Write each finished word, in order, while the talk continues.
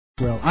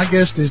Well, our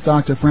guest is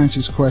Dr.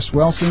 Frances Cress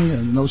Welsing,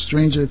 and no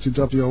stranger to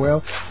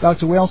WOL.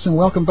 Dr. Welsing,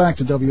 welcome back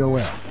to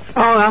WOL.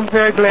 Oh, I'm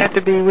very glad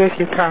to be with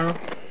you, Carl.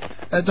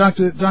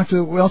 Dr.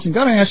 Welsing,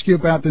 got to ask you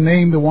about the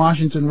name the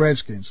Washington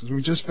Redskins.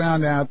 We just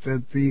found out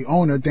that the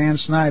owner, Dan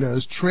Snyder,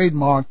 has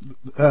trademarked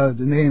the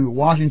name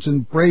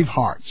Washington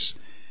Bravehearts.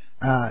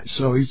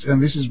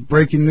 And this is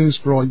breaking news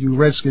for all you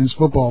Redskins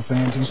football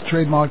fans. He's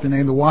trademarked the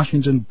name the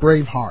Washington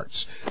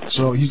Bravehearts.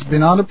 So he's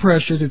been under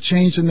pressure to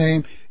change the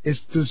name.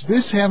 Does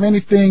this have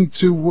anything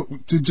to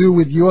do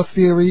with your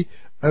theory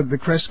of the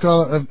Cress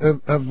color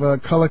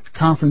of color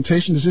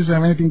confrontation? Does this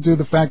have anything to do with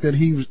the fact that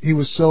he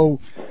was so,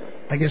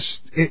 I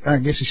guess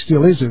he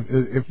still is,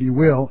 if you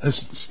will,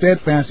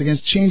 steadfast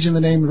against changing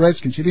the name of the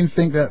Redskins? He didn't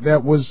think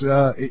that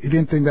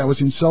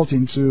was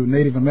insulting to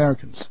Native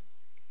Americans.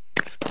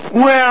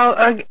 Well,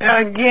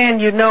 again,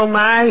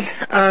 my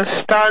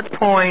start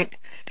point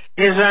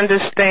is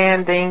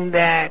understanding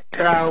that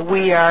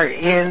we are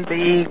in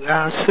the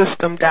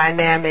system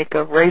dynamic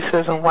of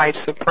racism, white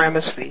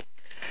supremacy.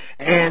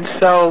 And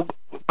so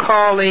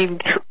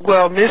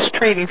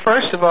mistreating,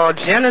 first of all,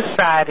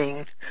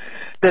 genociding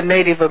the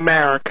Native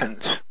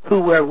Americans,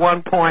 who were at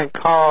one point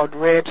called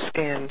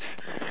Redskins.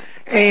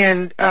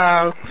 And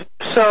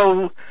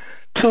so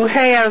to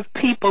have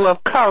people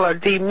of color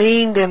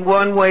demeaned in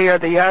one way or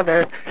the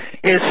other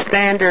is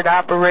standard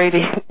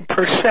operating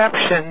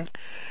perception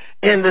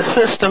in the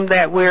system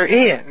that we're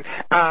in.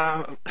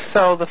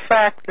 So the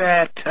fact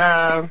that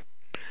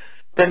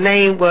the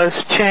name was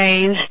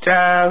changed,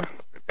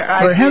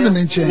 it hasn't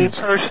been changed. I give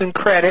the person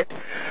credit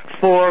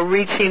for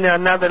reaching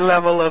another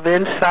level of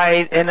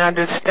insight and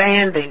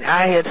understanding.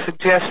 I had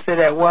suggested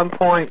at one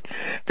point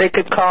they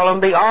could call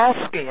them the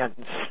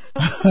Allskins.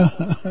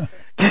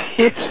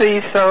 You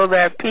see, so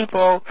that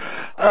people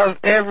of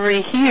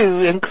every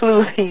hue,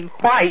 including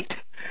white,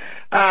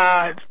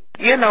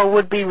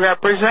 would be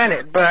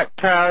represented. But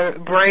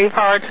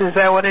Bravehearts, is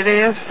that what it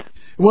is?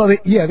 Well,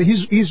 yeah,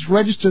 he's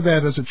registered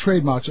that as a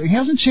trademark. So he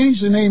hasn't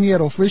changed the name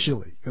yet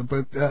officially.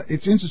 But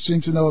it's interesting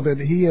to know that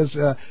he has.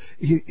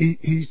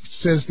 He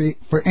says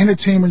for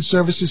entertainment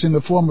services in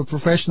the form of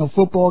professional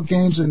football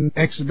games and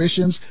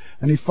exhibitions,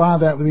 and he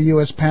filed that with the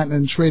U.S. Patent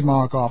and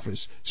Trademark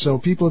Office. So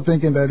people are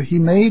thinking that he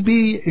may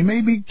be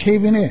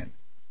caving in.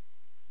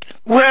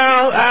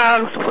 Well,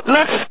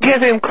 let's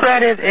give him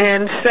credit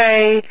and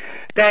say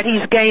that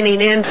he's gaining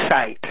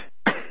insight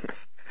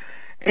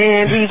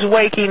and he's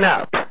waking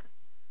up.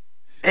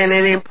 And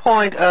in a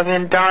point of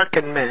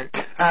endarkenment,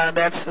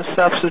 that's the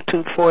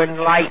substitute for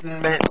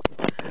enlightenment.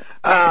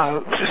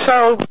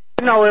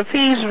 If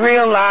he's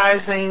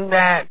realizing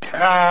that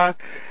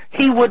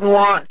he wouldn't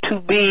want to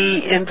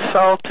be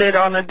insulted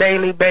on a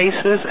daily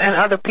basis, and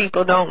other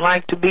people don't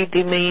like to be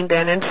demeaned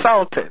and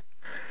insulted,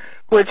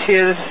 which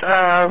is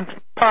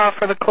par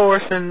for the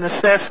course and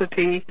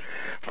necessity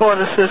for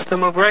the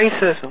system of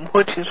racism,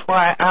 which is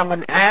why I'm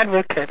an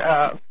advocate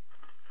of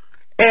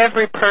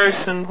every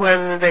person,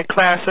 whether they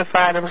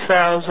classify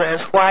themselves as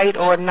white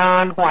or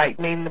non-white,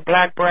 meaning the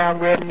black, brown,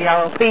 red, and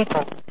yellow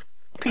people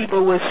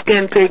with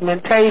skin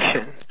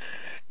pigmentation,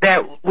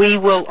 that we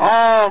will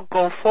all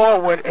go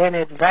forward and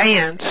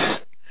advance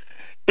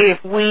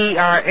if we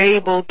are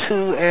able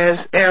to, as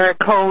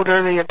Eric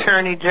Holder, the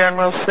Attorney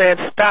General, said,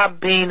 stop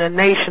being a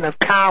nation of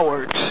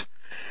cowards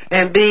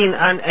and being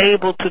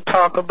unable to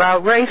talk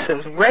about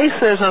racism.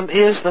 Racism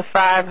is the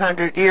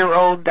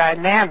 500-year-old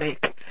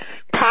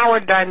power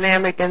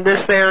dynamic in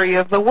this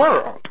area of the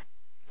world.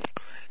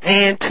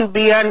 And to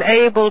be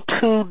unable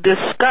to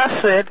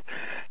discuss it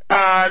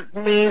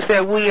means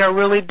that we are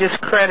really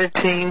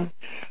discrediting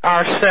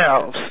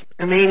ourselves,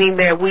 meaning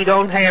that we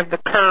don't have the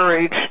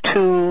courage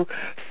to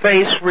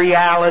face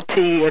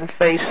reality and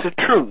face the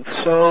truth.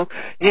 So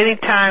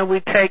anytime we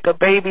take a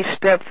baby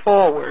step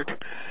forward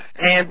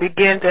and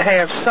begin to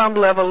have some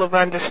level of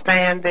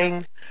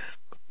understanding,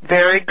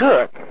 very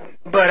good.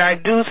 But I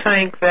do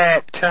think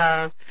that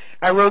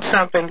I wrote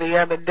something the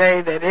other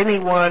day that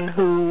anyone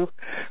who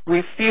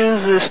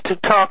refuses to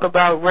talk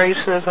about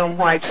racism,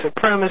 white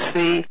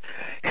supremacy,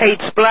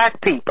 hates black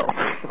people.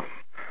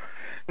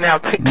 Now,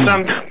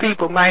 some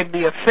people might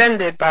be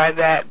offended by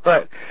that,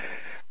 but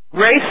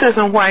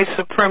racism, white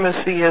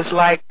supremacy is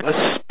like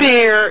a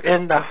spear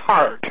in the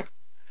heart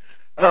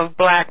of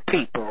black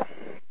people,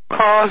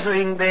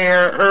 causing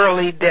their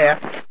early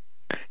death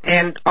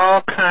and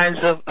all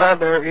kinds of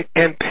other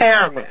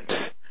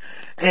impairments.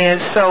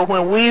 And so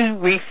when we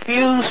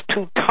refuse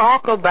to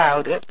talk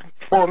about it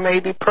for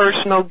maybe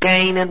personal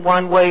gain in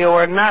one way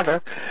or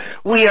another,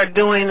 we are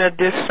doing a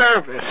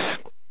disservice.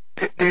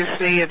 You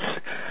see,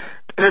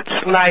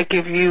 it's like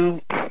if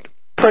you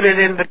put it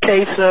in the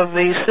case of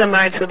the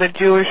Semites of the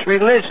Jewish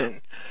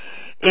religion.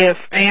 If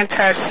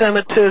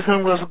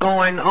anti-Semitism was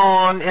going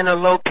on in a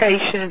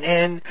location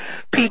and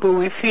people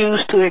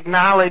refused to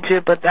acknowledge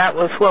it, but that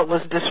was what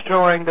was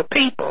destroying the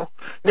people,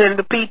 then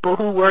the people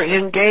who were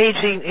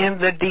engaging in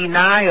the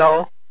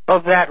denial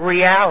of that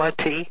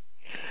reality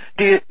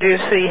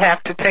see,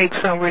 have to take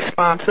some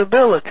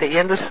responsibility.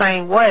 In the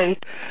same way,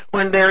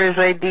 when there is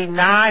a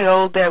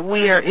denial that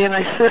we are in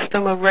a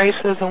system of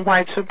racism,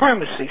 white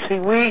supremacy. See,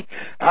 we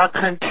are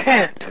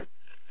content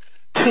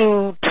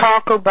to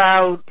talk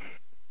about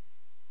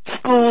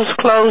schools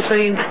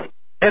closing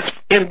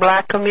in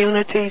black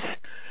communities.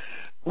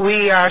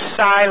 We are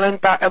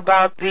silent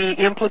about the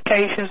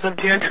implications of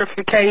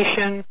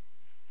gentrification.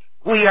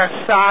 We are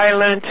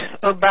silent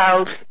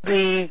about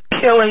the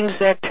killings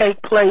that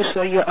take place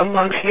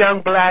amongst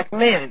young black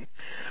men.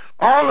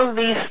 All of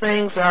these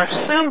things are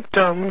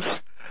symptoms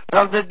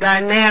of the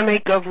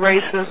dynamic of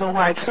racism,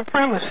 white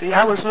supremacy.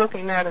 I was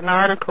looking at an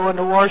article in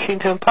the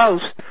Washington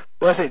Post,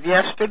 was it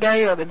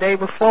yesterday or the day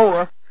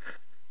before,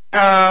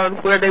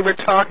 where they were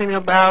talking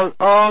about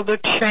all the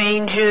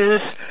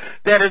changes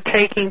that are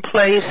taking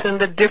place in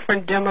the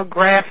different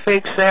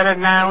demographics that are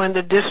now in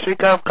the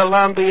District of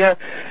Columbia,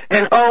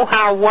 and oh,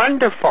 how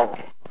wonderful.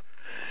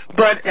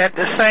 But at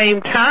the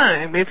same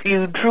time, if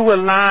you drew a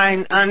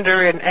line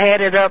under and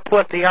added up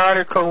what the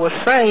article was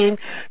saying,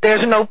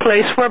 there's no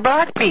place for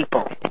black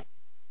people.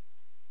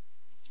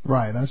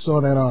 Right, I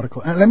saw that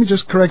article. And let me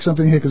just correct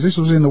something here, because this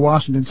was in the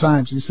Washington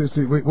Times. It says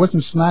it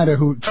wasn't Snyder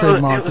who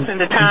trademarked it. It was in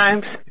the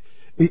Times?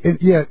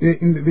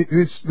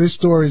 This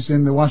story is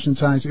in the Washington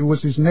Times. It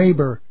was his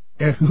neighbor,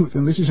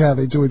 and this is how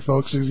they do it,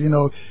 folks. Is,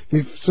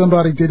 if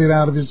somebody did it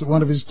out of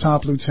one of his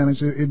top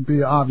lieutenants, it'd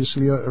be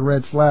obviously a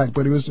red flag.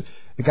 But it was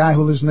the guy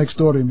who lives next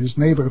door to him, his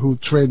neighbor, who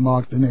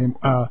trademarked the name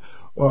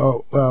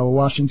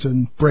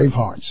Washington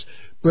Bravehearts.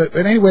 But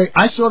anyway,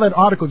 I saw that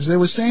article because they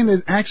were saying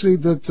that actually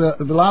that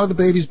a lot of the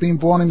babies being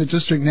born in the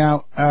district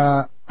now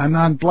are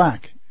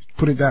non-black.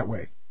 Put it that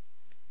way.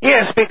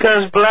 Yes,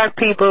 because black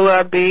people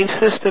are being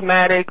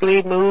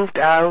systematically moved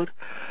out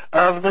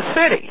of the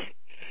city.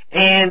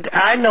 And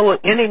I know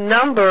any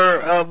number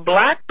of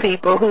black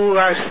people who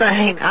are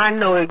saying, I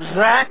know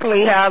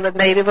exactly how the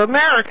Native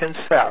Americans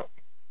felt.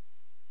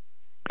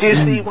 Do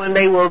you see, when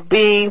they were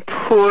being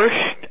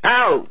pushed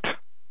out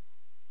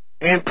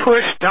and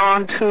pushed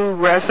onto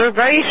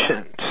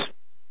reservations,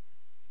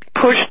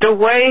 pushed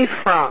away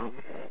from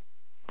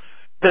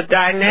the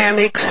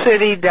dynamic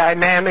city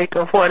dynamic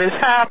of what is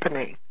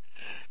happening.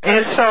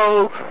 And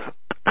so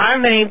I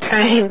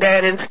maintain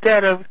that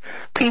instead of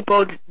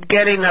people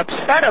getting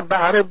upset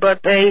about it,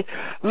 but they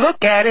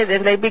look at it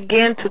and they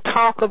begin to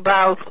talk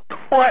about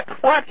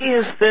what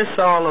is this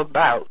all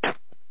about?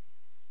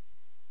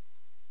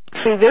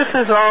 See, this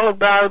is a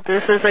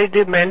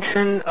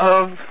dimension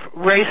of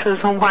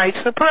racism, white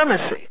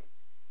supremacy.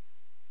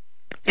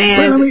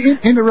 Well, let me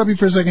interrupt you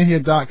for a second here,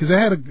 Doc, because I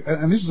had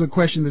and this is a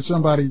question that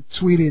somebody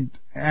tweeted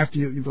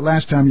after the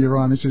last time you were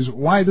on. It says,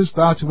 why does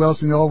Dr.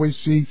 Welsing always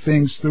see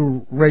things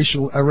through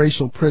a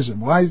racial prism?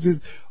 Why does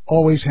it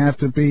always have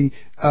to be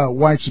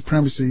white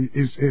supremacy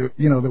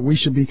that we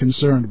should be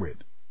concerned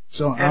with?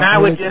 So, and I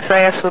would just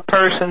ask the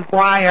person,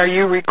 why are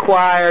you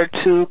required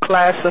to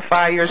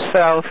classify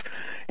yourself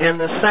in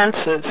the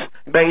census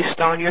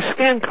based on your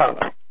skin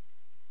color?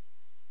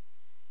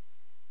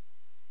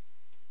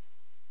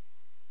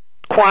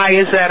 Why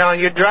is that on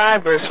your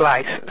driver's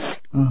license?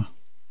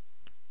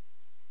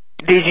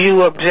 Did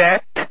you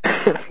object?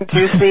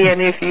 You see,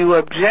 and if you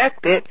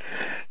object it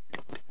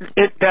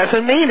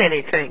doesn't mean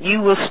anything. You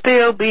will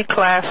still be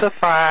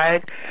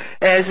classified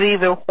as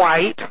either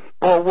white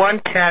or one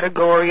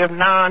category of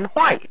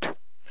non-white.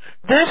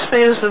 This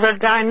is the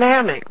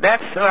dynamic.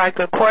 That's like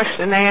a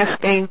question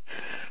asking,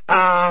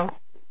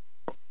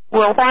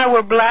 well, why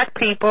were black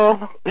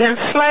people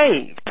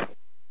enslaved?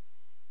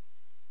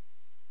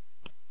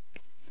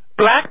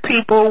 Black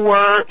people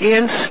were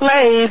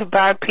enslaved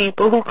by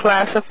people who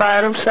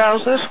classify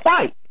themselves as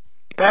white.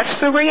 That's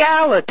the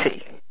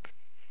reality.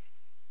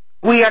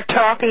 We are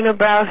talking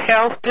about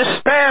health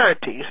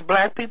disparities.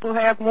 Black people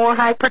have more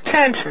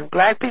hypertension.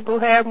 Black people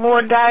have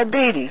more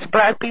diabetes.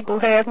 Black people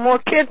have more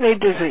kidney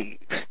disease.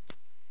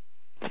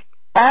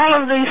 All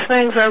of these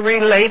things are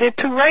related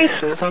to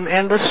racism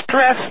and the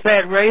stress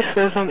that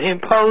racism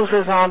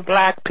imposes on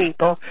black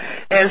people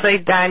as a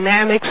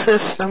dynamic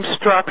system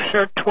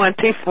structure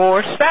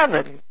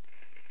 24/7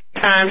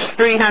 times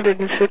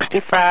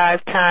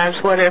 365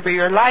 times whatever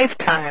your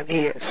lifetime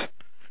is,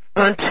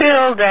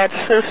 until that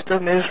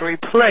system is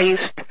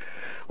replaced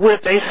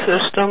with a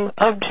system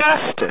of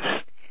justice.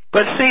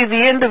 But see,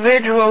 the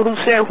individual who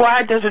said,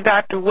 why does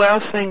Dr.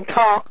 Welsing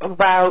talk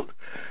about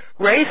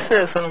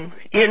racism,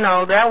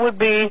 that would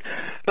be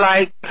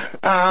like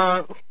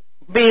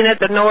being at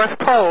the North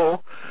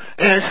Pole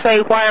and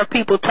say, why are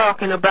people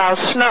talking about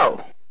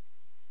snow?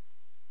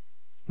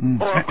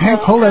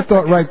 Hold that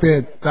thought right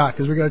there, Doc,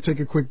 because we're going to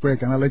take a quick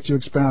break, and I'll let you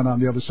expound on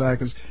the other side,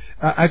 because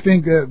I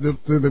think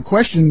the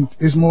question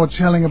is more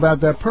telling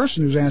about that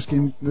person who's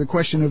asking the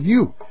question of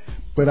you.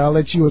 But I'll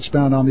let you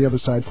expound on the other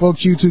side.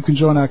 Folks, you too can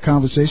join our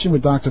conversation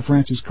with Dr.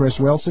 Frances Cress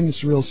Welsing.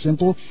 It's real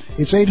simple.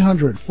 It's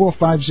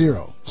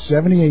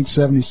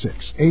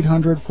 800-450-7876.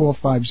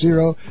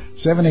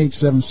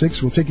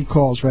 800-450-7876. We'll take your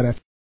calls right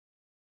after.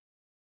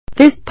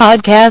 This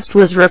podcast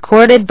was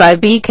recorded by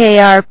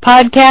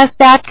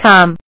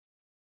BKRPodcast.com.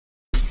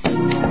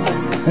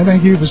 And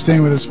thank you for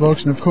staying with us,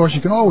 folks. And, of course,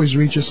 you can always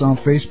reach us on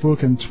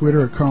Facebook and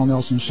Twitter at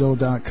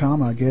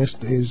carlnelsonshow.com. Our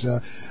guest is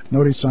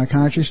noted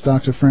psychiatrist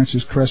Dr.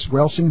 Francis Cress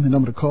Welsing. The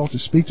number to call to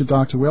speak to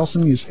Dr.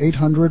 Welsing is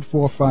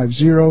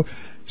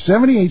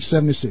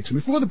 800-450-7876. And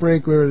before the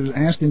break, we were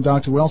asking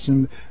Dr.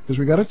 Welsing, because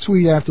we got a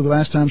tweet after the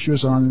last time she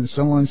was on, and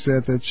someone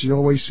said that she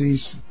always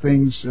sees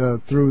things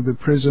through the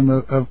prism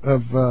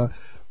of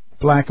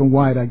black and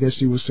white, I guess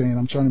he was saying.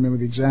 I'm trying to remember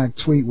the exact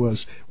tweet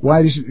was.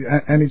 Why does,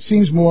 and it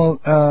seems more,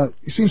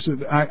 it seems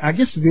to, I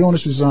guess the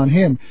onus is on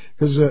him,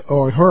 because,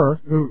 or her,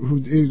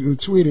 who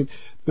tweeted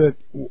that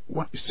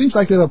it seems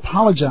like they're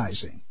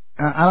apologizing.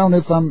 I don't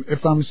know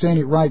if I'm saying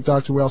it right,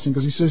 Dr. Welsing,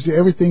 because he says that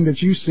everything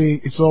that you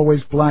see, it's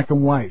always black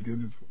and white.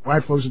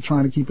 White folks are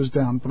trying to keep us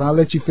down, but I'll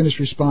let you finish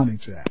responding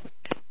to that.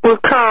 Well,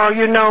 Carl,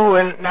 you know,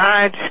 when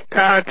I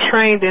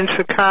trained in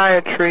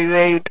psychiatry,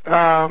 they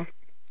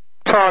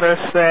taught us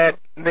that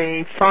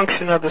the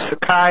function of the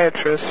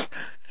psychiatrist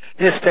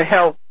is to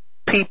help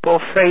people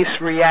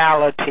face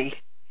reality,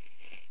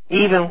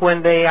 even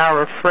when they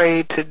are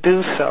afraid to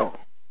do so.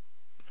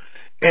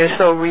 And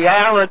so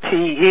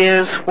reality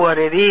is what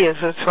it is.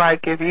 It's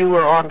like if you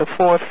were on the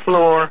fourth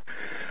floor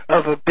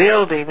of a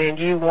building and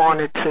you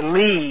wanted to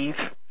leave,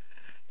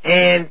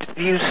 and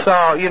you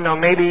saw, you know,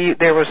 maybe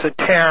there was a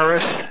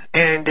terrace,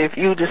 and if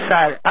you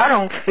decided, I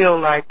don't feel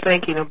like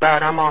thinking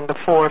about I'm on the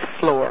fourth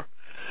floor,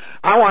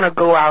 I want to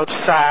go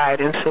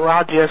outside, and so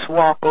I'll just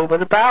walk over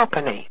the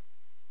balcony.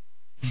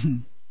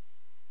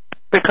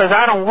 Because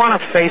I don't want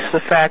to face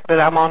the fact that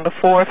I'm on the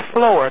fourth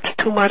floor. It's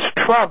too much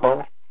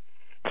trouble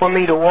for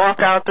me to walk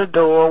out the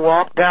door,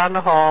 walk down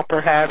the hall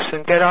perhaps,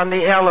 and get on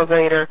the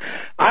elevator.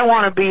 I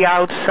want to be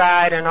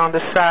outside and on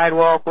the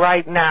sidewalk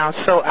right now,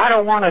 so I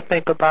don't want to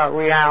think about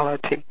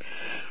reality.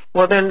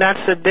 Well, then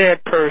that's a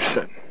dead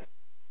person.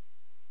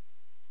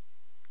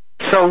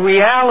 So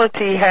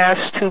reality has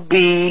to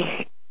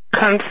be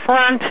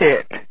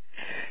confronted.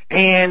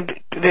 And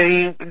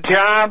the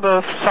job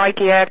of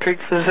psychiatric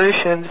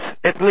physicians,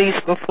 at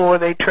least before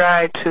they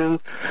try to,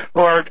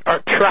 or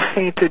are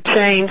trying to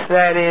change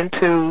that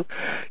into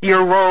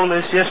your role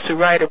is just to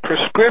write a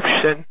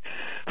prescription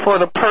for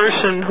the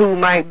person who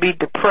might be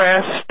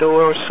depressed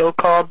or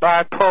so-called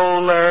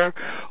bipolar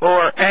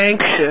or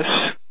anxious,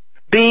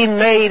 being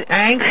made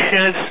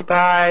anxious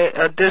by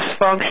a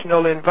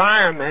dysfunctional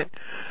environment,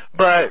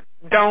 but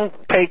don't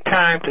take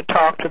time to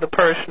talk to the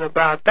person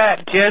about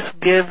that. Just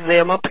give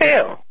them a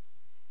pill.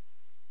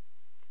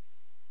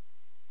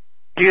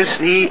 You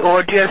see,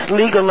 or just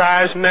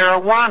legalize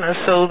marijuana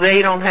so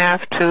they don't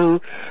have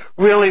to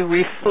really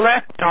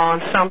reflect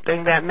on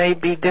something that may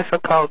be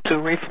difficult to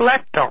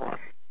reflect on.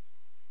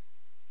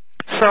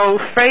 So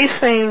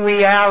facing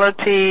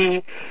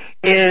reality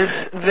is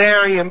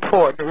very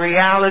important.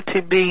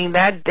 Reality being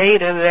that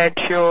data that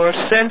your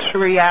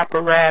sensory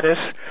apparatus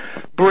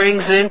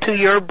brings into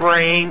your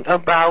brain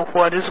about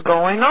what is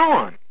going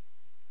on.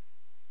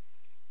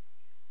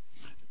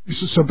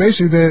 So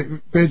basically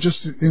they're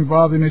just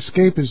involved in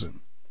escapism.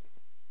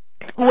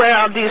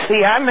 Well, do you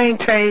see, I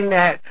maintain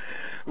that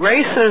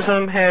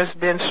racism has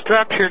been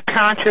structured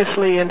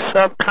consciously and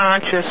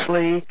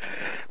subconsciously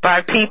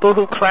by people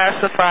who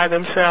classify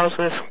themselves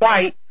as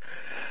white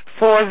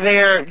for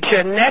their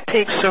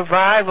genetic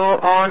survival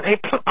on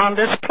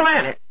this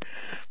planet.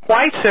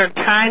 Whites are a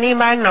tiny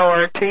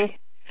minority,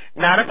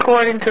 not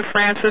according to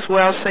Francis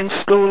Welsing's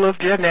school of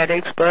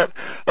genetics, but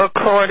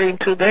according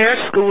to their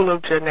school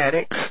of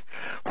genetics.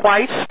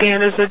 White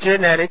skin is a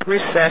genetic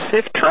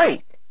recessive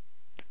trait.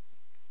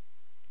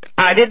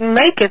 I didn't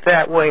make it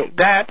that way.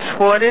 That's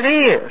what it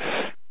is.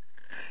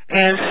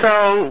 And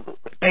so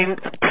a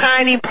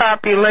tiny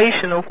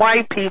population of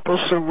white people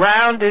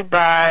surrounded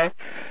by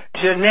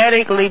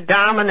genetically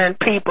dominant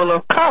people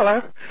of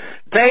color,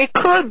 they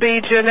could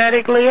be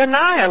genetically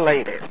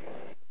annihilated.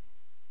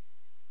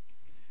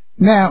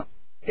 Now,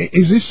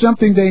 is this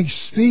something they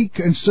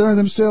concern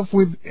themselves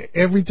with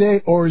every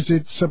day, or is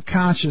it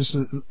subconscious,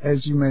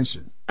 as you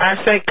mentioned? I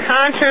say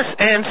conscious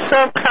and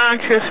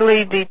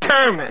subconsciously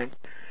determined.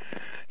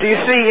 Do you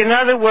see, in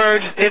other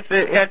words, at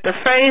the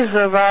phase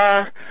of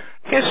our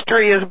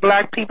history as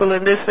black people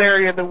in this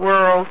area of the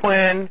world,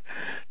 when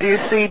do you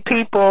see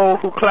people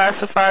who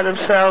classify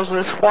themselves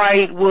as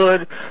white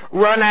would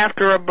run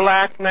after a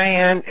black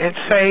man and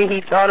say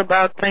he thought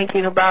about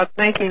thinking about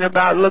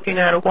looking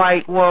at a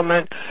white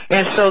woman,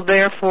 and so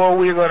therefore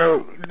we're going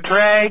to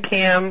drag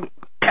him,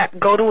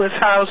 go to his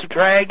house,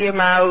 drag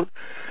him out,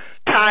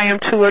 tie him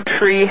to a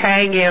tree,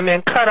 hang him,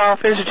 and cut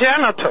off his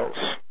genitals.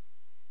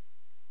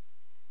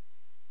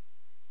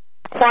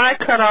 Why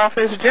cut off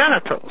his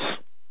genitals?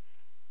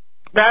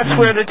 That's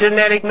where the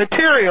genetic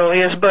material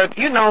is. But,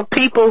 you know,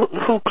 people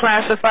who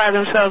classify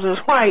themselves as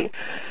white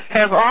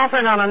have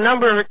often on a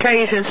number of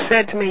occasions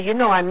said to me, you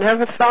know, I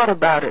never thought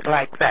about it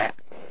like that.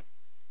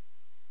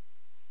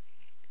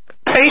 A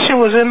patient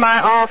was in my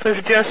office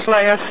just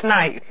last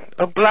night,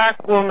 a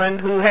black woman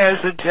who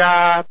has a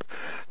job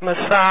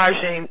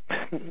massaging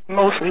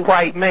mostly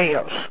white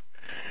males.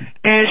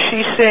 And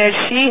she said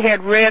she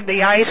had read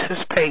the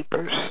ISIS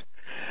papers.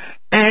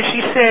 And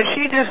she said,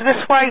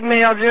 this white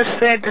male just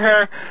said to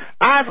her,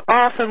 I've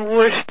often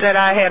wished that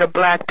I had a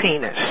black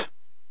penis.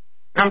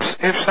 I'm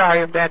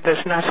sorry if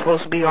that's not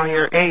supposed to be on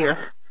your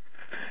air.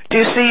 Do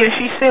you see? And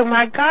she said,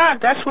 my God,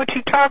 that's what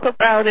you talk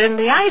about in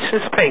the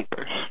ISIS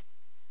papers.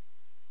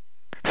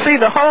 See,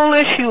 the whole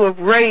issue of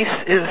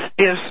race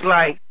is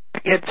like,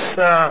 it's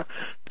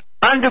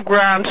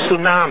underground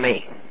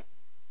tsunami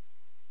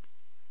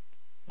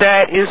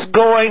that is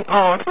going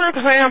on. For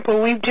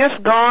example, we've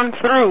just gone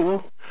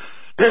through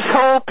this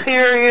whole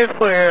period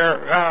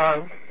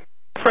where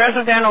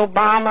President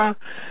Obama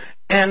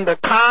and the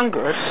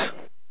Congress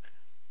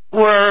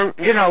were,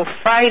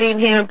 fighting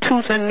him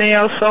tooth and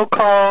nail,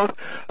 so-called,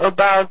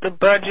 about the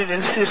budget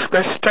and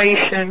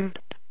sequestration.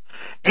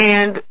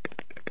 And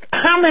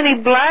how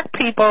many black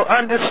people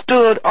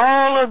understood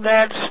all of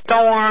that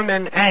storm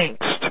and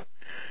angst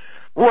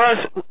was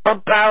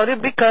about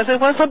it because it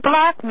was a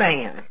black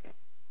man.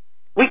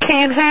 We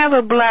can't have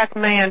a black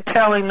man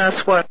telling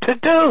us what to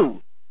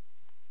do.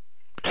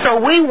 So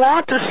we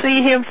want to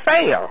see him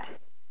fail.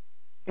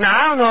 Now,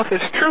 I don't know if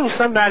it's true.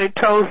 Somebody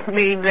told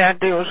me that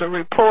there was a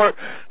report.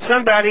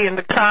 Somebody in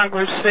the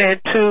Congress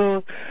said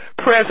to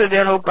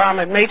President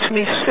Obama, it makes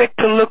me sick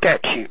to look at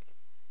you.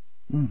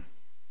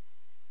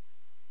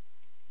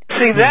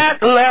 See,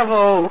 that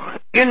level,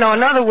 in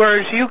other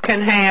words, you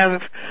can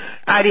have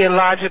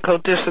ideological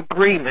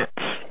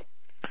disagreements.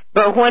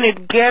 But when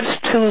it gets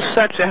to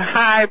such a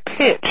high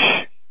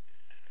pitch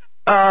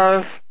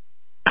of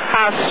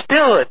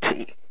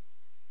hostility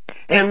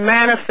and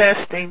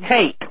manifesting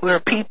hate, where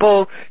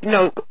people,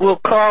 will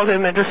call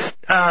him in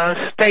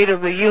the State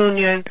of the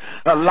Union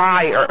a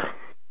liar.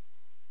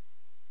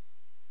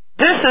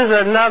 This is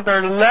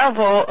another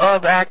level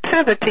of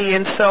activity,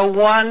 and so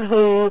one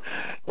who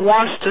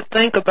wants to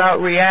think about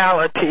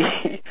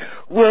reality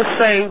will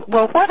say,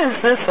 well, what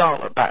is this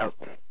all about?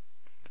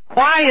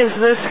 Why is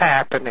this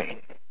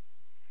happening?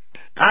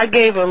 I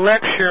gave a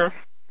lecture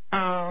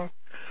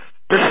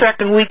the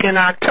second week in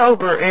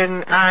October,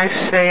 and I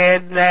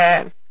said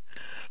that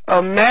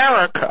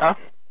America,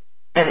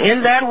 and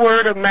in that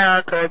word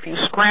America, if you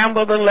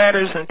scramble the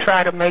letters and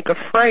try to make a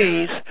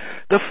phrase,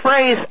 the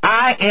phrase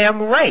I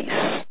am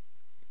race.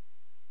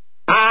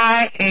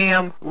 I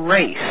am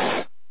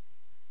race.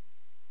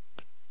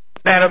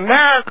 That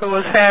America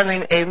was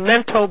having a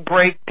mental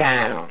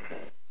breakdown.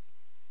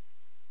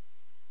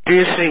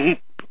 You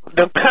see,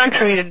 the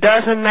country, it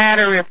doesn't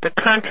matter if the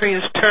country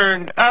is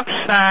turned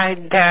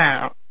upside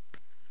down,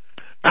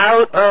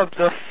 out of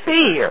the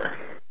fear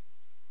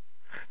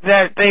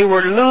that they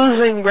were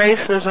losing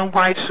racism,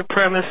 white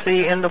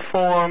supremacy in the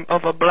form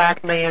of a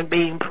black man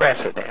being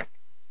president.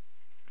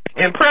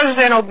 And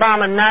President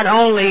Obama not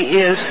only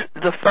is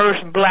the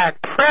first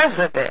black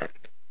president,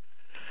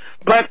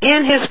 but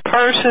in his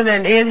person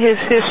and in his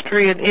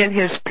history and in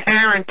his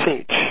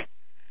parentage,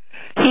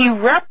 he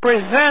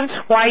represents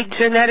white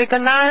genetic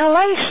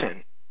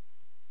annihilation.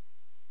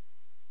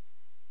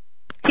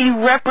 He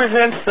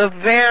represents the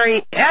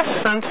very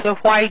essence of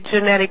white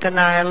genetic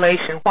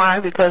annihilation. Why?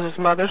 Because his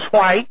mother's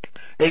white,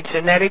 a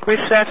genetic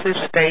recessive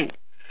state.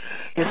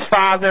 His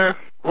father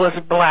was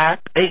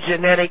black, a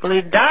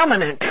genetically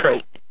dominant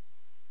trait.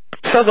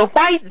 So the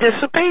white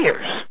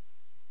disappears.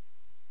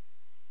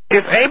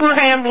 If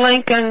Abraham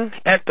Lincoln,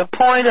 at the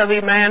point of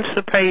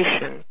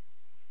emancipation,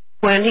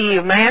 when he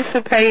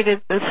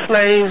emancipated the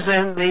slaves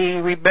in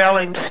the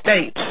rebelling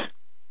states,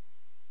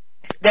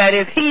 that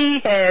if he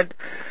had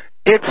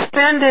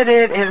extended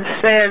it and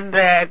said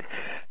that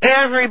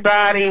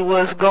everybody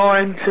was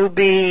going to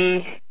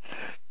be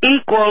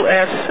equal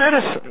as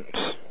citizens,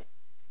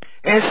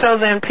 and so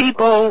then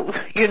people,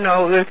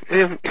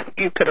 if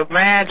you could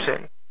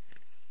imagine,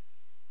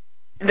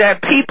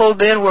 that people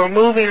then were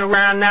moving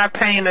around not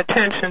paying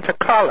attention to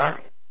color,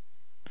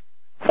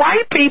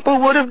 white people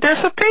would have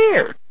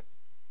disappeared.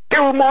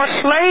 There were more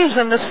slaves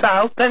in the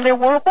South than there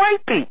were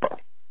white people.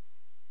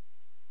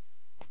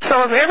 So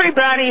if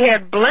everybody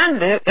had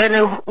blended, and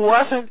it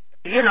wasn't,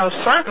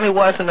 certainly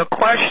wasn't a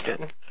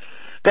question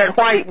that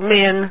white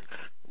men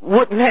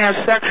wouldn't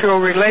have sexual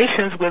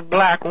relations with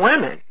black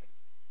women,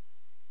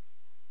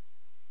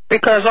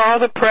 because all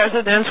the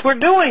presidents were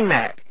doing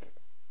that.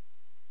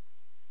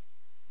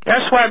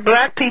 That's why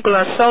black people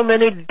are so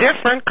many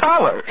different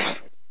colors,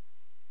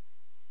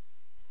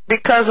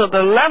 because of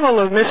the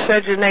level of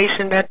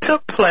miscegenation that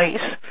took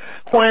place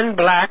when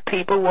black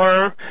people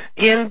were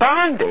in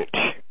bondage.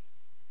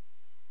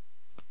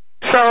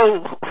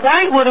 So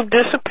white would have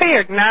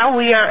disappeared. Now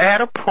we are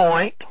at a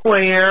point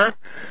where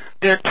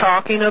they're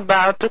talking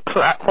about the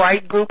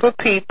white group of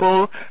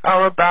people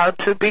are about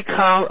to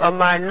become a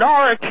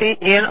minority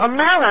in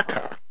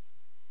America,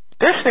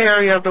 this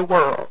area of the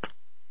world.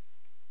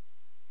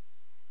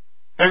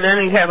 And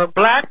then you have a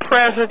black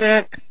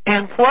president,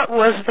 and what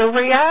was the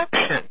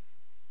reaction?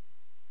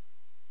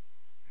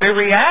 The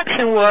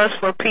reaction was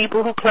for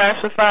people who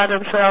classify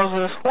themselves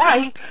as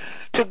white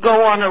to go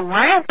on a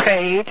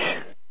rampage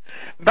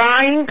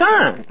buying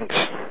guns.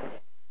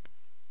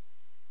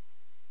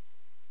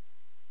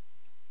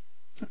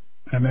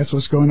 And that's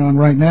what's going on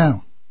right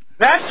now.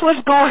 That's that's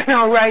what's going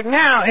on right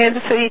now.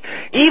 And see,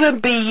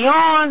 even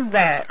beyond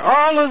that,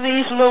 all of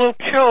these little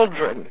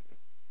children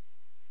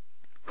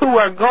who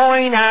are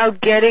going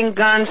out getting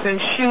guns and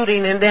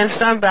shooting, and then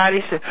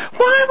somebody says,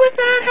 why would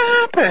that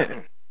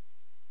happen?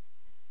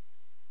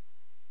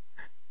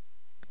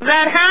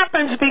 That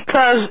happens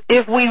because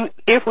if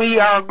we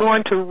are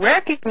going to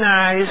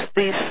recognize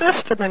the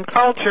system and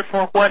culture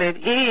for what it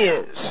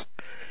is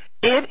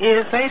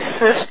a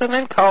system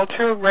and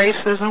culture of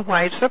racism,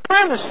 white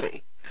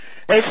supremacy,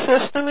 a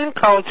system and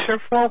culture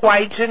for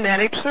white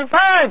genetic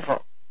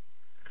survival.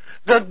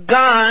 The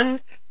gun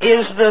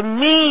is the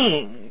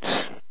means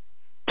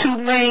to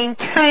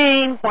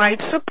maintain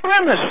white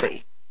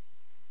supremacy.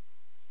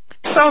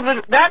 So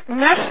that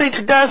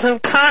message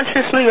doesn't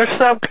consciously or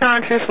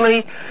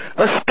subconsciously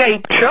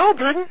escape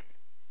children.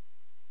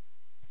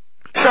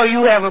 So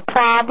you have a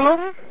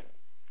problem,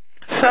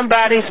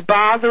 somebody's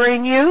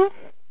bothering you,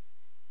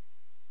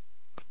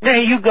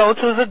 then you go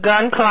to the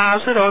gun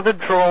closet or the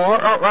drawer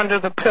or under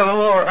the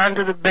pillow or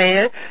under the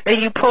bed,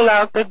 and you pull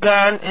out the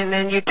gun, and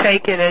then you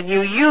take it and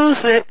you use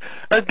it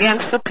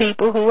against the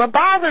people who are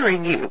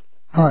bothering you.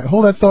 All right,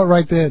 hold that thought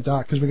right there,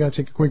 Doc, because we got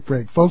to take a quick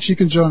break. Folks, you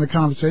can join the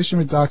conversation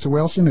with Dr.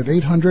 Welsing at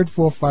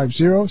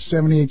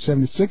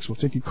 800-450-7876. We'll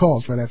take your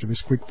calls right after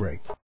this quick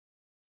break.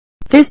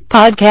 This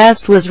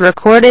podcast was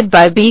recorded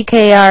by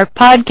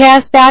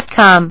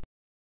BKRPodcast.com.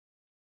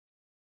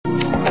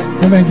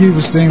 And thank you for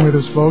staying with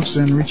us, folks,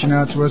 and reaching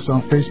out to us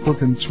on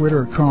Facebook and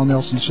Twitter at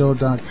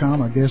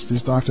CarlNelsonShow.com. Our guest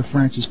is Dr.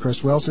 Frances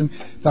Cress Welsing.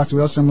 Dr.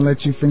 Welsing, I'm going to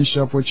let you finish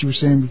up what you were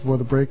saying before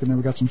the break, and then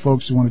we got some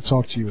folks who want to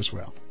talk to you as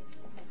well.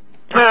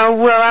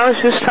 Well, I was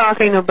just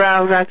talking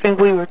about, I think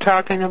we were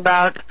talking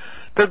about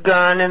the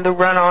gun and the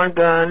run-on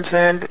guns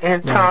and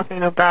right.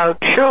 Talking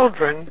about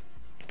children,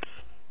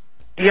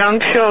 young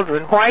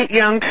children, white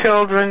young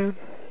children,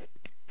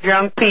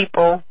 young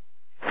people,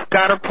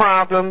 got a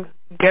problem,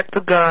 get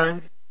the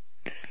gun,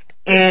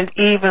 and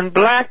even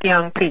black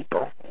young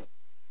people.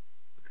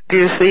 Do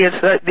you see,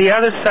 it's the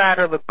other side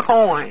of the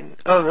coin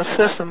of the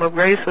system of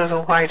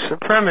racism, white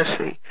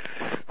supremacy,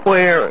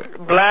 where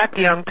black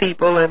young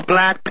people and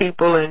black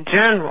people in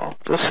general,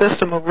 the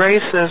system of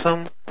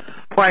racism,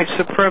 white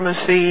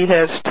supremacy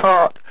has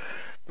taught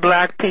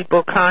black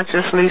people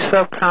consciously,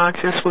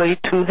 subconsciously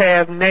to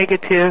have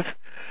negative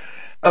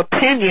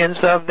opinions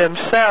of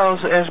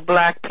themselves as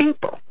black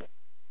people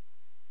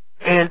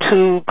and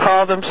to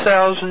call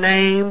themselves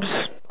names,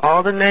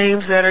 all the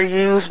names that are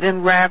used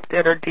in rap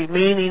that are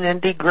demeaning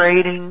and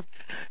degrading,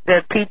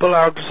 that people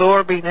are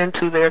absorbing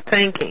into their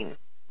thinking.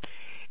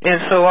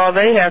 And so all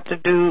they have to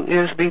do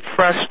is be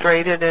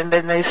frustrated, and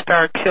then they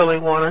start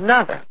killing one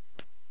another.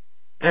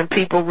 And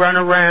people run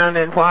around,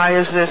 and why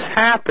is this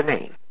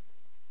happening?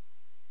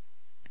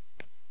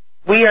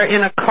 We are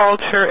in a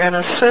culture and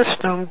a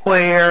system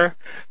where,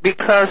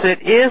 because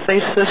it is a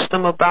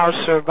system about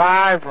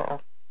survival,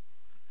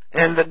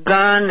 and the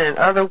gun and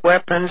other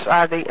weapons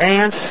are the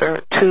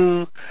answer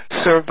to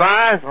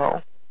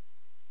survival.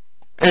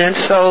 And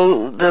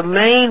so the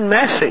main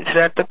message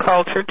that the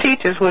culture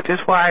teaches, which is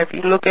why if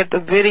you look at the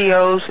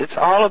videos, it's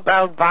all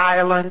about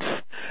violence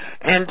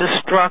and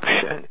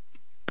destruction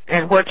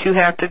and what you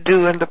have to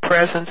do in the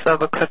presence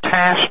of a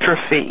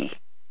catastrophe.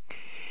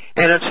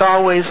 And it's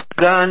always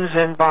guns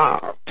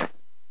involved.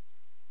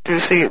 You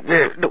see,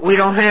 we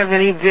don't have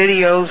any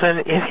videos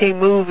and any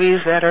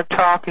movies that are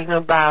talking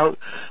about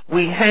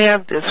we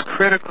have this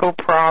critical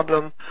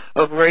problem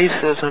of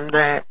racism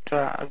that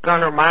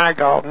Gunnar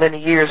Myrdal many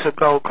years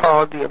ago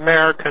called the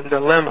American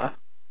dilemma.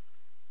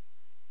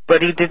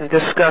 But he didn't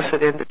discuss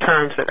it in the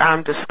terms that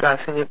I'm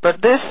discussing it.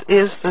 But this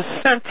is the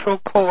central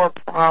core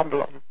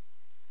problem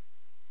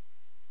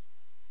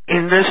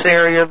in this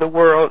area of the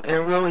world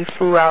and really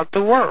throughout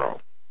the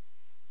world.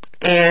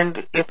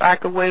 And if I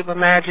could wave a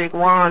magic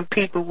wand,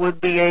 people would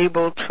be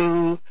able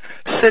to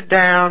sit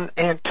down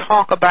and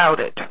talk about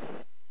it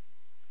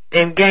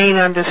and gain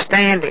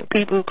understanding.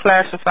 People who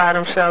classify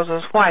themselves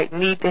as white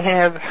need to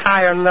have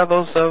higher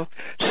levels of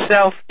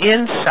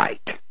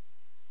self-insight.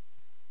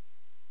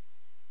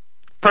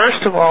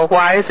 First of all,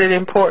 why is it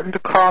important to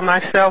call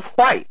myself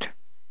white?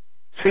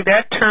 See,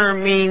 that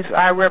term means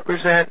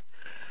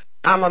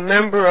I'm a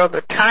member of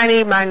a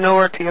tiny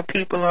minority of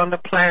people on the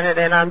planet,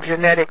 and I'm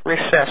genetic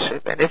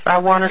recessive. And if I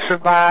want to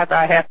survive,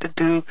 I have to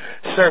do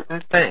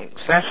certain things.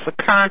 That's the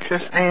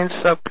conscious and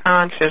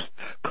subconscious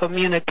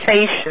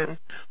communication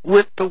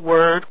with the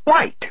word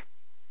white.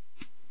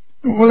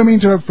 Well, let me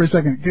interrupt for a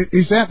second.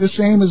 Is that the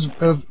same as,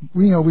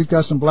 we've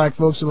got some black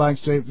folks who like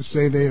to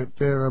say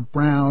they're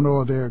brown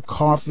or they're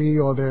coffee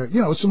or they're,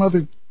 some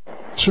other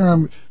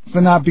term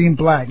for not being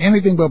black,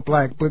 anything but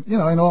black, but in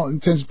all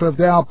intents and purposes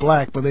they are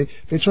black, but they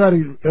try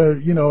to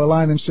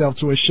align themselves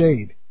to a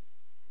shade.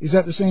 Is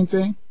that the same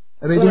thing?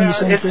 Are they doing the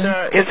same thing?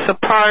 It's a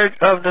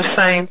part of the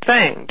same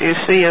thing. Do you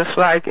see?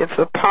 It's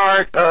a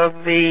part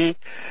of the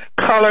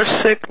color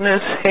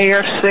sickness,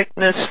 hair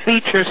sickness,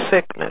 feature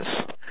sickness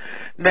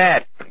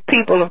that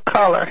people of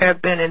color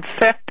have been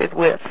infected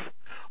with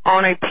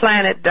on a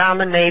planet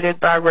dominated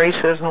by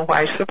racism and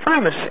white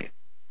supremacy.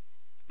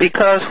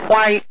 because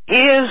white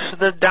is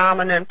the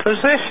dominant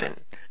position.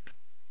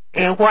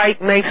 And white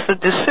makes the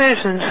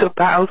decisions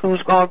about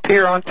who's going to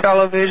appear on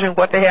television,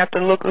 what they have to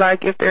look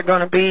like if they're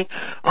going to be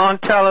on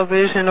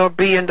television or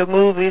be in the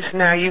movies.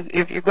 Now,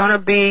 if you're going to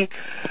be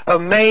a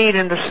maid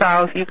in the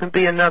South, you can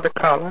be another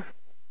color.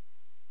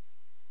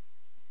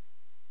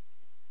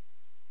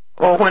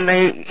 Or when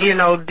they,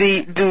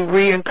 do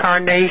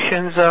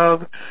reincarnations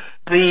of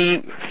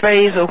the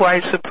phase of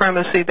white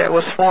supremacy that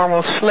was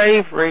formal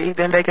slavery,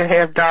 then they can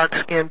have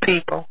dark-skinned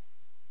people.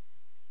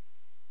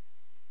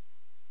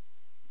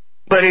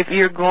 But if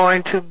you're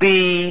going to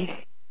be,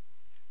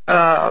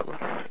 a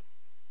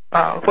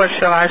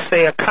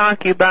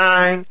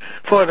concubine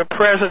for the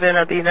President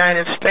of the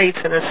United States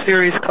in a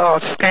series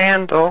called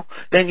Scandal,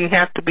 then you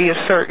have to be a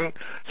certain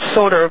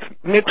sort of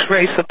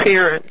mixed-race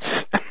appearance.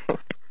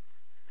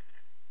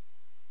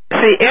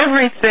 See,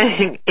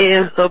 everything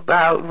is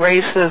about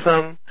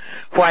racism,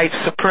 white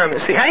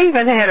supremacy. I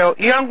even had a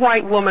young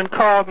white woman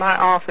call my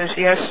office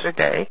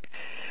yesterday,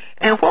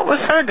 and what was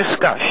her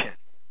discussion?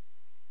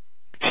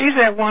 She's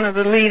at one of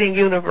the leading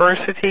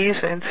universities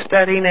and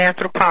studying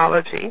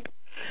anthropology,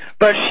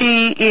 but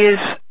she is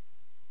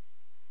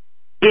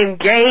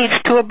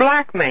engaged to a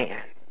black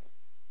man.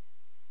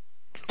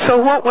 So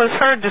what was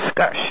her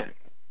discussion?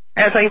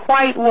 As a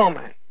white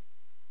woman,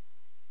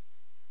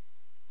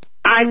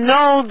 I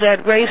know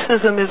that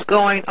racism is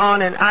going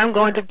on, and I'm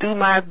going to do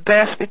my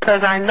best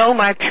because I know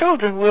my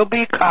children will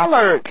be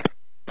colored.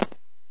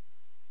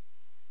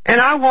 And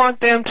I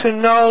want them to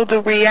know the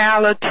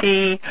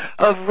reality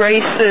of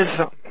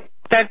racism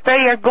that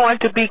they are going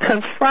to be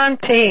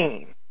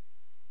confronting.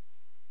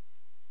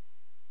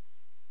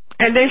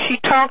 And then she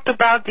talked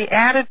about the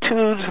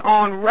attitudes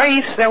on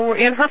race that were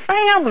in her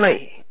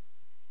family.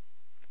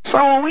 So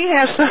when we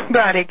have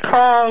somebody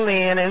call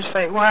in and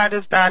say, why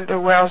does Dr.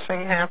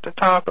 Welsing have to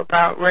talk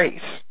about race?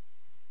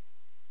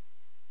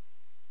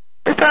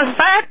 Because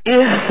that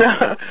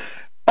is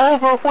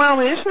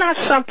overwhelming. It's not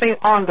something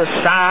on the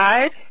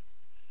side.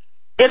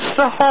 It's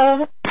the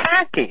whole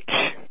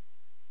package.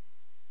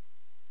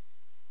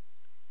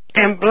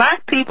 And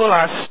black people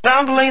are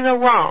stumbling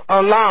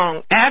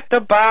along at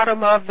the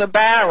bottom of the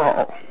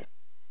barrel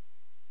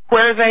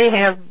where they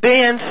have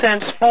been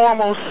since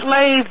formal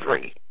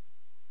slavery.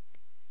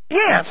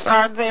 Yes,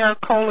 are there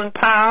Colin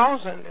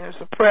Powells, and there's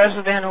a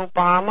President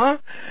Obama,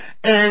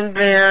 and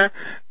there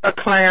are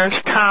Clarence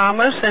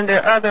Thomas, and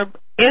there are other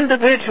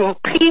individual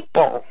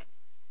people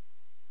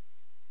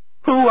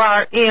who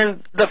are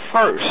in the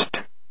first.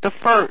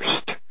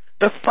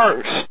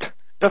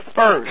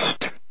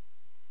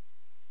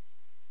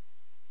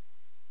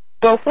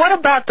 But what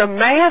about the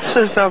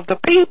masses of the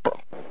people?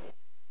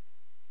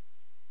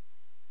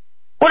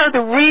 What are the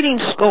reading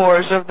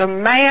scores of the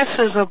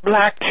masses of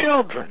black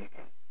children?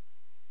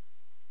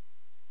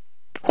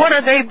 What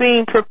are they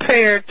being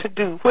prepared to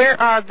do?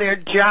 Where are their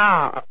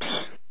jobs?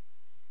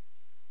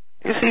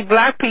 You see,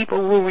 black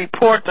people will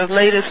report the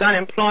latest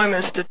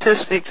unemployment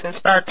statistics and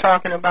start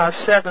talking about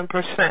 7%.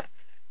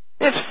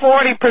 It's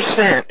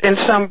 40% in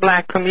some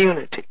black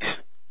communities.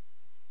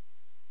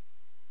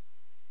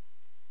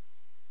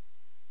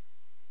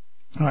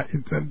 I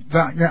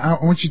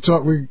want you to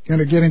talk. We're going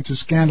to get into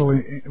Scandal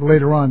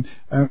later on,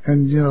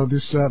 and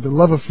this the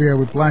love affair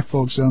with black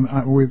folks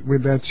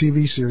with that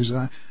TV series.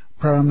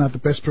 Probably I'm not the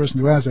best person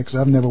to ask that because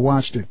I've never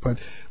watched it. But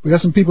we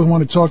got some people who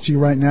want to talk to you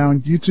right now,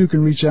 and you too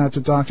can reach out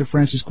to Dr.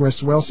 Francis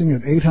Cress Welsing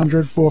at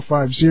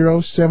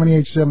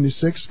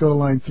 800-450-7876. Go to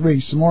line 3.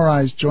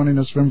 Samurai is joining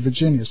us from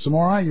Virginia.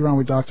 Samurai, you're on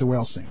with Dr.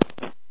 Welsing.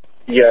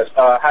 Yes.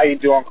 How you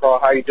doing, Carl?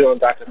 How you doing,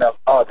 Dr.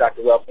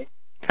 Welsing?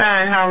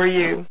 Hi. How are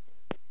you?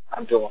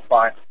 I'm doing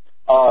fine.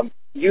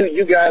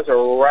 You guys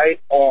are right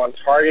on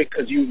target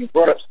because you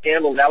brought up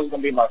Scandal. That was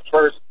going to be my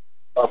first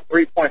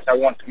 3 points I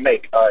want to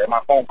make in my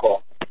phone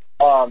call.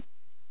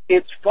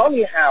 It's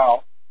funny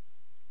how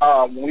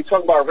when we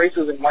talk about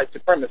racism and white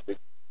supremacy,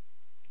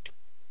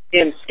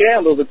 in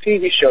Scandal, the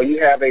TV show,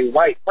 you have a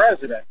white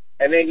president,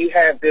 and then you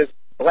have this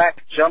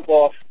black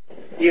jump-off,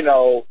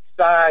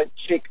 side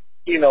chick,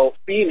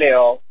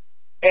 female,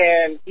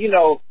 and,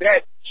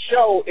 that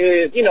show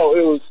is, it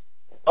was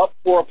up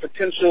for a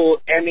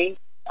potential Emmy,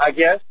 I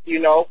guess,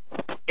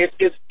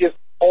 it's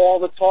all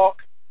the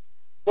talk.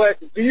 But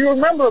do you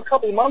remember a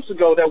couple of months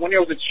ago that when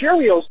there was a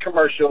Cheerios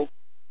commercial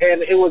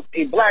and it was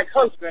a black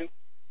husband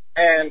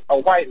and a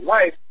white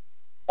wife,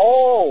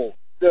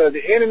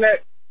 the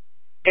internet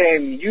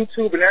and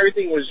YouTube and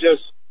everything was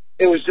just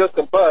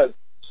a buzz.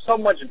 So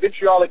much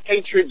vitriolic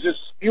hatred just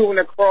spewing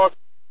across,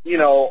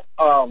 it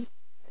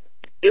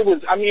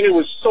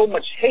was so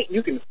much hate,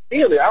 you can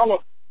feel it. I don't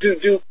know,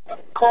 do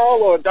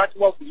Carl or Dr.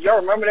 Welsing, do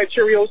y'all remember that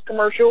Cheerios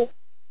commercial?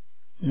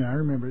 Yeah, I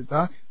remember it,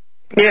 Doc.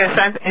 Yes,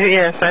 I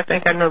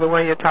think I know the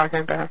one you're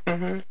talking about.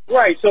 Mm-hmm.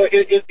 Right, so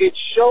it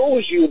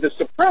shows you the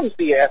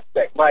supremacy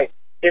aspect. Like,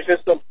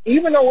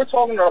 even though we're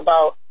talking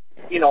about,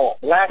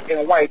 black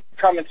and white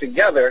coming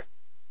together,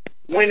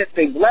 when it's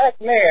a black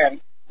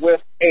man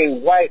with a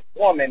white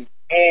woman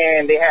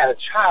and they had a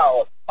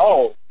child,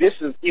 this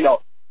is,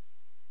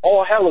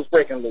 all hell is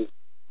breaking loose.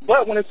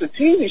 But when it's a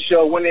TV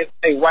show, when it's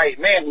a white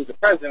man who's the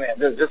president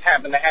that just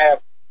happen to have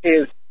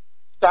his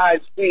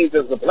side squeeze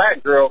as a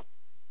black girl,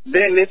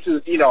 then this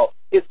is,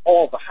 it's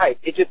all the hype.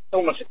 It gets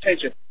so much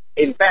attention.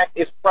 In fact,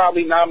 it's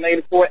probably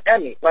nominated for an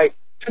Emmy. Like,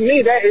 to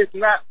me, that is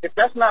not, if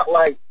that's not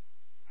like,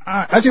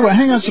 I tell you what,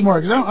 hang on some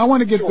more, because I want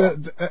to get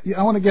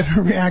I want to get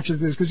her reaction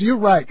to this, because you're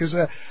right, because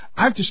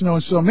I've just known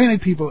so many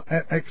people,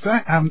 cause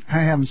I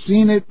haven't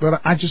seen it,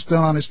 but I just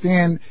don't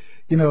understand,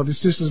 the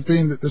sisters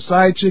being the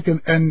side chick,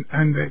 and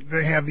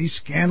they have these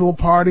scandal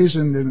parties,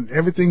 and then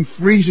everything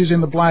freezes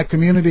in the black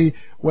community,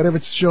 whatever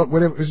it's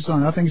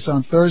on, I think it's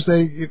on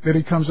Thursday that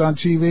it comes on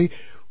TV.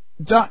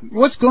 Doc,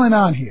 what's going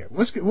on here?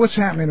 What's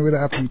happening with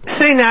our people?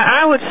 See, now,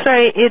 I would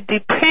say it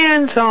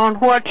depends on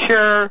what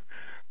your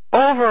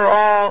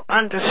overall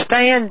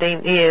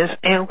understanding is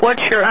and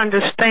what's your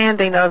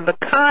understanding of the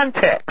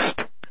context.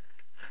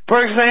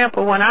 For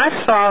example, when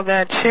I saw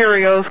that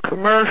Cheerios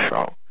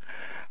commercial,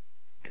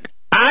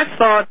 I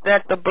thought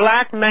that the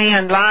black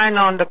man lying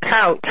on the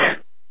couch,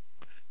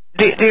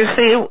 do you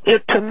see,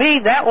 to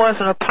me that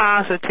wasn't a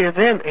positive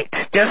image,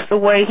 just the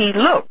way he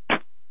looked.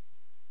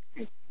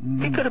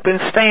 He could have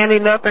been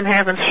standing up and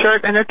having a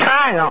shirt and a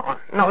tie on.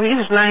 No, he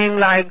was laying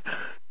like,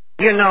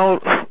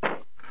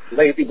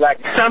 lazy black.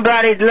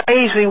 Somebody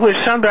lazy, which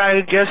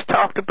somebody just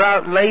talked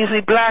about lazy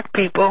black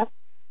people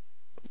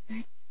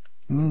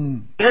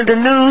in the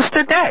news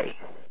today.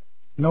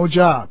 No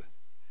job.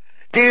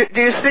 Do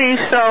you see?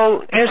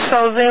 So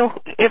then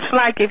it's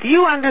like if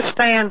you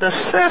understand the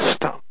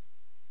system,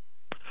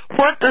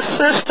 what the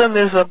system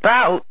is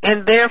about,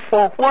 and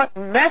therefore what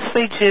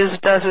messages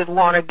does it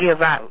want to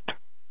give out.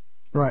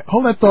 Right.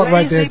 Hold that thought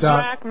right there,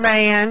 Doc. Black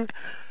man.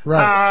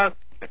 Right.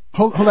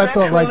 Hold that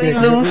thought right there.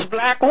 Loose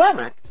black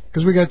woman.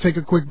 Because we got to take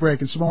a quick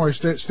break, and Samora,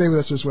 stay with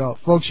us as well.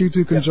 Folks, you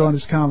too can join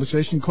this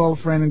conversation. Call a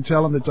friend and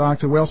tell them that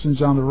Dr.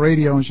 Welsing's on the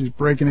radio and she's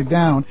breaking it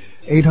down.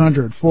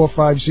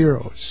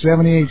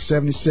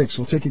 800-450-7876.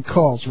 We'll take your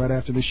calls right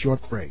after this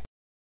short break.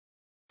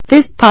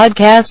 This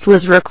podcast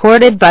was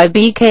recorded by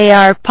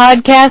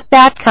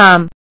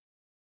BKRPodcast.com.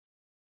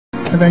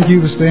 And thank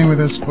you for staying with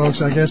us,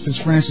 folks. Our guest is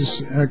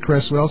Francis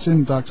Cress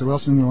Welsing. Dr.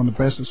 Welsing, one of the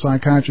best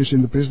psychiatrists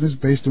in the business,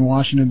 based in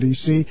Washington,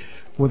 D.C.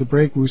 For the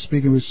break, we were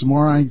speaking with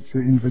Samora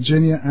in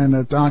Virginia. And,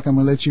 Doc, I'm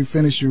going to let you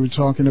finish. You were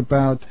talking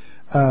about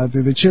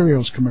the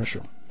Cheerios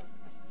commercial.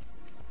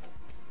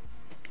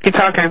 You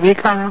talking to me,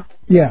 Carl?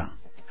 Yeah.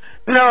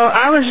 No,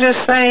 I was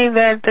just saying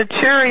that the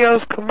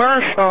Cheerios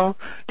commercial,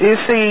 you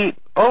see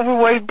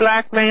overweight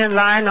black man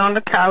lying on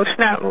the couch.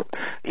 Now,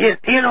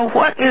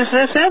 what is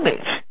this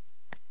image?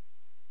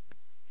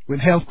 With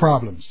health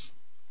problems.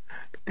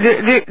 Do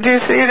you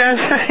see what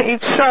I'm saying?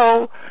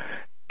 So,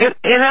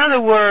 in other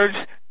words,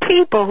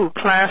 people who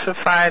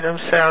classify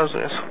themselves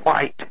as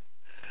white,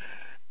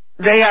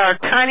 they are a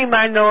tiny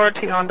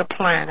minority on the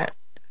planet.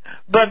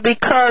 But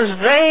because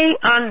they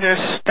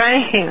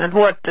understand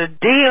what the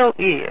deal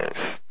is,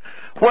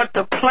 what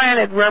the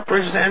planet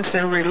represents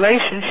in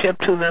relationship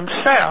to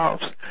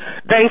themselves,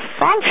 they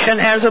function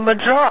as a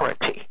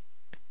majority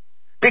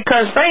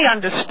because they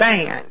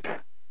understand.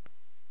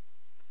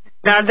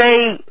 Now,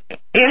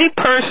 any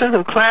person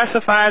who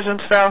classifies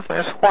himself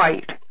as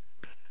white,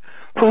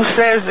 who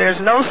says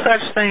there's no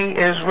such thing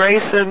as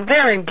racism,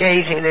 they're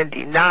engaging in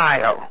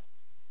denial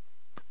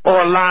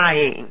or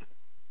lying.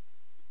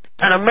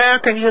 An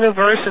American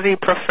University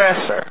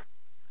professor,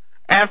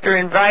 after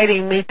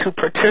inviting me to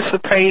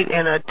participate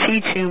in a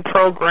teaching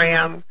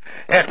program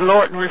at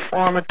Lorton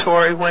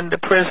Reformatory when the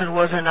prison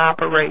was in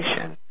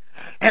operation,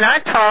 and I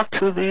talked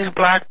to these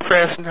black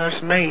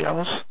prisoners,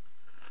 males,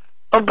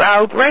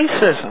 about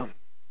racism.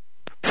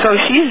 So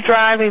she's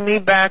driving me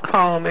back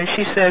home, and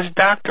she says,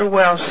 Dr.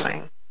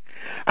 Welsing,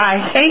 I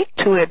hate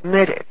to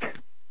admit it,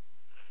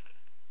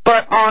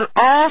 but on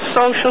all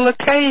social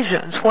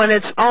occasions, when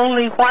it's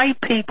only white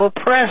people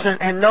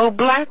present and no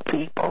black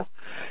people,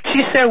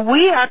 she said,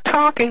 we are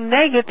talking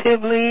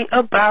negatively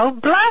about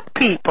black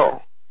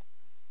people.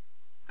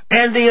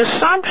 And the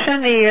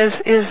assumption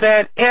is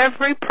that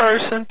every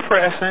person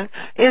present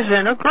is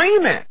in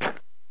agreement.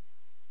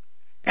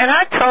 And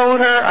I told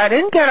her, I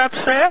didn't get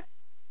upset.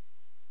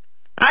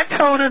 I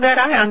told her that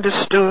I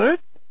understood,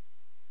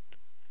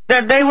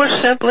 that they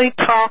were simply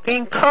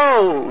talking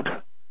code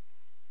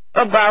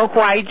about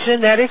white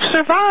genetic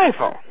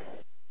survival,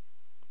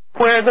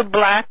 where the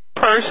black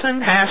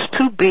person has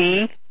to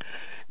be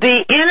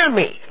the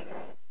enemy,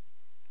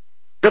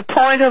 the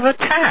point of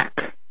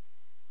attack.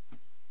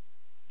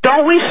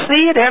 Don't we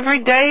see it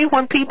every day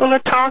when people are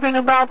talking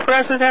about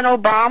President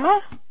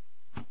Obama?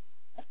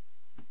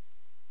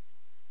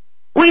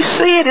 We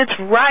see it, it's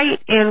right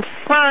in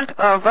front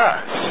of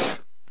us.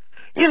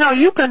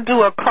 You can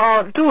do a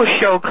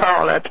show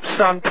call at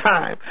some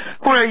time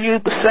where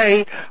you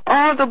say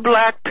all the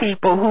black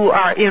people who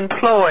are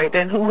employed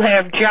and who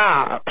have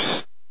jobs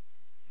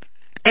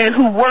and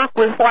who work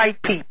with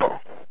white people.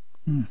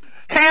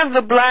 Have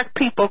the black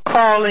people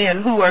call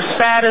in who are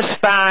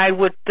satisfied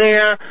with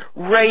their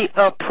rate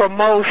of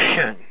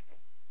promotion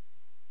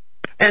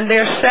and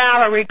their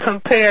salary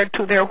compared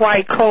to their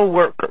white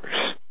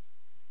co-workers.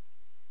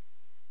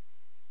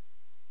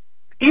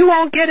 you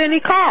won't get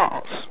any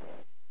calls.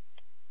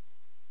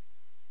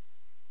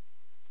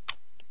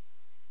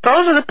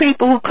 Those are the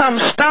people who come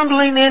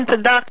stumbling into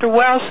Dr.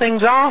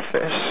 Welsing's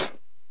office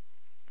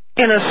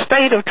in a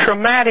state of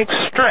traumatic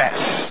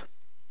stress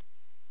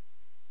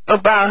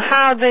about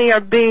how they are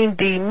being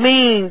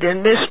demeaned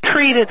and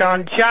mistreated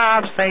on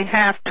jobs they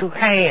have to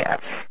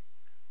have.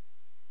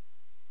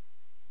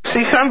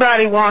 See,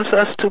 somebody wants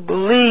us to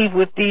believe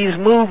with these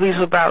movies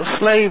about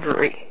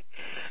slavery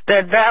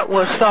that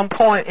was some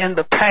point in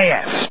the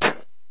past.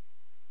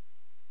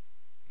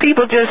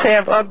 People just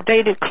have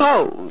updated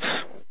clothes.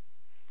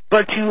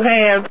 But you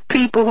have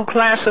people who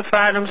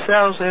classify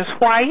themselves as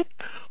white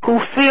who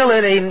feel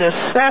it a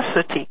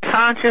necessity,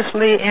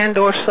 consciously and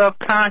or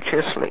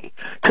subconsciously,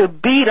 to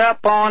beat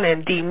up on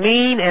and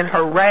demean and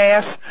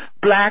harass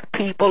black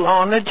people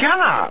on the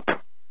job.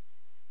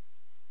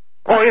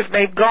 Or if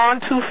they've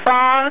gone too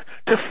far,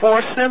 to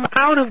force them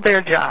out of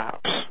their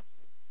jobs.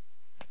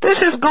 This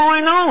is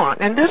going on,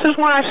 and this is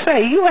why I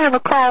say you have a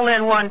call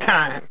in one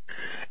time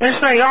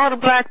and say, all the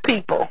black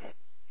people,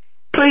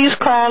 please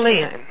call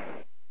in.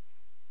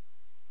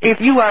 If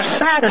you are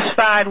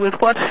satisfied with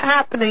what's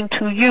happening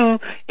to you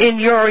in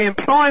your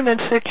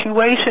employment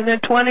situation in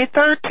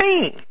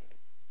 2013.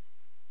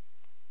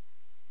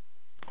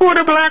 Who are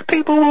the black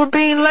people who are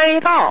being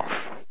laid off?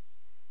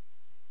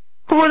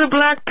 Who are the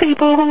black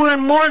people who are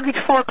in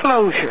mortgage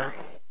foreclosure?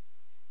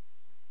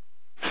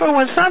 So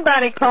when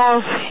somebody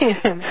calls in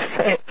and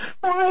says,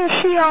 why is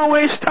she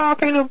always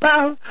talking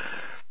about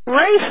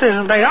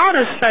racism? They ought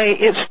to say,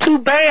 it's too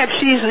bad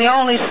she's the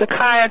only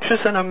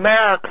psychiatrist in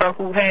America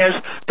who has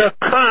the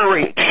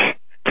courage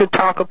to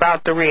talk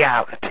about the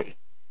reality.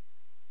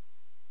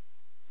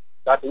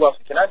 Dr.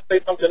 Welsing, can I say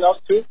something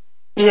else too?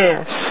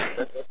 Yes.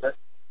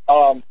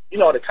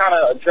 To kind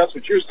of address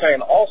what you're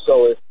saying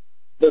also is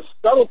the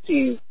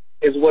subtleties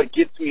is what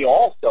gets me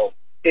also.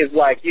 Is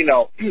like, you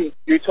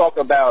talk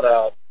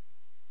about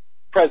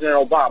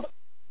President Obama.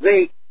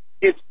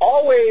 It's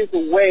always a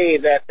way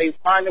that they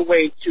find a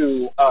way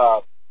to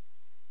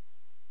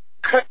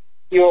cut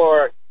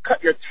your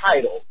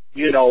title,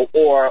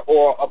 or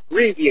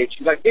abbreviate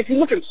you. Like if you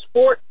look in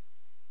sport,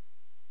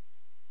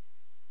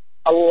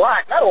 a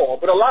lot, not all,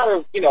 but a lot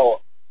of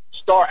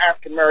star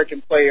African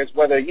American players,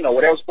 whether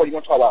whatever sport you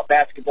want to talk about,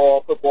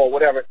 basketball, football,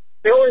 whatever,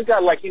 they always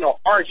got like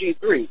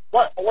RG3.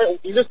 What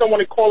you just don't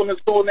want to call him his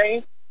full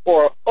name,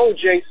 or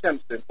O.J.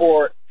 Simpson,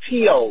 or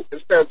T.O.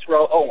 instead of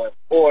Terrell Owens,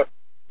 or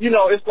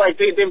it's like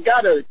they've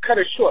got to cut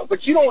it short.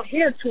 But you don't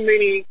hear too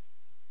many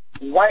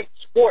white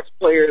sports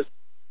players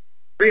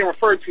being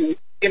referred to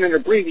in an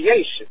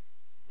abbreviation.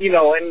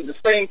 And the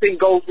same thing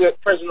goes with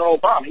President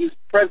Obama. He's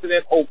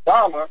President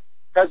Obama,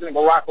 President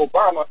Barack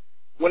Obama.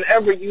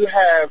 Whenever you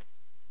have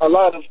a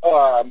lot of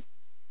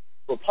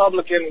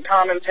Republican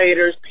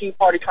commentators, Tea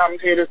Party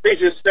commentators, they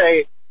just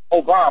say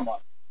Obama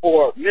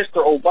or Mr.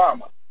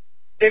 Obama.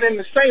 And in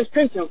the same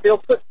sentence, they'll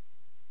put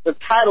the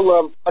title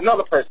of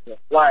another person,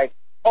 like,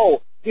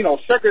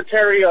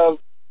 Secretary of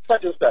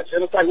such and such.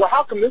 And it's like, well,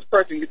 how come this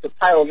person gets the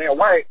title and they're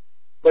white,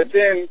 but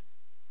then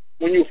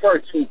when you refer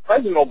to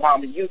President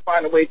Obama, you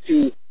find a way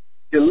to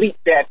delete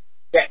that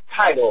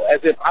title as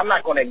if I'm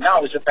not going to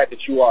acknowledge the fact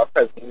that you are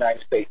President of the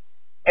United States.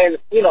 And,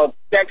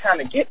 that kind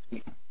of gets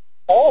me.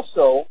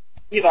 Also,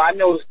 I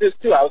noticed this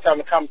too. I was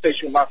having a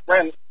conversation with my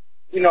friends.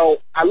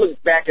 I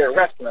looked back at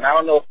wrestling. I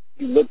don't know if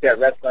you looked at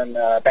wrestling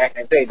back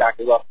in the day,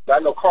 Dr. Russell, but I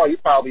know, Carl,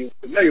 you're probably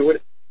familiar with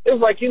it. It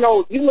was like, you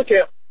look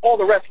at all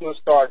the wrestling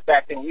stars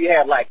back then. You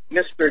had, like,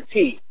 Mr.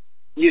 T,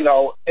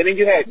 and then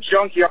you had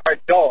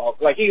Junkyard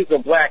Dog, like he's a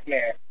black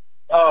man,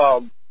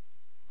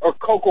 or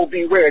Coco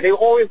Beware. They were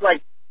always,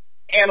 like,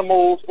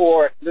 animals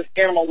or this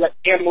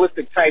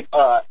animalistic type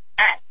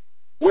act,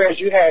 whereas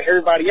you had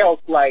everybody else,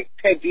 like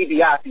Ted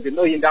DiBiase, the $1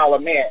 Million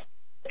Man,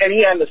 and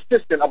he had an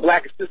assistant, a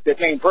black assistant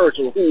named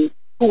Virgil, who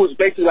was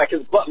basically like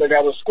his butler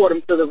that would escort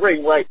him to the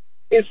ring. Like,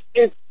 it's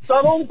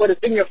subtle, but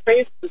it's in your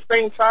face at the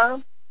same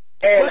time.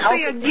 And well,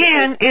 see,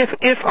 again,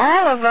 if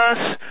all of us,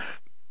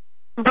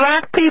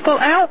 black people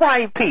and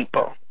white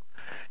people,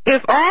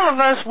 if all of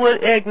us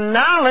would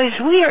acknowledge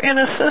we are in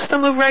a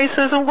system of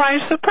racism,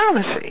 white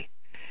supremacy,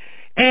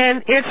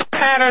 and its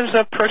patterns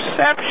of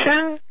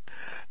perception,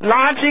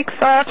 logic,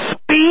 thought,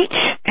 speech,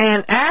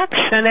 and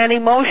action, and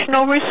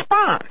emotional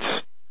response.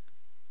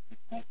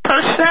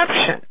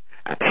 Perception.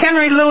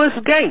 Henry Louis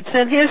Gates,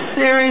 in his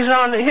series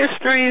on the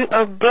history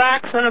of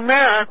blacks in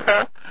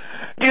America,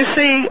 you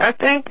see, I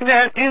think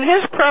that in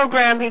his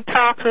program he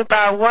talks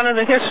about, one of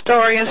the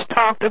historians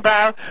talked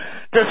about,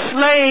 the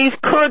slave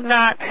could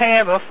not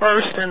have a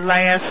first and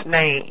last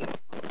name.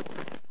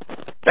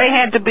 They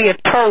had to be a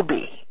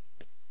Toby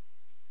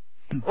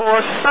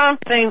or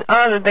something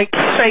other. They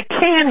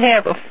can't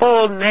have a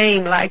full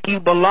name like you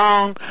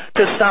belong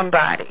to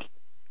somebody.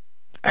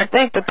 I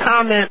think the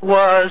comment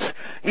was,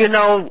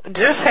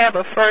 just have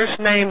a first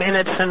name and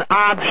it's an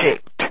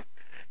object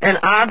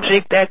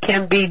that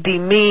can be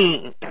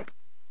demeaned.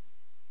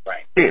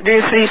 Right.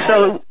 You see,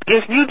 so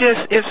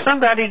if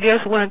somebody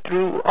just went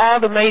through all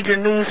the major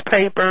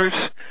newspapers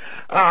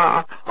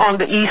on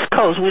the East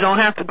Coast. We don't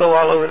have to go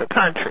all over the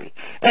country.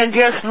 And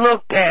just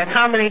look at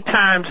how many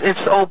times it's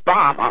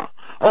Obama,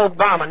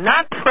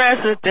 not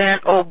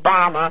President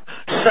Obama,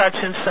 such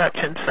and such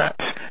and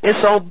such.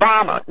 It's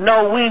Obama.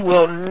 No, we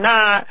will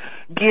not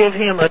give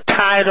him a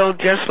title,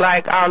 just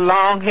like our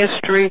long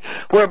history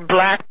where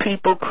black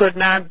people could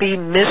not be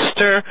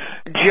Mr.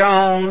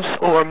 Jones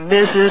or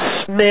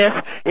Mrs. Smith.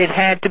 It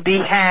had to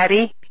be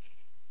Hattie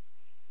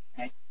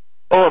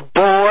or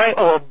Boy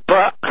or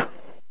Buck.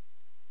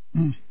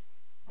 Do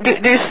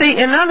you see,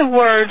 in other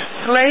words,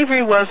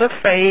 slavery was a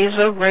phase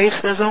of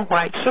racism,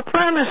 white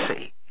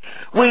supremacy.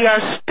 We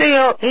are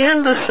still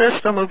in the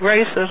system of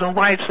racism,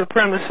 white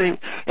supremacy.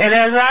 And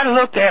as I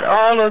look at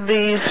all of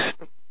these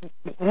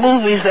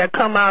movies that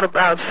come out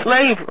about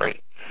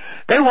slavery,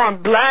 they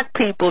want black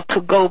people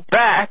to go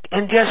back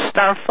and just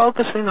start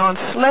focusing on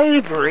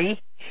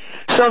slavery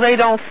so they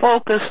don't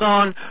focus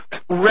on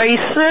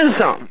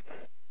racism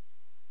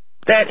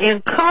that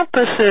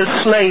encompasses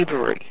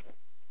slavery.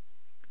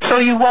 So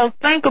you won't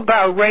think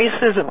about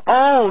racism.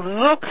 Oh,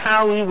 look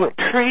how we were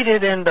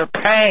treated in the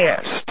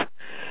past.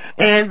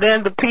 And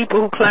then the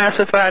people who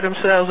classify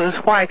themselves as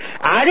white,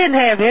 I didn't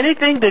have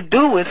anything to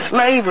do with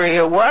slavery.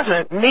 It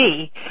wasn't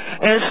me.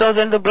 And so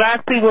then the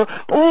black people,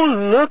 oh,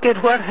 look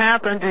at what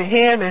happened to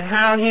him and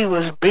how he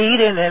was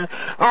beaten and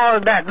all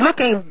of that.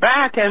 Looking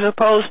back as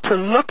opposed to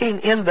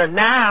looking in the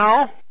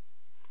now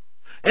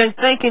and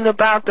thinking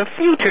about the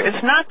future.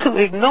 It's not to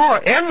ignore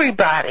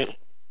everybody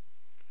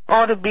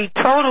or to be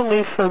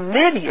totally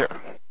familiar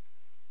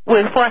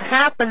with what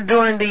happened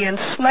during the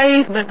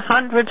enslavement,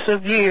 hundreds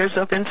of years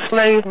of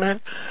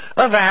enslavement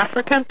of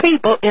African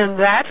people in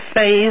that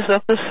phase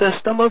of the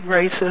system of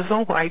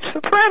racism, white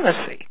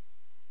supremacy.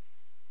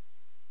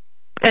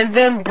 And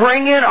then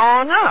bring it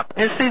on up.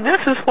 And see,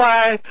 this is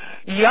why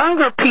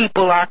younger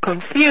people are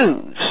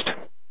confused,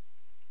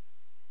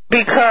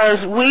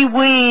 because we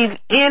weave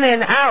in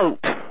and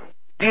out.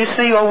 Do you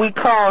see what we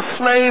call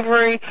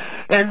slavery,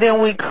 and then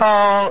we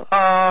call,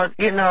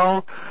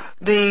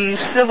 the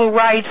civil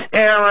rights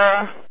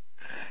era,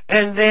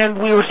 and then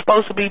we were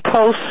supposed to be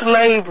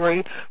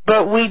post-slavery,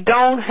 but we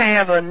don't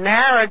have a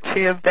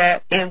narrative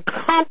that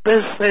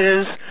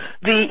encompasses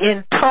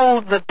the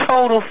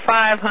total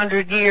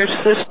 500-year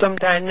system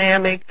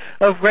dynamic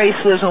of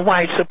racism,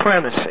 white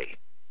supremacy.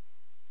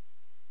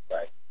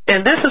 Right.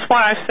 And this is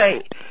why I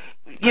say,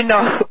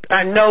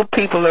 I know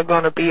people are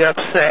going to be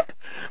upset,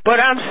 but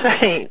I'm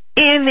saying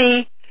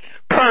any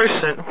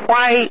person,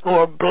 white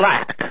or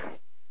black,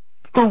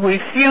 who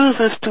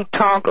refuses to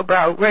talk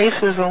about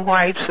racism,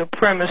 white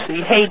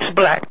supremacy, hates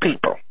black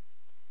people.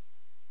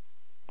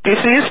 You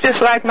see, it's just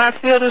like my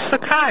field of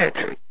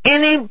psychiatry.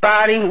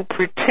 Anybody who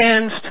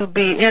pretends to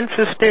be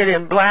interested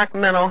in black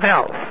mental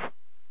health,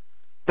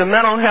 the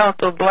mental health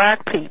of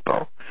black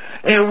people,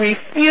 and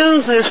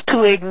refuses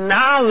to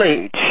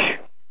acknowledge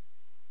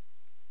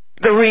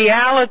the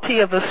reality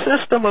of a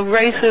system of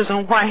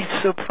racism, white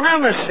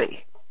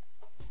supremacy,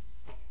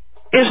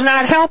 is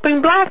not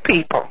helping black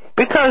people,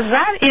 because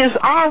that is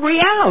our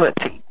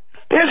reality.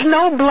 There's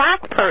no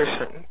black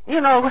person.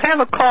 Have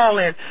a call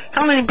in.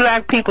 How many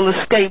black people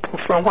escape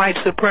from white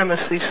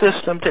supremacy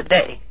system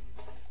today?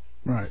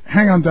 Right.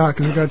 Hang on, Doc,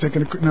 because we've got to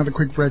take another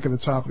quick break at the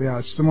top of the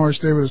hour. Samora,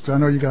 stay with us, because I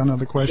know you got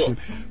another question.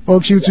 Sure.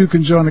 Folks, you too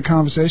can join the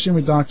conversation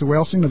with Dr.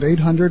 Welsing at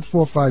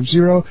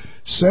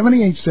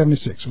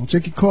 800-450-7876. We'll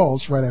take your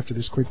calls right after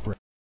this quick break.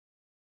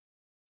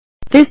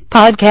 This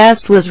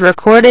podcast was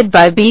recorded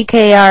by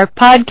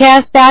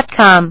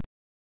BKRPodcast.com.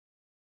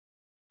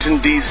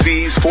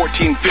 DC's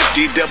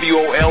 1450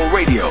 WOL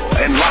Radio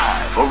and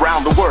live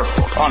around the world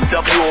on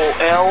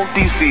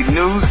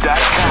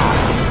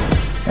WOLDCnews.com.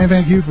 And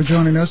thank you for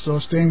joining us or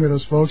staying with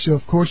us, folks.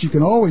 Of course, you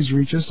can always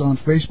reach us on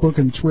Facebook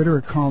and Twitter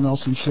at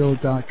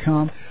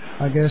CarlNelsonShow.com.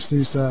 Our guest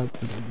is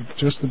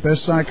just the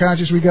best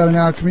psychiatrist we got in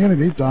our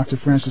community, Dr.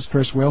 Francis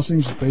Cress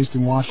Welsing. She's based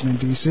in Washington,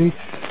 D.C.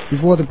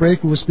 Before the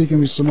break, we were speaking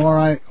with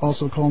Samora,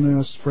 also calling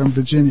us from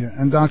Virginia.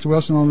 And Dr.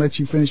 Welsing, I'll let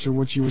you finish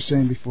what you were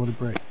saying before the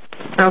break.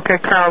 Okay,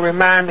 Carl,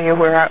 remind me of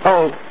what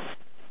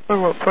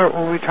were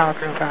we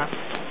talking about?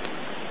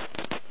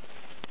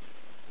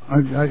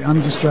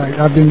 I'm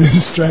distracted. I've been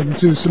distracted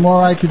too.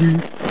 Samora, could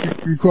you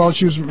recall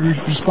she was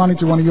responding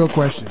to one of your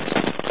questions? Okay.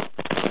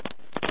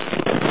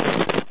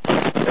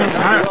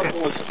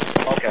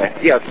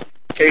 Yes.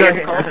 Can you hear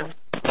me? Okay.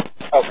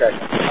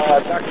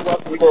 Dr.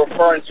 Welsing, we were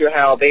referring to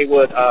how they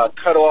would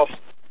cut off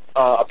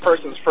a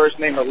person's first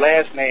name or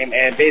last name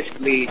and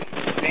basically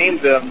name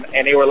them,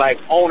 and they were like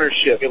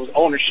ownership. It was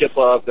ownership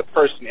of the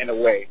person in a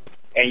way.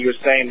 And you were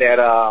saying that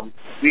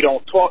we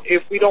don't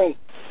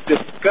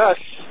discuss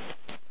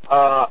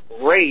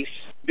race,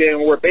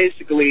 then we're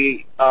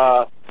basically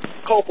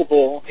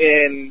culpable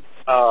in,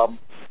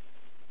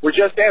 we're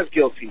just as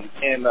guilty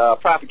in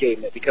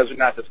propagating it because we're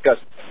not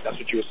discussing it. That's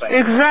what you were saying.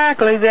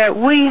 Exactly, that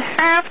we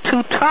have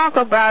to talk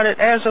about it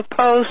as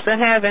opposed to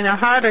having a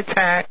heart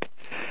attack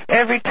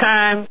every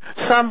time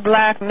some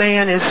black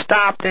man is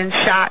stopped and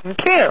shot and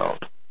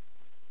killed.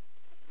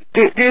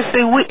 You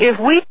see, if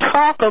we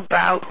talk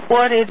about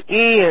what it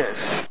is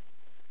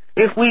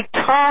if we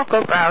talk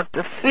about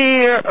the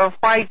fear of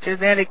white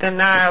genetic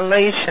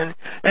annihilation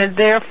and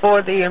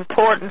therefore the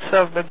importance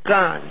of the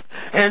gun,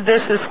 and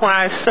this is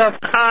why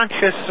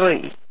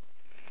subconsciously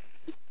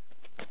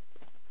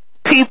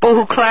people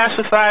who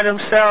classify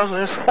themselves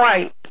as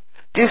white,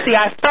 you see,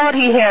 I thought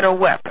he had a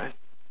weapon.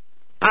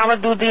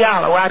 Amadou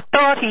Diallo, I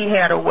thought he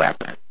had a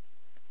weapon.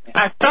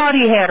 I thought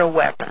he had a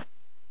weapon.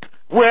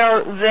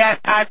 Well, that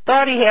I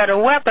thought he had a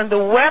weapon,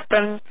 the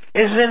weapon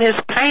is in his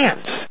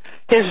pants,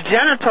 his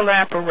genital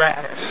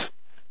apparatus,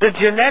 the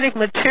genetic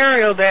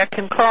material that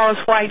can cause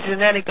white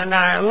genetic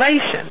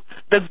annihilation.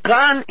 The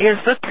gun is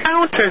the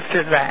counter to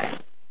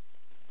that.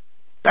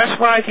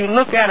 That's why if you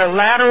look at a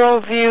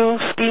lateral view,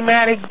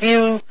 schematic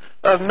view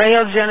of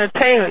male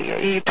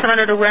genitalia, you turn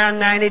it around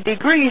 90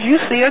 degrees, you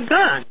see a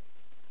gun.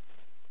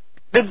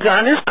 The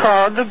gun is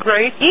called the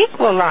great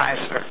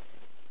equalizer.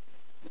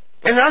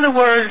 In other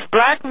words,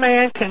 black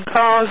man can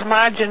cause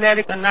my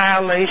genetic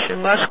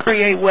annihilation, must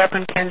create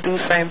weapon, can do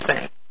same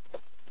thing.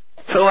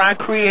 So I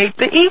create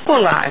the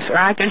equalizer.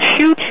 I can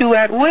shoot you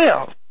at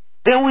will.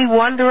 Then we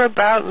wonder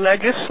about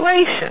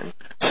legislation.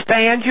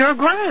 Stand your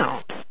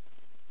ground.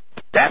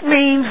 That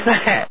means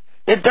that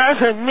it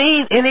doesn't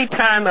mean any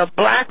time a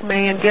black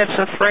man gets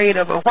afraid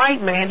of a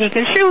white man, he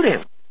can shoot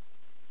him.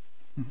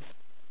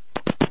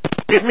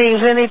 It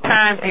means any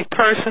time a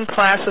person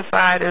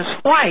classified as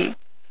white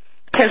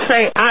can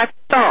say, I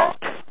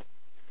thought.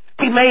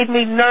 He made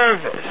me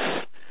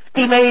nervous.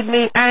 He made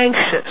me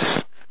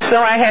anxious. So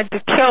I had to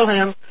kill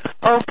him.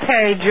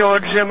 Okay,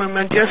 George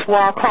Zimmerman, just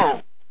walk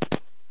home.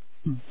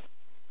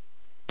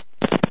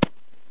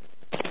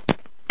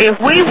 If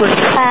we would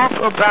talk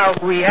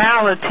about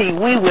reality,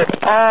 we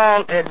would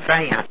all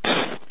advance.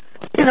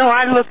 You know,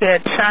 I look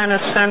at China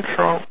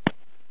Central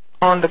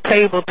on the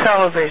cable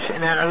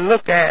television, and I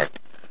look at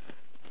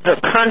the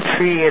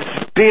country is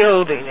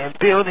building and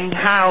building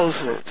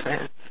houses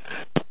and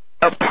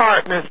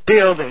apartment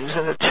buildings,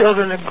 and the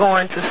children are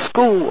going to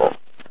school,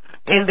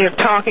 and they're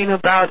talking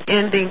about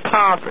ending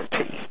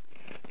poverty,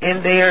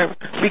 and they're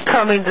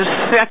becoming the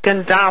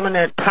second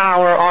dominant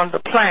power on the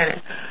planet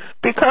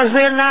because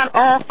they're not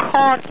all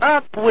caught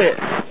up with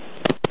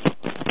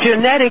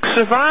genetic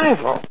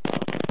survival.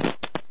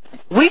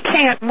 We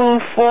can't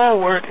move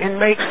forward and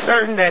make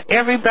certain that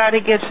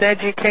everybody gets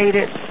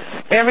educated,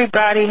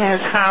 everybody has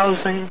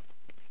housing,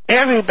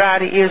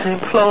 everybody is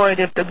employed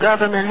if the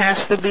government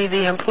has to be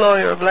the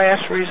employer of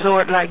last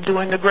resort like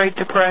during the Great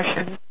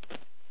Depression.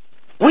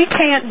 We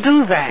can't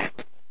do that.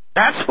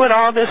 That's what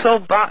all this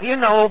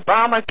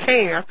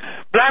Obamacare,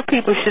 black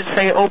people should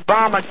say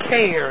Obama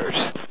cares.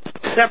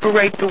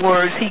 Separate the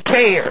words, he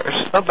cares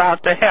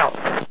about the health.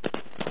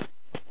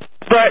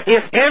 But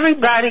if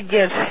everybody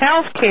gets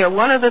health care,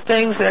 one of the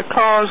things that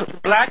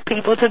caused black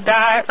people to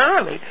die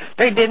early,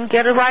 they didn't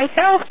get the right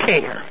health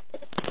care.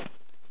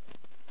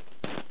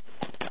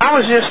 I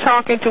was just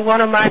talking to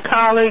one of my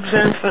colleagues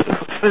and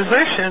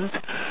physicians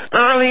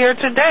earlier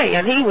today,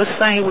 and he was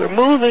saying we're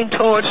moving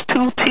towards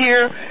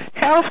two-tier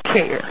health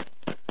care,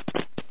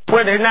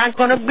 where they're not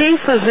going to be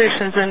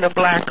physicians in the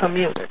black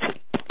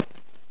community.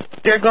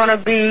 They're going to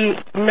be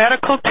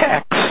medical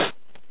techs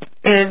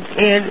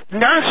and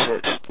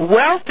nurses.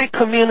 Wealthy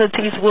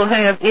communities will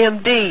have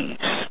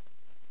MDs.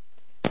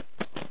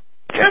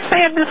 Just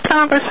had this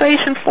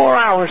conversation 4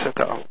 hours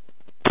ago.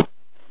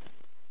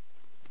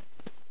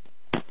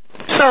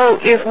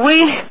 So if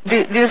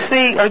you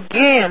see,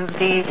 again,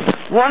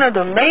 one of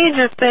the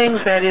major things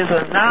that is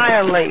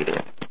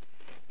annihilated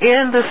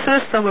in the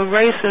system of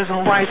racism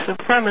and white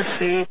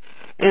supremacy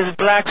is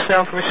black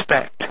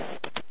self-respect.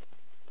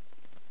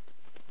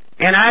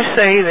 And I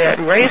say that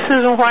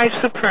racism, white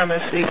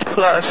supremacy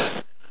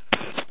plus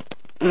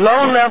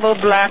low-level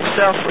black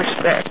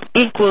self-respect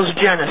equals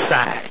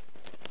genocide.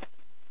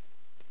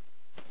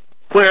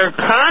 Where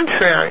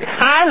contrary,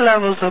 high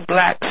levels of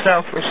black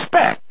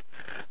self-respect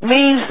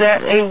means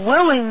that a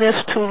willingness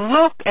to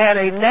look at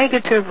a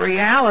negative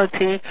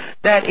reality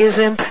that is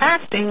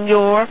impacting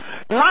your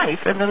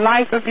life and the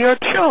life of your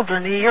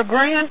children and your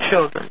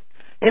grandchildren.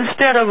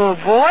 Instead of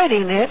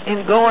avoiding it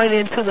and going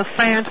into the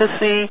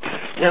fantasy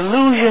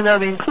illusion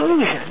of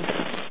inclusion,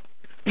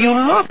 you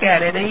look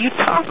at it and you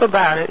talk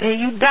about it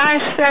and you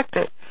dissect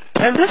it.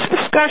 And this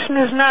discussion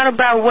is not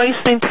about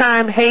wasting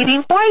time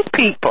hating white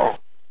people.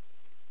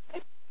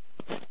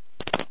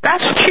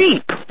 That's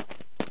cheap.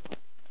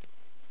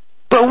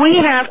 But we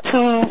have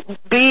to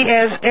be,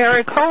 as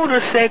Eric Holder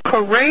said,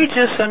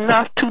 courageous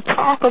enough to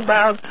talk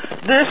about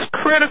this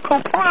critical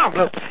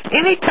problem.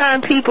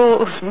 Anytime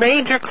people's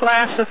major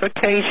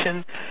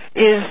classification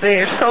is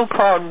their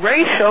so-called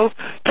racial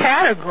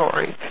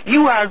category,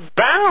 you are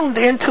bound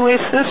into a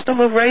system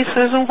of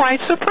racism,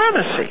 white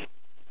supremacy.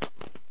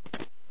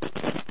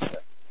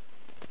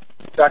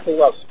 Dr.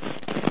 Welsing.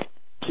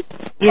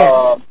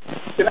 Yeah.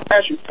 Can I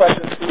ask you a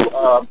question too?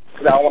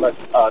 Because I don't want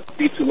to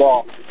be too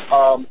long.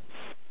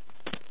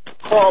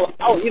 Carl,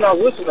 I was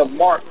listening to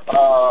Mark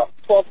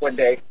talk one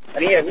day,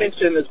 and he had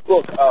mentioned this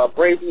book,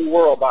 Brave New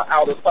World by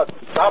Aldous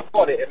Huxley. So I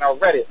bought it and I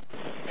read it,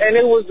 and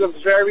it was a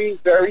very,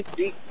 very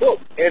deep book.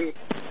 And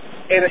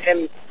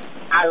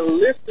I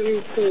listen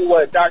to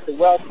what Dr.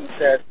 Welsing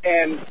says,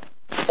 and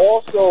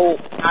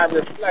also I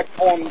reflect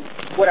on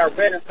what I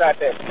read inside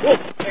that book.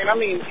 And I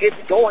mean,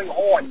 it's going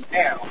on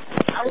now.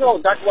 I don't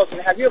know, Dr. Welsing,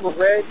 have you ever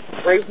read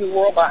Brave New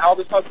World by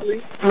Aldous Huxley?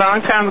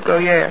 Long time ago,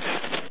 yes.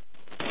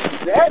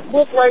 That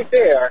book right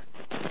there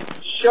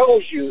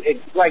shows you, it's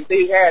like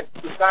they had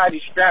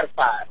society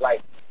stratified.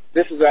 Like,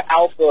 this is an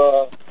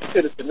alpha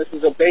citizen, this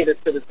is a beta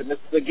citizen, this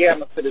is a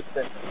gamma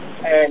citizen.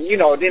 And, you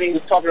know, then he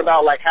was talking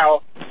about, like,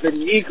 how the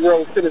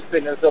Negro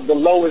citizen is of the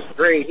lowest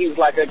grade. He was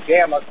like a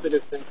gamma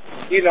citizen,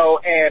 you know,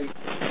 and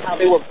how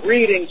they were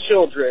breeding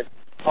children,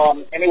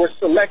 and they were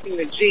selecting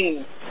the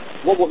genes,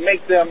 what would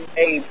make them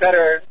a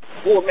better,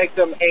 what would make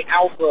them a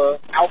alpha.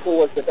 Alpha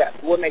was the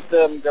best. What would make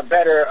them the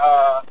better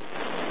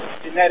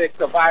genetic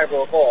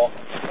survivor of all.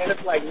 And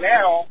it's like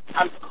now,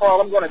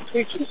 Carl, I'm going to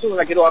tweet you, as soon as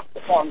I get off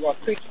the phone, I'm going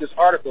to tweet you this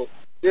article.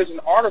 There's an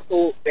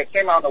article that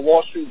came out in the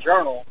Wall Street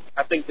Journal,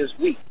 I think this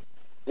week,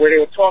 where they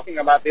were talking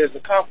about there's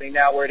a company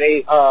now where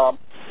they,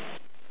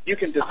 you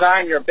can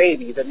design your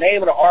baby. The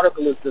name of the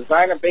article is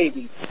Design a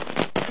Baby.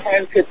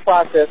 Patented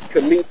process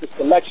could lead to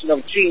selection of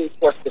genes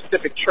for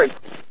specific traits,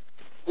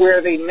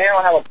 where they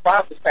now have a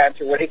process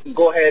patent where they can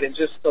go ahead and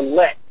just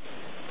select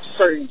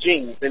certain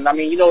genes. And I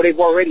mean, you know, they've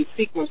already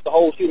sequenced the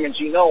whole human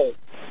genome.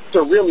 So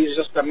really it's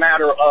just a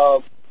matter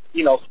of,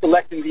 you know,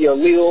 selecting the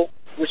allele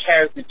which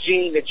has the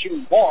gene that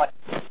you want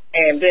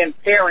and then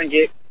pairing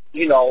it,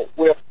 you know,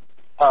 with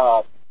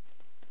the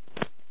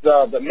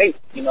mate,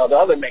 you know, the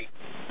other mate.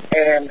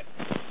 And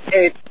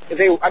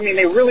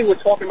they really were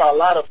talking about a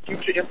lot of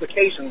future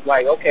implications,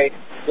 like, okay,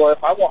 well,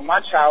 if I want my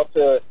child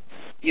to,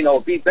 you know,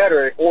 be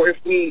better, or if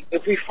we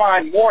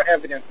find more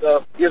evidence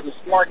of there's a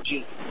smart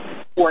gene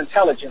for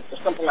intelligence or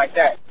something like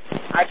that,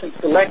 I can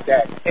select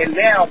that. And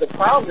now the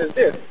problem is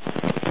this: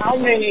 how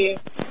many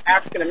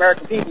African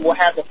American people will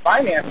have the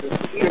finances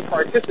to even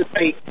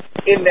participate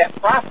in that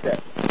process?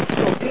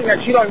 So being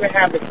that you don't even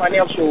have the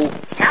financial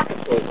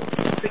capital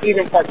to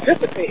even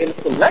participate in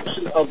the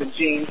selection of the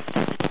genes,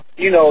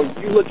 you know,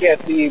 you look at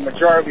the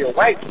majority of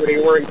whites where they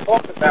already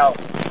talked about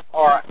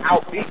are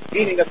out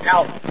beating us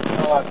out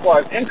as far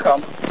as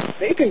income.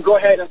 They can go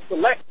ahead and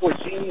select for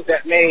genes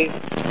that may,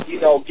 you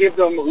know, give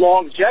them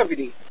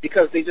longevity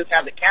because they just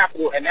have the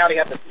capital and now they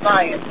have the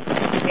science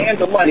and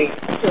the money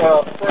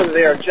to further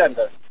their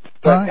agenda.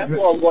 But that's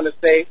what I'm going to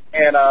say.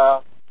 And,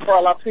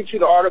 Carl, I'll tweet you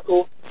the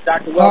article.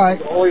 Dr. Wells,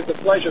 it's always a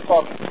pleasure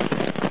talking to you.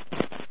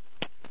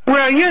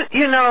 Well,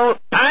 you know,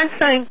 I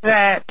think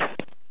that,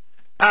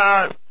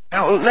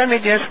 let me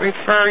just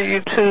refer you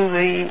to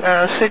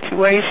the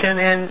situation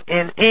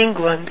in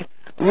England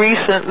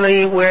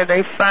recently where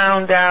they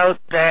found out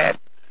that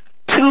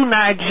 2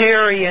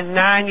 Nigerian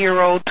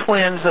 9-year-old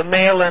twins, a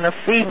male and a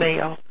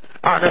female,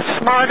 are the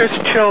smartest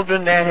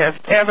children that have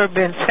ever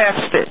been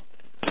tested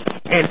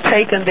and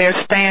taken their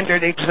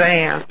standard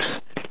exams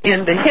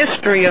in the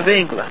history of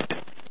England.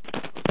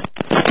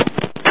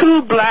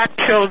 2 black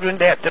children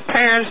that the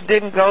parents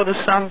didn't go to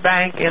some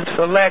bank and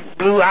select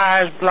blue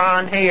eyes,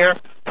 blonde hair,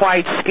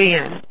 white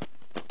skin.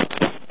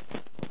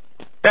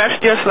 That's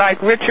just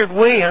like Richard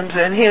Williams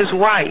and his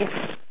wife.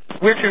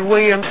 Richard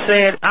Williams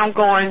said, I'm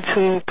going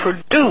to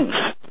produce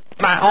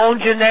my own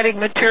genetic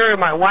material,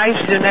 my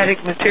wife's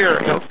genetic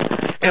material,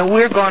 and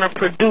we're going to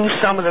produce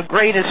some of the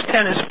greatest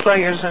tennis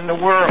players in the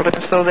world.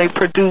 And so they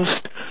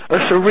produced a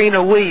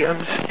Serena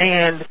Williams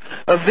and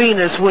a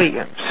Venus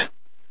Williams.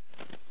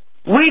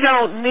 We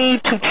don't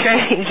need to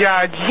change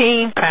our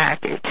gene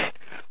package.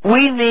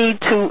 We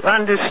need to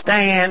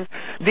understand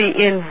the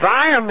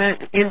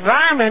environment.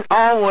 Environment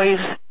always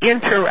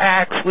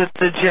interacts with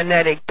the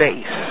genetic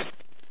base.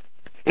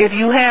 If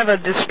you have a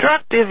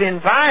destructive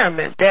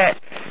environment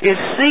that is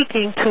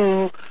seeking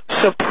to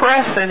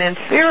suppress and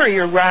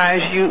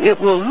inferiorize you, it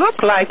will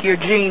look like your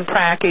gene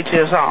package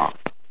is off.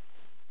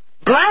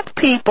 Black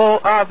people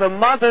are the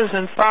mothers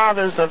and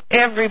fathers of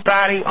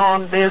everybody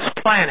on this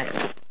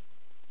planet.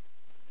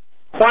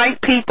 White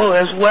people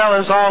as well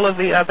as all of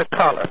the other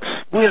colors.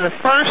 We're the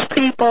first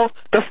people,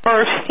 the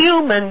first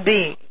human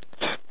beings,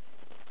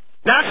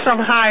 not some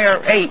higher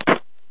ape.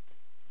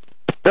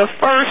 The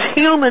first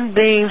human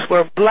beings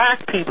were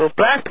black people.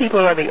 Black people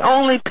are the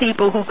only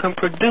people who can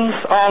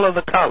produce all of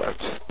the colors.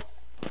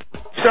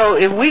 So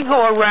if we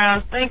go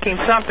around thinking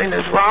something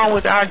is wrong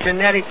with our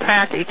genetic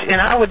package, and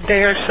I would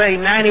dare say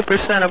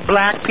 90% of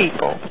black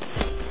people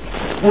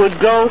would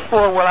go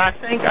for, well, I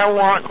think I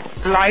want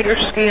lighter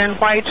skin,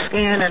 white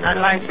skin, and I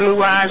like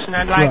blue eyes, and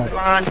I like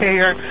blonde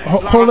hair.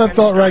 Hold that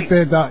thought right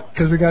there, Doc,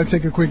 because we got to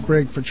take a quick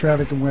break for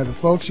traffic and weather.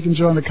 Folks, you can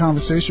join the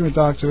conversation with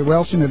Dr.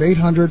 Welsing at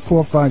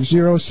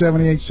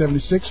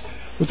 800-450-7876.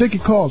 We'll take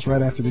your calls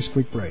right after this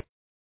quick break.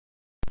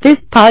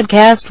 This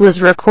podcast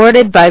was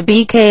recorded by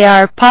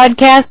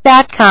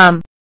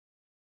BKRPodcast.com.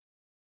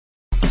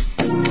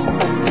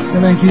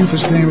 And thank you for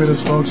staying with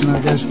us, folks. And I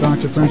guess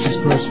Dr. Francis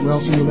Cress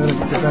Welsing will let us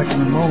get back in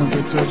a moment.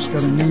 But just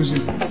got a news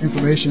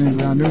information in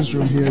our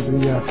newsroom here.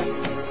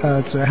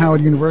 It's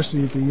Howard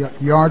University at the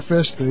Yard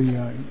Fest,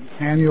 the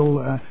annual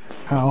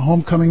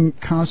homecoming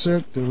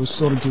concert. It was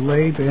sort of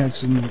delayed. They had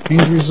some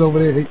injuries over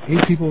there.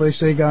 Eight people, they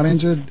say, got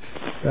injured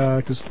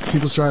because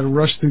people try to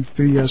rush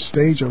the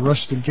stage or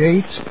rush the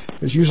gate.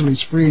 Because usually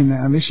it's free,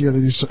 and this year they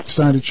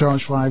decided to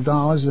charge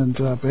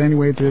 $5. But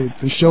anyway,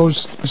 the show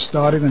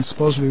started, and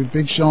supposedly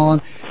Big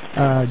Sean,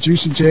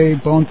 Juicy J,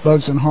 Bone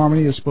Thugs, and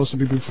Harmony are supposed to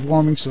be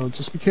performing. So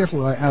just be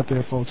careful out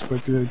there, folks.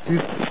 But it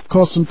did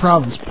cause some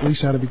problems.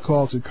 Police had to be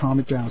called to calm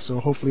it down. So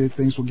hopefully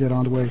things will get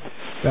on the way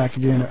back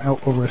again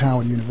over at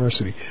Howard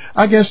University.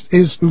 Our guest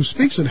is who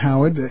speaks at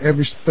Howard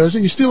every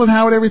Thursday. You still at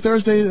Howard every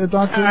Thursday,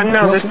 Dr.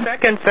 No, Welsing? the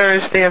second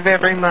Thursday of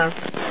every month,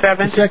 7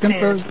 The to second 10.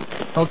 Thursday?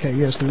 Okay,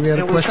 yes, we had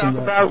a question we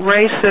talk about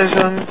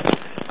racism.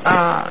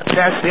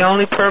 That's the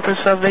only purpose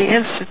of the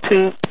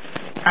Institute.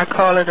 I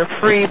call it a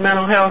free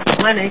mental health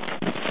clinic,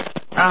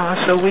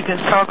 so we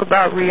can talk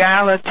about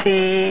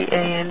reality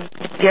and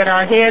get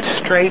our heads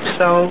straight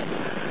so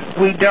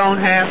we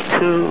don't have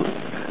to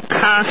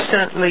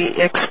constantly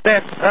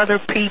expect other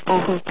people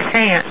who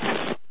can't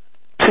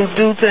to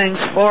do things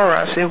for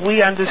us. If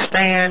we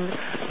understand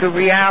the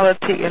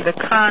reality and the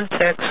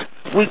context,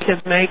 we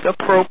can make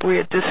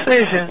appropriate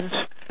decisions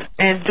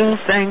and do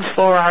things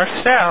for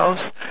ourselves,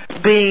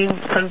 being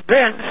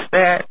convinced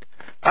that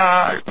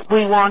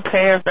we want to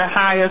have the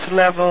highest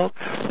level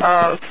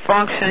of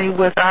functioning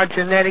with our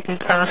genetic and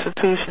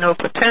constitutional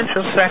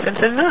potential second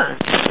to none.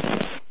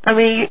 I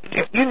mean,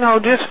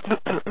 just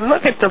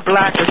look at the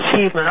black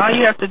achievement. All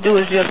you have to do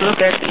is just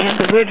look at the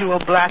individual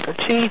black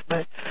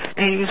achievement,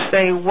 and you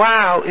say,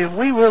 wow, if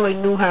we really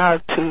knew how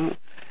to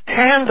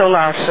handle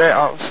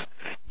ourselves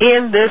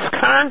in this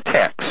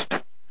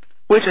context,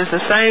 which is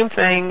the same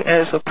thing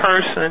as a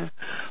person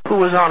who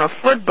is on a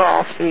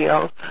football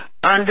field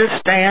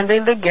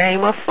understanding the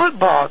game of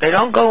football. They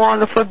don't go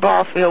on the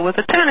football field with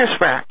a tennis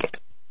racket.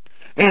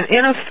 And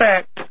in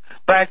effect,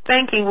 by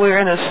thinking we're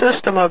in a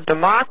system of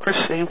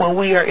democracy when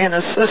we are in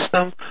a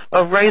system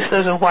of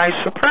racism, white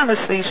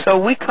supremacy, so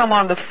we come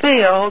on the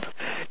field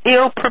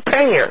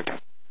ill-prepared.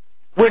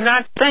 We're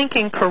not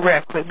thinking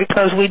correctly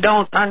because we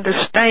don't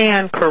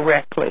understand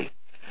correctly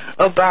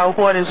about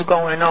what is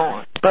going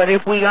on. But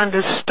if we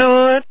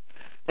understood,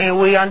 and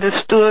we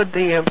understood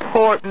the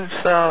importance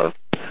of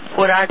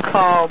what I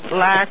call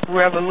black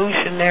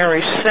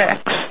revolutionary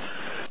sex,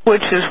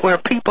 which is where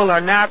people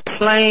are not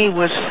playing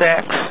with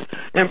sex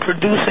and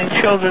producing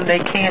children they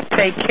can't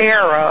take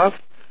care of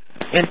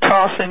and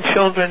tossing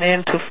children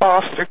into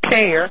foster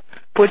care,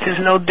 which is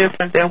no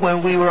different than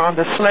when we were on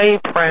the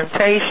slave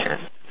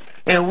plantation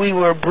and we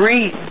were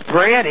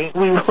breeding,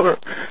 we were,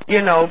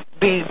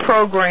 being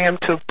programmed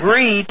to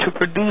breed to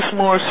produce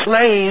more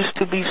slaves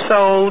to be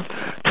sold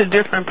to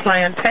different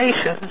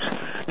plantations.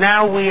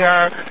 Now we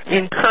are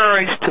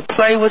encouraged to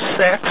play with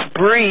sex,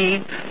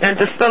 breed, and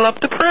to fill up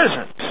the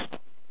prisons.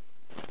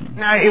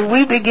 Now, if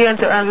we begin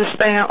to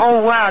understand,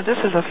 oh, wow,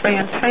 this is a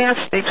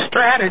fantastic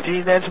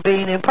strategy that's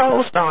being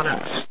imposed on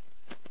us.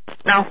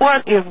 Now,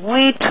 what if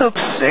we took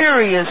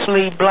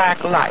seriously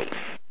black life,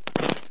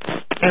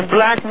 and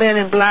black men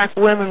and black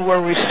women were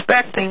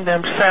respecting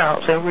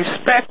themselves and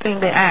respecting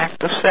the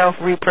act of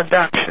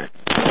self-reproduction,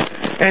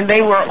 and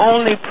they were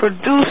only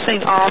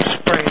producing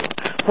offspring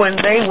when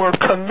they were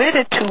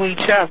committed to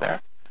each other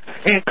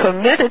and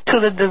committed to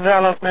the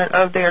development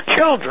of their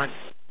children?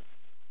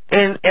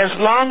 And as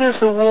long as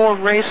the war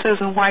of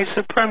racism, white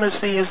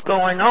supremacy is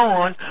going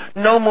on,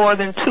 no more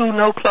than two,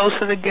 no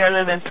closer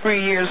together than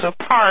 3 years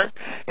apart,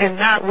 and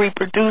not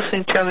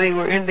reproducing till they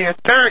were in their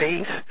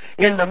 30s,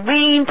 in the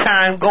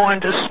meantime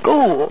going to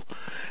school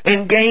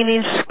and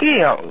gaining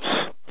skills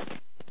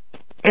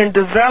and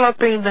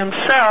developing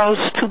themselves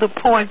to the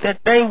point that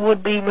they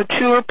would be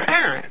mature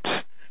parents,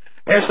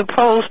 as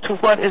opposed to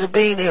what is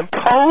being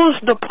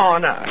imposed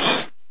upon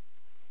us,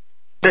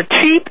 the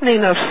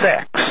cheapening of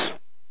sex.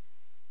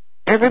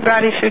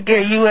 Everybody should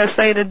get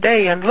USA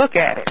Today and look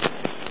at it.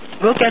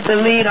 Look at the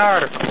lead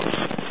articles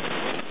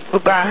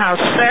about how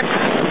sex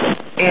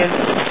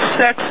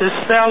is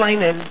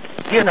selling and,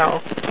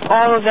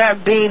 all of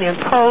that being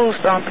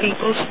imposed on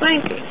people's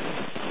thinking.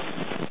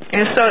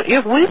 And so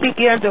if we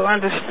begin to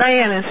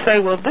understand and say,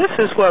 well, this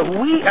is what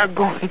we are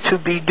going to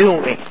be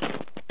doing,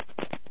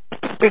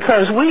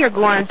 because we are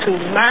going to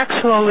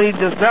maximally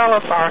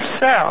develop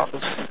ourselves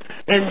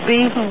and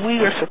be who we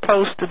are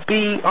supposed to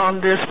be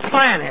on this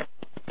planet.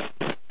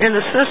 In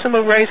the system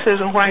of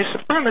racism, white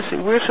supremacy,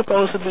 we're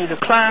supposed to be the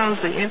clowns,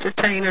 the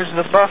entertainers,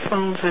 the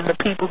buffoons, and the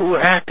people who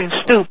are acting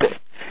stupid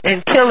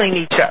and killing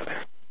each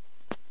other.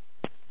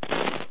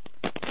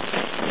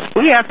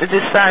 We have to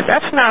decide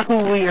that's not who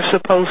we are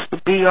supposed to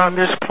be on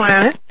this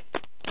planet.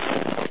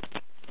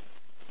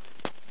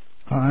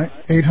 All right,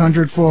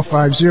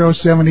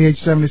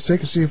 800-450-7876.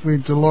 Let's see if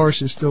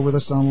Dolores is still with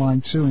us on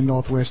line 2 in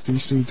Northwest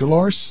D.C.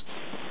 Dolores?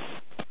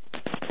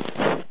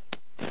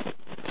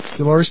 Is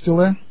Dolores still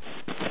there?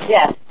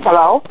 Yes.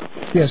 Hello?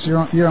 Yes,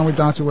 you're on with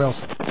Dr.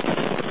 Welsing.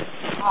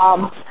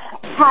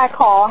 Hi,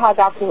 Carl. Hi,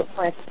 Dr.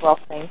 Cress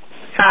Welsing.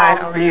 Hi,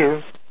 how are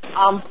you?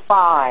 I'm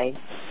fine.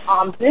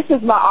 This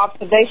is my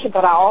observation,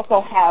 but I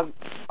also have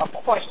a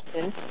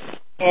question.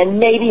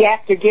 And maybe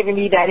after giving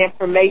me that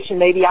information,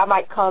 maybe I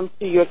might come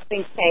to your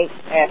think tank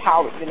at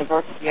Howard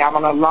University. I'm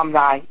an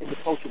alumni in the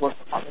social work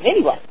department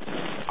anyway.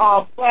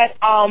 But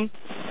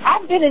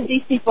I've been in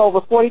D.C. for over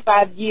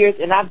 45 years,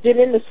 and I've been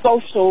in the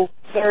social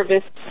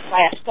service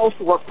 /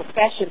 social work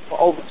profession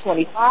for over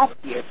 25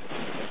 years.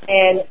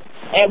 And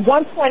at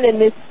one point in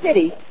this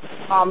city,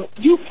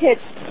 you could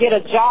get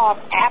a job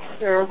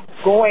after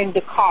going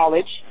to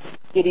college,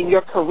 getting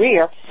your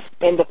career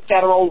in the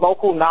federal,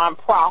 local,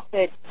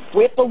 nonprofit,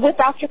 with or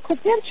without your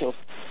credentials.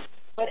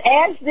 But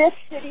as this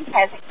city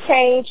has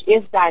changed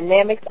its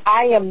dynamics,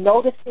 I am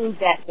noticing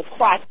that the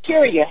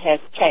criteria has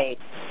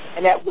changed.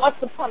 And at once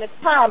upon a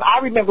time,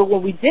 I remember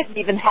when we didn't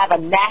even have a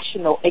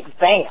national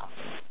exam.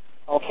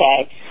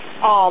 Okay?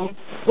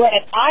 But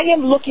I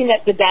am looking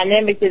at the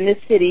dynamics in this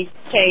city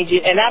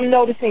changing, and I'm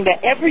noticing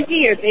that every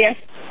year they're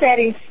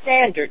setting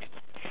standards,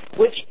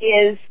 which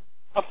is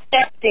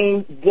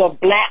affecting the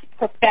black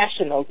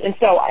professionals. And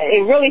so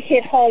it really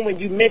hit home when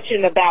you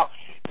mentioned about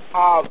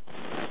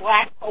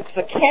black folks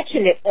are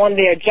catching it on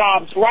their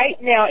jobs right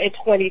now in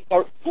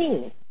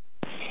 2013.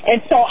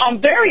 And so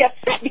I'm very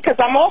upset because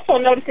I'm also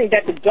noticing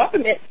that the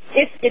government,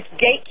 it's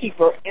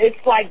gatekeeper. It's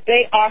like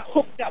they are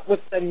hooked up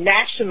with the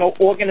national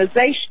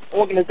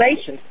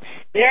organizations.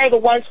 They're the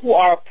ones who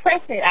are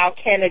oppressing our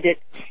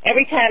candidates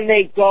every time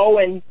they go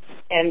and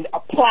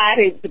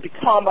apply to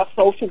become a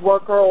social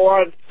worker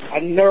or a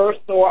nurse,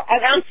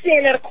 and I'm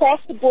seeing it across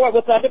the board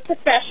with other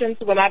professions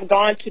when I've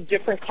gone to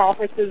different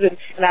conferences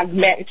and I've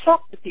met and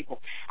talked to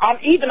people. I'm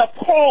even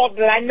appalled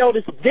that I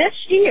noticed this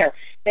year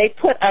they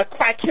put a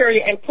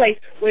criteria in place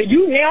where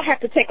you now have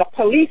to take a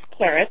police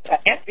clearance, an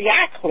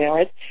FBI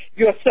clearance.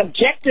 You're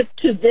subjected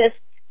to this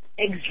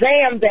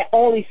exam that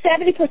only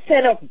 70%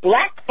 of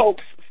black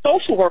folks,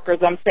 social workers,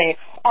 I'm saying,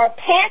 are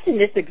passing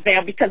this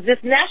exam because this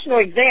national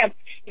exam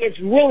is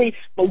really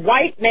the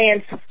white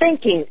man's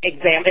thinking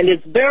exam, and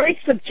it's very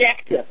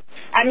subjective.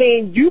 I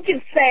mean, you can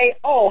say,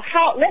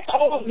 let's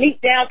all meet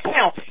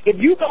downtown. If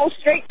you go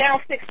straight down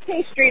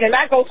 16th Street and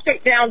I go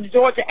straight down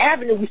Georgia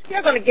Avenue, we're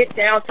still going to get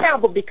downtown,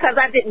 but because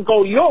I didn't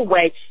go your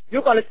way,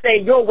 you're going to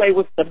say your way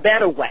was the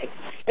better way.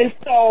 And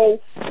so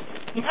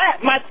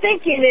my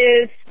thinking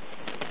is,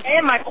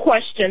 and my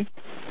question,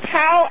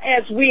 how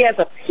as we as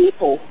a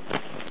people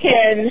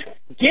can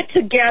get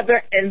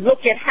together and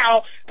look at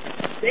how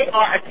they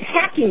are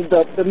attacking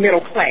the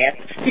middle class.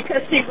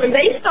 Because, see, when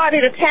they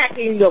started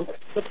attacking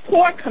the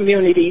poor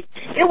communities,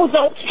 it was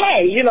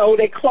okay. You know,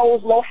 they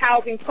closed low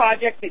housing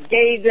projects, they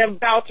gave them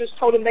vouchers,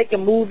 told them they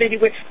can move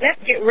anywhere. Let's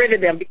get rid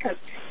of them because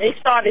they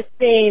started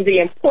seeing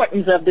the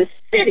importance of this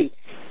city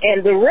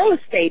and the real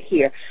estate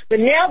here. But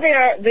now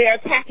they're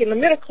attacking the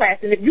middle class,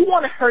 and if you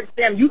want to hurt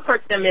them, you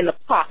hurt them in the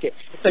pocket.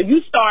 So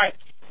you start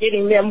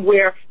getting them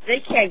where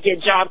they can't get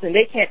jobs and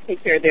they can't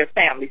take care of their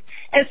families.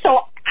 And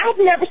so I've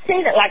never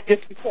seen it like this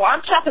before.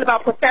 I'm talking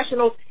about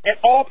professionals in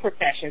all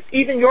professions,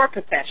 even your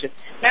profession.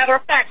 Matter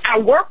of fact,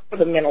 I work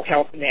for the mental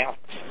health now,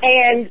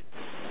 and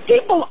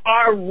people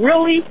are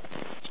really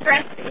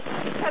stressing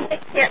because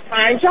they can't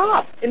find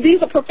jobs, and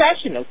these are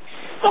professionals.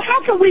 So how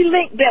can we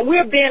link that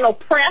we're being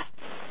oppressed,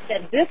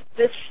 that this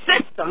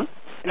system,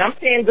 and I'm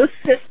saying this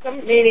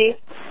system, meaning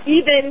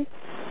even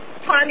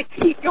trying to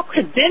keep your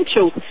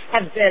credentials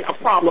has been a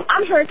problem.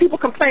 I'm hearing people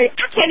complaining,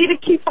 I can't even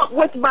keep up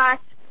with my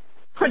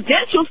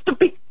credentials to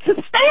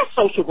stay a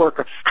social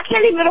worker. I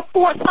can't even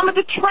afford some of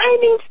the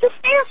trainings to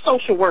stay a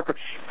social worker.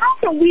 How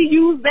can we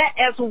use that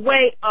as a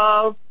way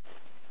of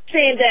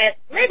saying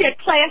that maybe a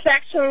class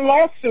action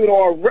lawsuit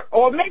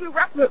or maybe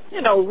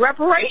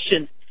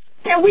reparations?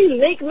 Can we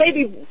link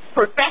maybe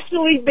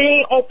professionally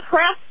being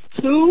oppressed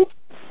to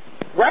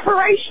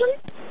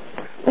reparations?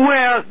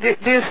 Well,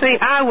 you see,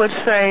 I would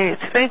say,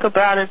 think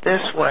about it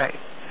this way.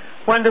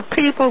 When the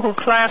people who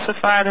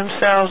classify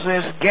themselves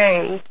as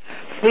gay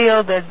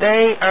feel that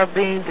they are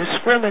being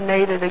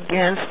discriminated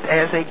against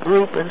as a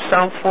group in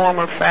some form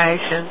or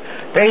fashion,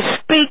 they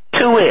speak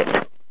to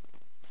it.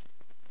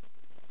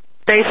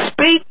 They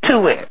speak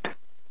to it.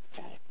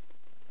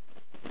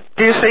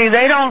 You see,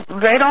 they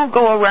don't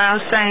go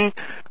around saying,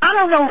 I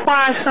don't know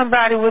why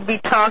somebody would be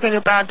talking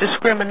about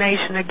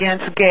discrimination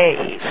against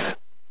gays.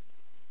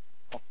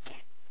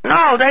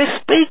 No, they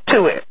speak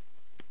to it,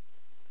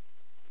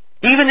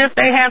 even if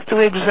they have to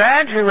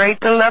exaggerate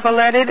the level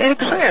that it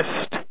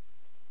exists.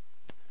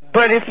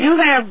 But if you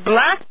have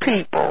black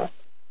people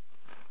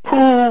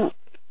who,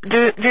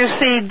 you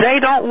see,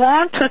 they don't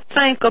want to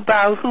think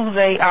about who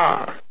they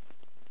are.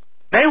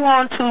 They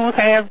want to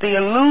have the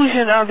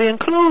illusion of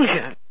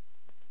inclusion.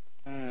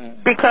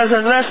 Because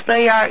unless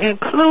they are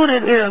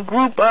included in a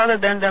group other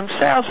than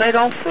themselves, they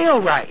don't feel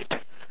right.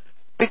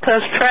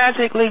 Because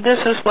tragically, this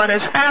is what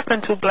has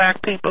happened to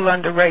black people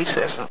under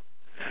racism.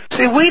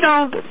 See, we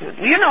don't,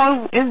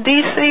 in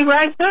D.C.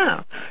 right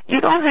now,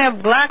 you don't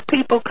have black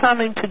people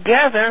coming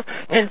together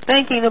and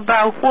thinking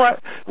about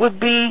what would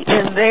be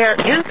in their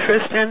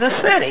interest in the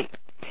city.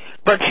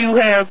 But you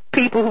have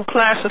people who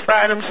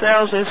classify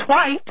themselves as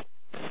white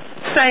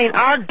saying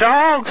our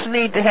dogs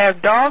need to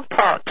have dog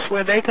parks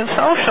where they can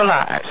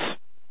socialize.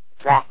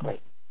 Exactly.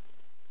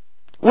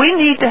 We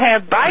need to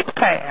have bike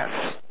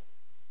paths.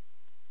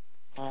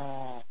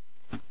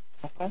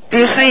 Okay.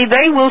 You see,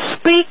 they will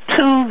speak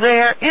to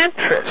their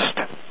interest.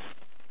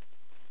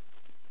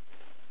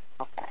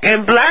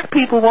 And black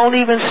people won't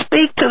even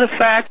speak to the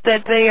fact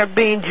that they are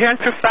being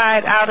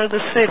gentrified out of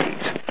the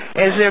cities,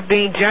 as they're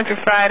being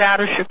gentrified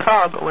out of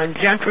Chicago and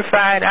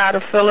gentrified out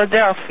of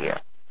Philadelphia.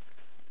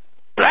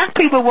 Black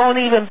people won't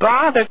even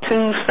bother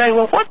to say,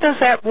 well, what does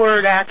that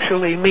word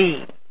actually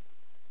mean?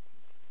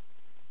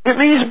 It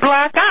means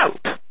black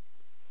out.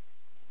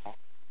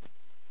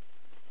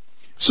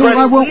 So but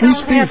why won't we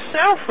speak? We don't have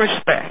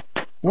self-respect.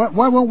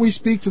 Why won't we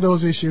speak to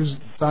those issues,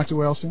 Dr.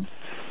 Welsing?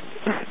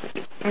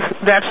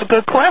 That's a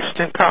good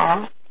question,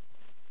 Carl.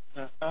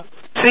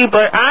 See,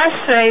 but I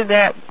say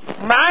that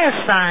my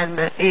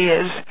assignment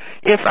is,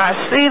 if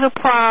I see the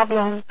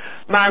problem,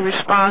 my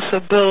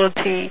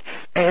responsibility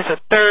as a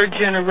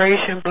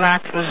third-generation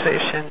black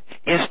physician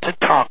is to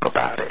talk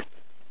about it.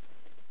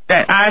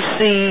 That I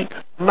see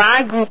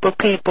my group of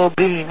people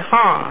being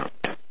harmed.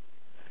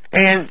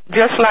 And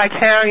just like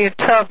Harriet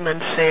Tubman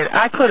said,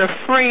 I could have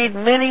freed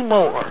many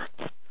more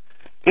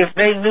if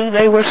they knew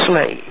they were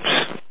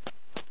slaves.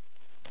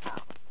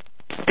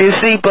 You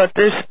see, but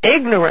this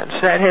ignorance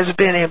that has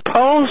been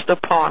imposed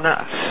upon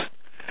us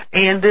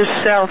and this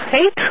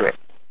self-hatred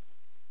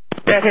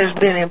that has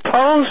been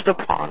imposed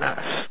upon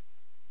us.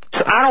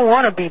 So I don't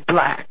want to be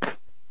black.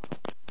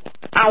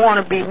 I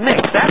want to be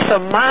mixed. That's a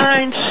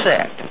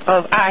mindset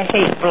of I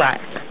hate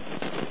black.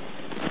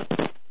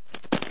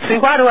 See,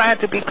 why do I have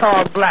to be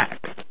called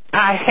black?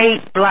 I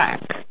hate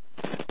black.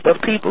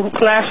 But people who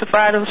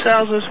classify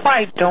themselves as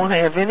white don't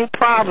have any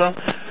problem.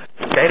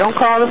 They don't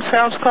call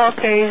themselves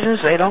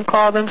Caucasians. They don't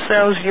call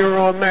themselves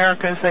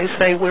Euro-Americans. They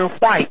say we're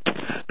white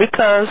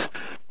because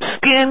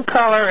skin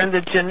color and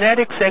the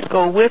genetics that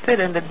go with it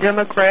and the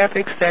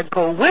demographics that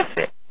go with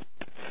it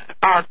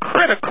are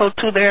critical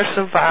to their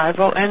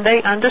survival, and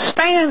they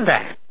understand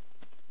that.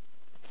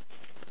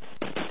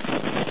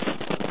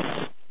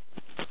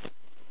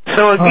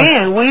 So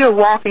again, we are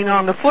walking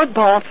on the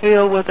football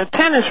field with a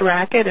tennis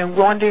racket and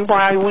wondering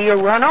why we are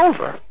run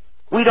over.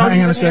 We don't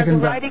even have the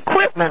right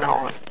equipment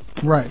on.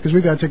 Right, because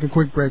we got to take a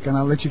quick break, and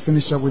I'll let you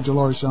finish up with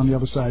Dolores on the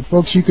other side.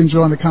 Folks, you can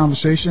join the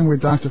conversation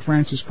with Dr.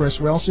 Francis Cress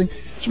Welsing.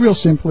 It's real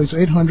simple. It's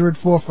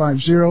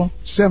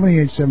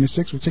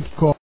 800-450-7876. We'll take a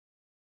call.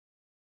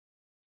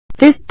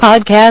 This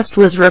podcast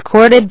was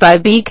recorded by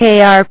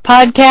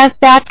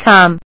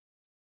BKRPodcast.com.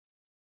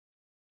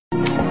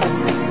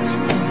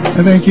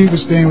 And thank you for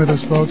staying with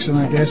us, folks. And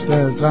I guess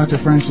Dr.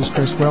 Francis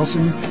Cress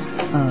Welsing.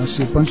 I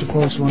see a bunch of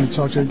folks want to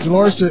talk to her.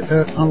 Dolores,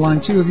 on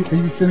line 2, have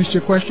you finished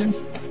your question?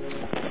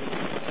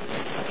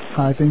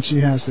 I think she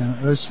has then.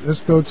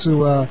 Let's go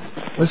to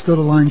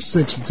line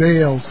 6.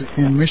 Dale's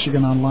in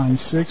Michigan on line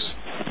 6.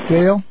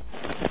 Dale.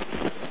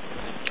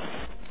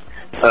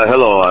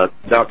 Hello,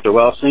 Dr.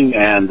 Welsing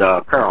and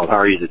Carl. How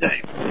are you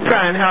today?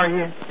 Fine. How are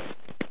you?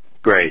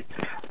 Great.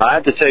 I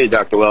have to tell you,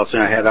 Dr. Welsing,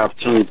 I had the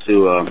opportunity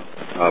to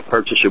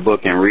purchase your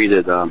book and read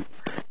it, the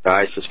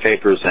ISIS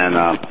papers, and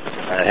I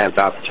had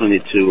the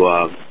opportunity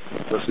to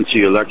listen to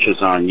your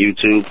lectures on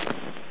YouTube,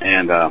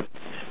 and I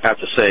have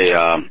to say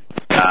I'm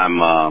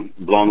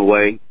blown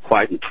away,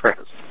 quite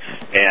impressed.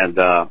 And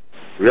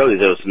really,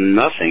 there was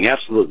nothing,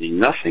 absolutely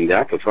nothing that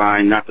I could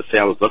find, not to say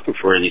I was looking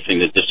for anything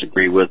to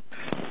disagree with,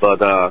 but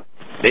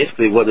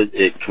basically what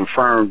it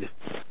confirmed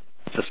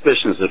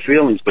suspicions and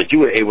feelings, but you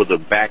were able to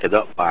back it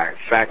up by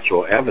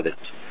factual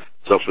evidence.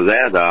 So for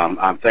that,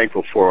 I'm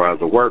thankful for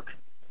the work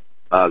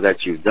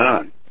that you've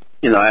done.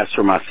 As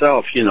for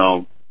myself,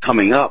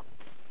 coming up,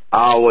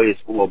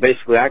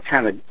 I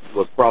kind of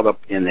was brought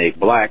up in a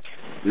black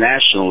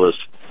nationalist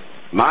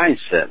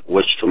mindset,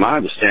 which to my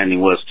understanding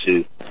was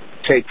to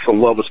take from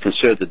what was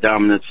considered the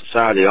dominant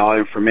society all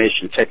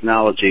information,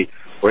 technology,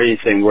 or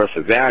anything worth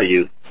of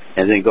value,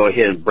 and then go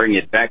ahead and bring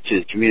it back to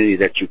the community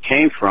that you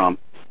came from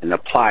and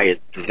apply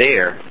it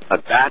there,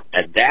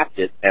 adapt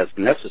it as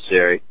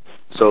necessary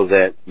so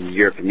that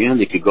your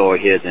community could go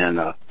ahead and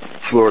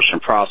flourish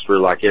and prosper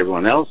like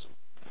everyone else.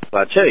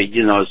 But I tell you,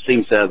 it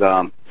seems that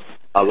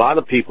a lot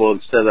of people,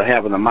 instead of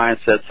having a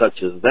mindset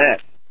such as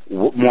that,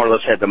 more or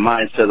less had the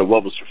mindset of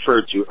what was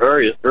referred to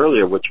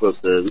earlier, which was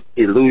the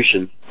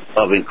illusion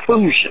of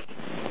inclusion.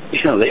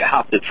 They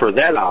opted for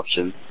that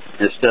option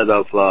instead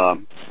of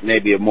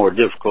maybe a more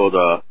difficult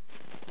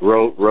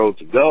road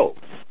to go.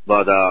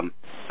 But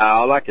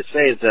all I can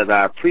say is that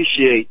I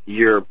appreciate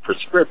your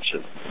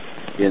prescription.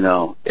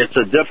 It's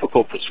a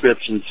difficult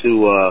prescription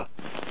to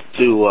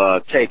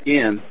take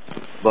in,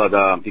 but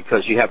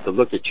because you have to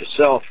look at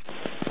yourself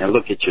and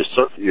look at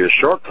your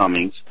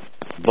shortcomings.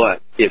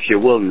 But if you're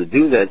willing to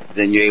do that,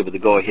 then you're able to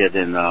go ahead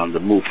and to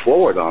move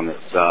forward on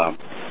this.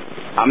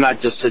 I'm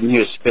not just sitting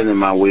here spinning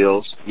my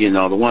wheels. The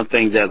one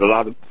thing that a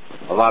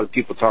lot of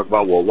people talk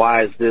about, well,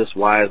 why is this,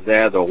 why is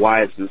that, or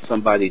why isn't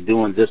somebody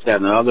doing this, that,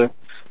 and the other?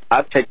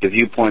 I take the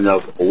viewpoint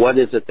of what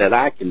is it that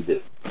I can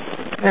do.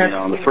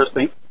 And the first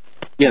thing,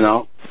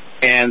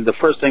 and the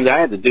first thing that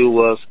I had to do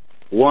was,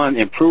 one,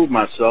 improve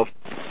myself,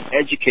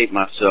 educate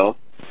myself,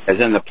 and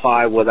then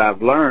apply what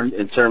I've learned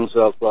in terms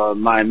of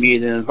my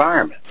immediate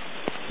environment.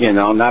 And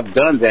I've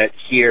done that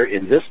here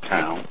in this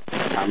town.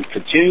 I'm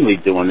continually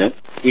doing it,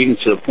 even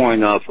to the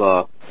point of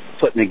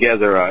putting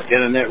together an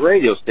internet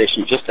radio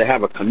station just to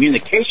have a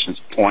communications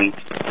point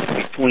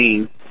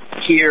between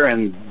here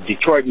and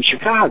Detroit and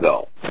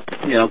Chicago.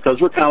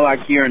 Because we're kind of like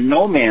here in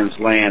no man's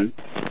land,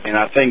 and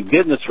I thank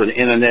goodness for the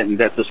internet and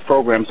that this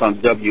program's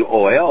on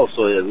WOL,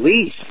 so at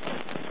least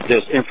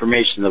there's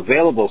information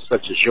available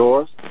such as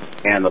yours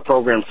and a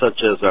program such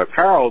as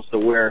Carl's, to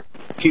where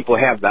people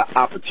have the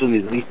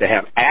opportunity at least to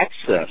have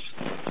access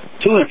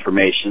to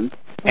information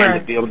and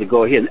to be able to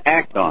go ahead and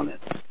act on it.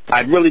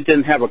 I really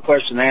didn't have a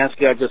question to ask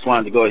you. I just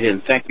wanted to go ahead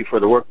and thank you for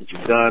the work that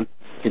you've done.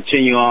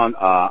 Continue on.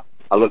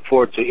 I look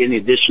forward to any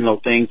additional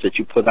things that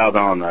you put out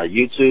on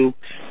YouTube.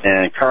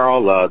 And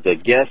Carl, the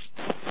guests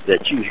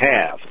that you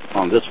have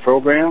on this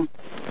program,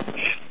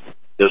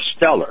 they're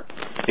stellar,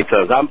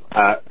 because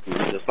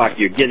it's like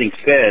you're getting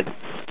fed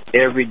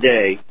every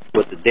day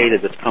with the data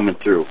that's coming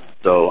through.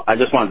 So I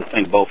just wanted to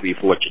thank both of you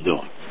for what you're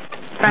doing.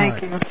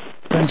 Thank you.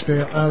 Thanks,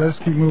 Dale. Let's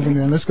keep moving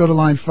then. Let's go to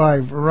line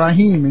 5.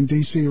 Raheem in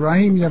D.C.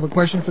 Raheem, you have a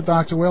question for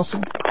Dr.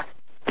 Welsing?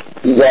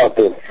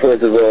 Doctor,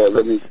 first of all,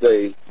 let me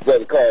say,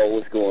 Brother Carl,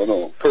 what's going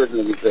on? First,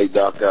 let me say,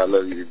 Doctor, I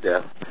love you to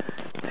death.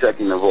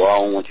 Second of all, I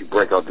don't want you to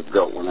break out the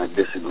belt when I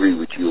disagree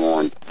with you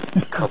on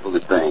a couple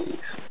of things.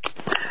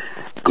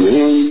 I'm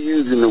hearing you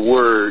using the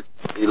word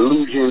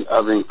illusion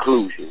of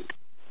inclusion.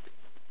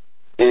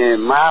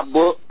 In my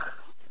book,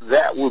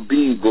 that would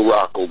be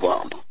Barack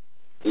Obama.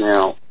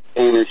 Now,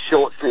 in a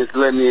short sense,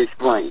 let me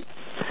explain.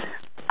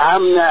 I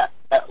am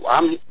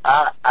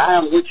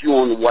with you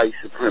on the white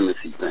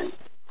supremacy thing.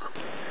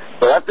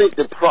 But I think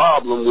the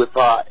problem with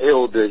our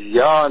elders,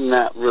 y'all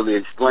not really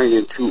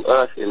explaining to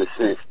us, in a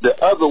sense, the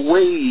other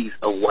ways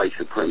of white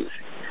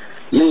supremacy,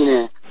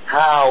 meaning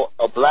how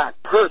a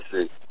black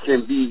person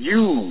can be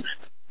used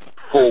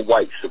for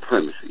white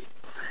supremacy.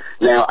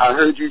 Now, I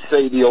heard you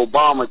say the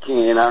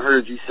Obamacare, and I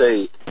heard you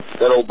say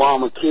that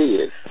Obama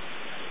cares.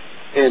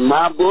 In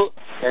my book,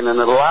 and in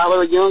a lot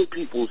of young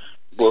people's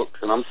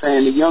books, and I'm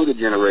saying the younger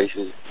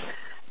generations,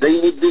 they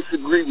would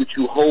disagree with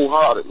you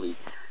wholeheartedly,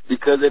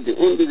 because at the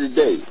end of the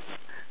day,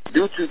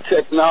 due to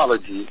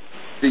technology,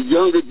 the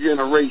younger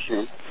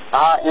generation,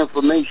 our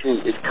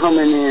information is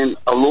coming in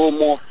a little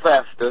more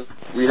faster.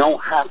 We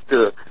don't have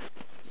to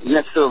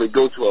necessarily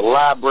go to a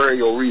library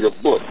or read a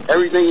book.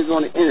 Everything is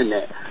on the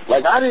internet.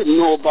 Like, I didn't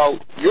know about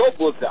your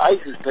book, the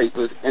ISIS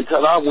Papers,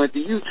 until I went to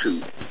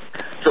YouTube.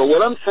 So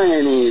what I'm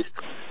saying is,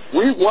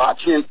 we're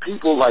watching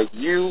people like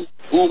you,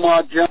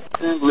 Umar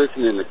Johnson,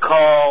 listening to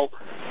Carl,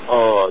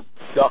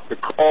 Dr.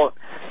 Carl,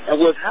 and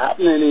what's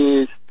happening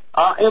is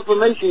our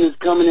information is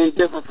coming in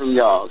different from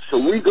y'all. So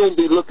we're going to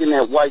be looking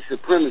at white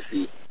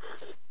supremacy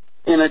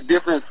in a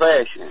different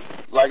fashion.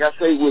 Like I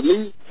say, with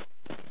me,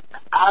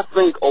 I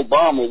think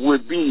Obama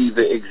would be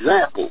the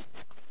example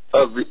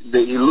of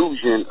the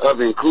illusion of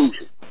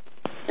inclusion.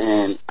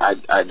 And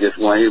I just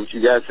want to hear what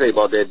you guys say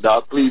about that,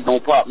 Doc. Please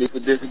don't pop me for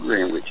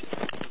disagreeing with you.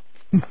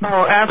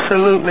 Oh,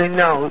 absolutely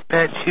no.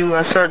 That you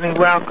are certainly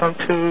welcome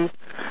to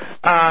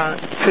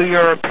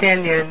your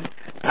opinion.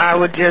 I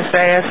would just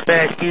ask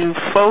that you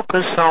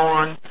focus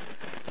on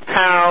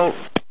how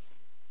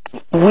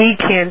we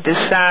can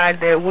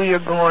decide that we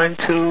are going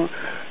to,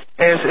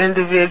 as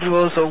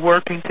individuals, are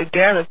working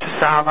together to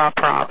solve our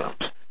problems.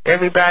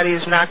 Everybody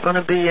is not going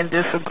to be in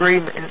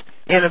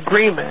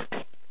agreement,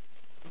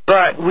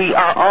 but we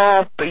are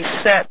all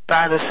beset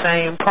by the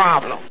same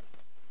problem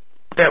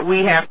that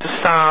we have to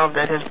solve,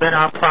 that has been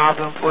our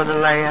problem for the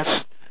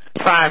last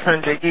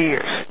 500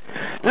 years.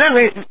 Let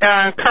me,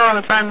 Carl,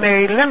 if I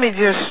may, let me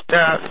just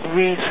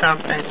read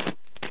something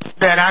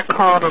that I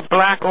call a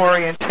black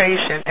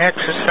orientation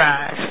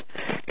exercise.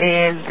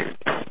 And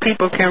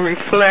people can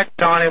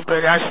reflect on it,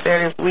 but I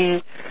said if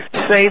we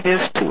say this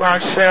to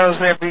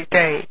ourselves every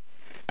day,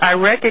 I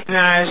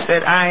recognize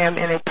that I am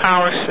in a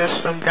power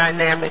system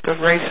dynamic of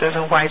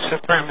racism, white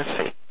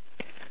supremacy.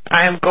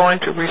 I am going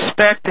to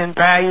respect and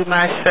value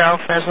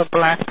myself as a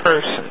black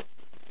person.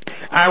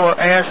 I will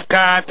ask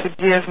God to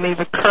give me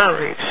the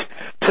courage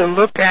to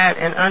look at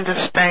and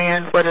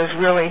understand what is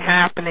really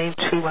happening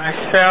to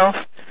myself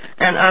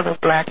and other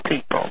black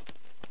people.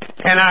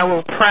 And I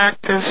will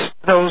practice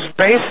those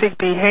basic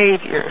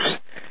behaviors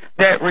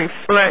that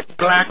reflect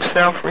black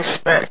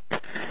self-respect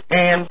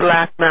and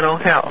black mental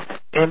health.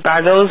 And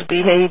by those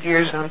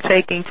behaviors, I'm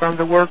taking from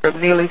the work of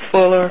Neely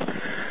Fuller,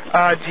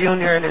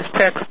 Jr. in his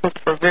textbook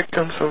for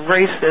victims of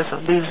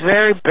racism, these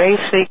very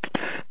basic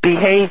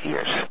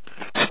behaviors.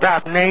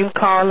 Stop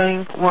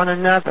name-calling one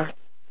another.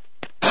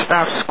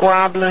 Stop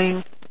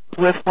squabbling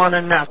with one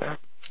another.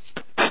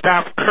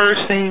 Stop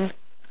cursing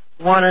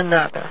one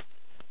another.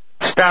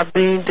 Stop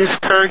being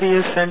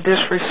discourteous and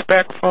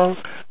disrespectful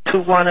to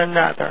one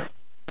another.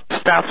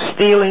 Stop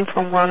stealing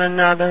from one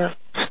another.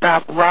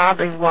 Stop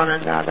robbing one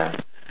another.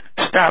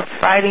 Stop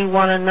fighting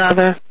one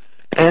another.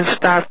 And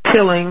stop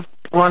killing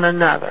one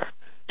another.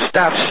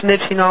 Stop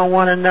snitching on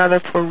one another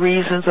for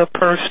reasons of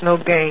personal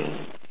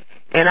gain.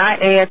 And I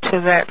add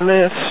to that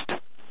list,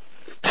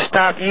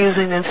 Stop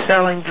using and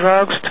selling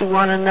drugs to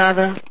one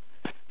another.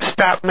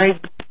 Stop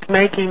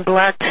making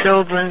black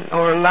children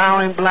or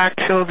allowing black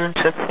children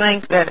to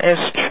think that as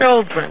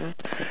children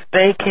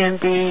they can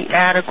be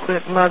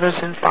adequate mothers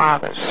and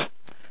fathers.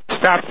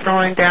 Stop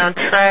throwing down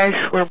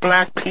trash where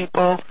black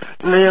people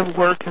live,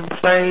 work, and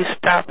play.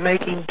 Stop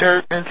making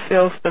dirt and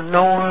filth the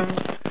norm.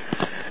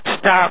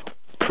 Stop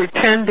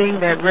pretending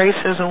that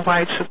racism,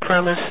 white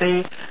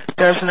supremacy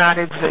does not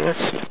exist.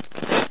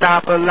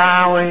 Stop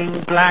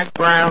allowing black,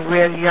 brown,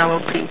 red, yellow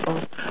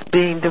people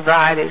being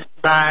divided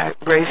by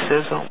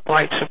racism,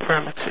 white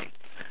supremacy.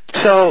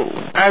 So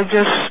I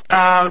just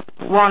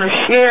want to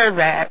share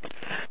that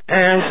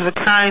as the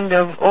kind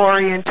of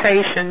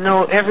orientation.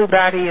 No,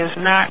 everybody is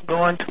not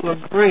going to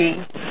agree,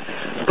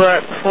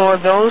 but for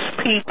those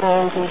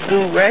people who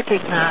do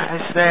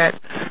recognize that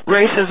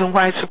racism,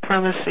 white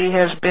supremacy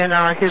has been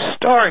our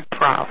historic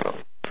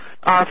problem,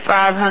 our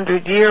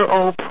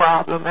 500-year-old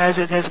problem, as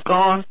it has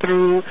gone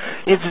through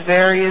its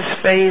various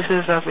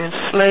phases of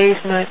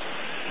enslavement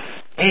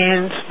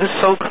and the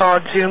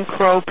so-called Jim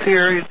Crow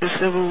period, the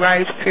Civil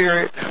Rights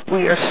period,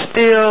 we are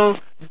still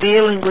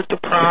dealing with the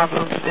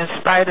problems in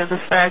spite of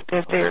the fact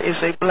that there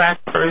is a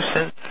black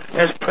person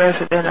as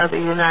President of the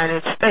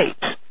United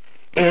States.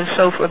 And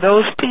so for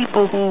those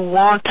people who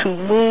want to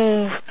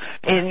move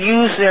and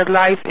use their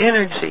life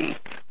energy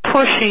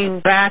pushing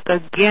back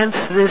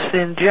against this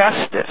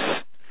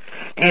injustice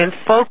and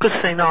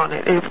focusing on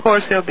it. And of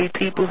course, there'll be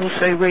people who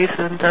say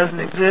racism doesn't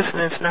exist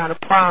and it's not a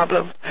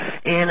problem,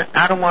 and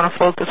I don't want to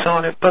focus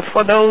on it. But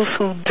for those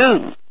who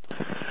do,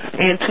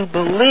 and to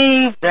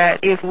believe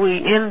that if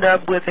we end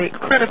up with a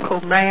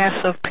critical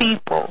mass of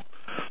people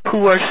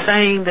who are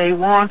saying they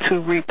want to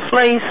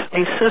replace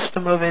a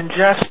system of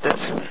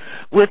injustice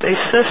with a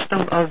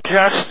system of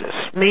justice,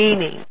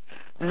 meaning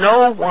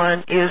no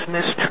one is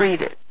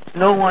mistreated,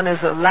 no one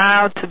is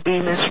allowed to be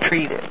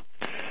mistreated,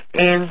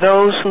 and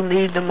those who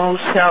need the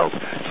most help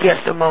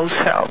get the most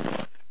help.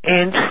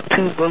 And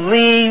to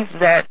believe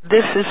that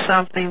this is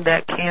something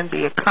that can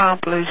be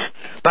accomplished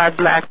by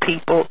black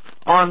people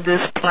on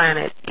this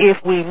planet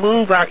if we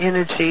move our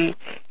energy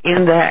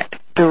in that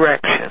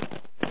direction.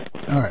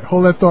 All right,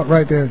 hold that thought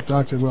right there,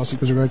 Dr. Welsing,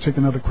 because we're going to take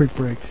another quick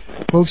break.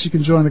 Folks, you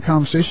can join the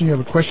conversation. You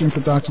have a question for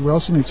Dr.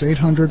 Welsing. It's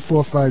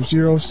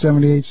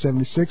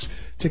 800-450-7876.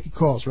 Take your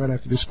calls right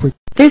after this quick.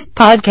 This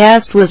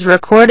podcast was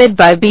recorded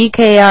by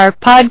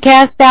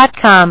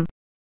BKRPodcast.com.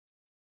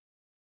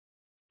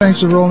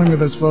 Thanks for rolling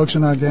with us, folks,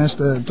 and our guest,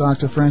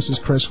 Dr. Frances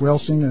Cress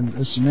Welsing. And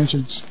as you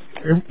mentioned,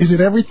 is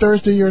it every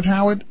Thursday you're at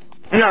Howard?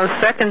 No,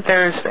 second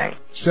Thursday.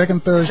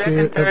 Second Thursday.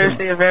 Second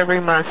Thursday of every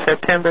month,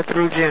 September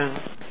through June.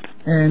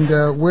 And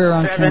we're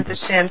on 7 campus.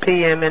 to 10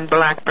 p.m. in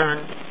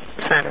Blackburn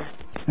Center.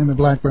 In the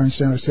Blackburn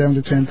Center, 7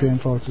 to 10 p.m.,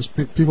 folks.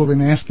 People have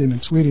been asking and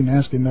tweeting,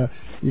 asking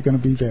you're going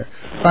to be there.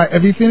 All right,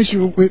 have you finished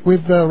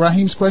with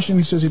Raheem's question?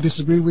 He says he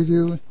disagreed with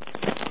you.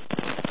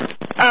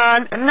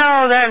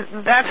 No,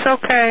 that's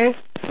okay.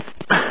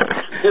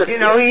 You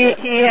know,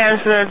 he has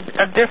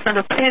a different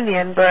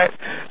opinion, but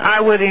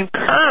I would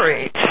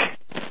encourage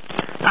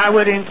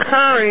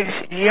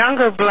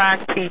younger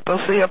black people.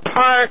 See, a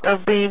part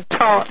of being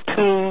taught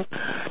to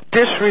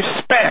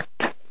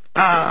disrespect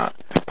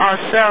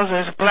ourselves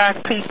as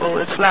black people,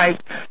 it's like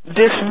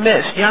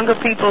dismiss. Younger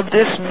people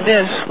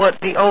dismiss what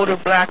the older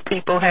black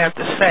people have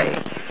to say.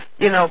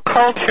 You know,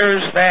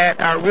 cultures that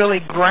are really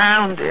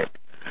grounded,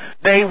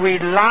 they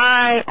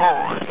rely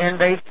on and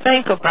they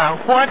think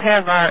about what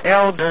have our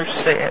elders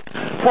said,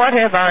 what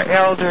have our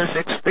elders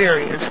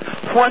experienced,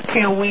 what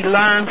can we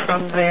learn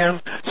from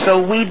them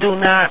so we do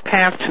not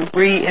have to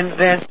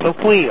reinvent the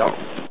wheel.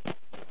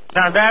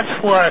 Now that's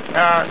what,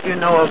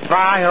 a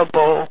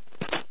viable,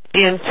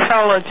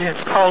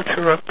 intelligent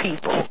culture of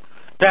people,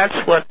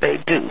 that's what they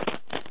do.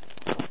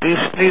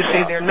 You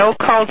see, there are no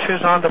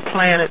cultures on the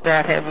planet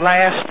that have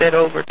lasted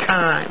over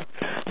time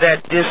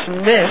that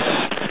dismiss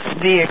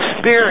the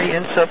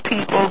experience of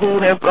people who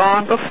have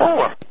gone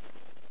before.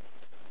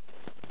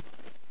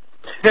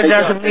 That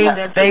doesn't mean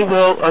that they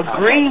will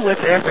agree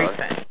with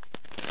everything.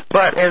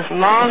 But as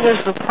long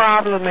as the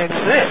problem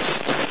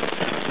exists,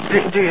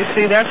 do you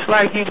see, that's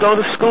like you go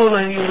to school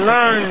and you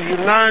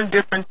learn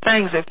different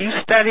things. If you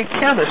study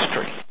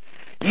chemistry,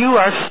 you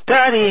are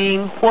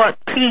studying what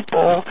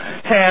people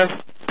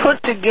have put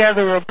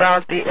together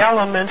about the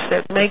elements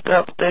that make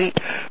up the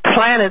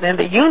planet and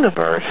the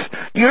universe.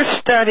 You're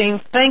studying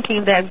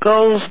thinking that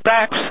goes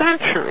back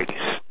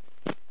centuries.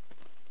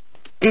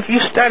 If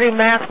you study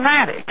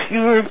mathematics,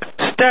 you're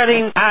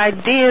studying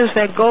ideas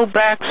that go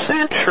back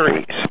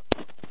centuries.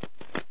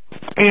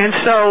 And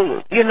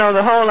so,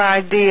 the whole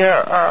idea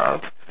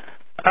of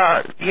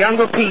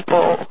younger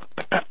people,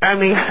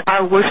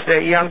 I wish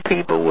that young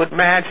people would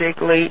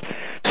magically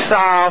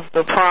solve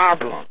the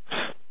problems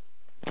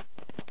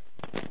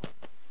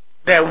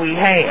that we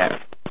have,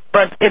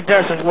 but it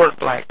doesn't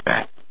work like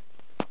that.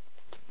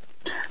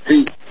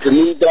 See, to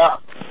me,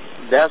 Doc,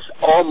 that's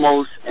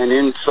almost an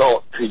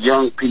insult to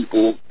young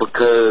people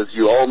because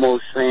you're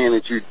almost saying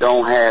that you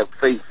don't have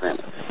faith in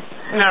it.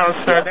 No,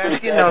 sir,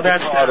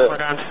 that's not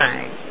what I'm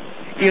saying.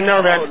 You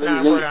know that's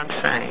not what I'm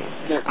saying.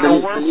 I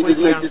work with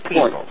young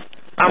people.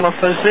 I'm a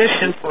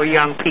physician for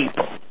young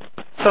people.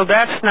 So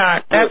that's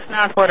not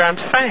what I'm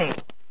saying.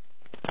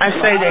 I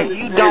say that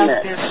you don't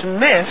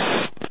dismiss.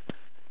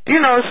 You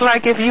know, it's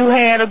like if you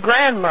had a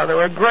grandmother,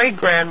 or a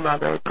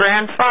great-grandmother, a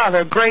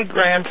grandfather,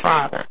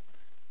 great-grandfather.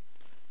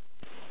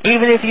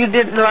 Even if you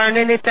didn't learn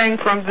anything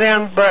from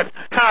them but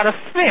how to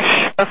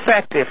fish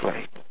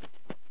effectively.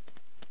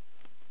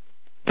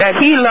 That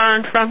he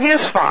learned from his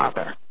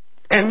father.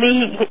 And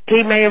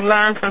he may have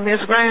learned from his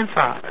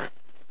grandfather.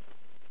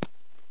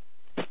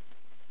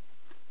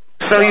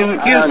 So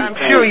I'm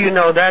sure you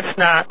know that's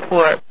not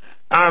what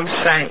I'm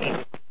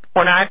saying.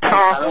 When I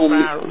talk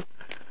about,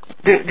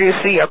 you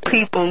see, a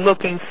people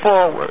looking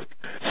forward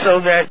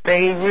so that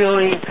they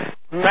really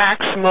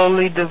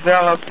maximally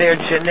develop their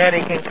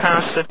genetic and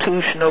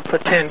constitutional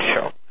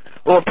potential,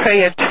 or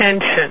pay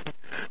attention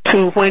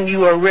to when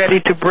you are ready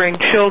to bring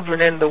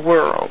children in the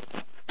world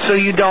so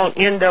you don't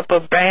end up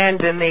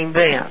abandoning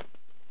them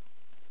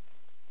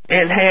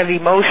and have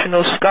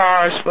emotional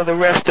scars for the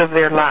rest of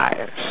their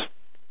lives.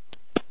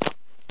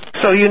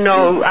 So you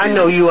know, I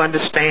know you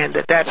understand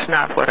that that's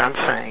not what I'm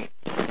saying.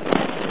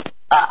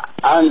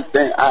 I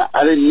understand.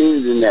 I didn't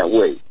mean it in that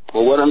way.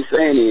 But what I'm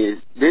saying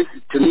is, this,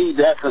 to me,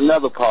 that's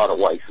another part of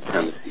white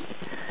supremacy,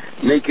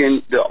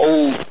 making the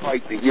old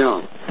fight the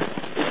young.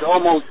 It's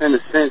almost in the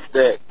sense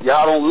that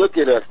y'all don't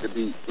look at us to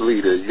be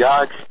leaders.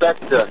 Y'all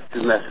expect us to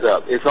mess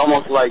up. It's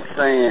almost like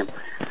saying,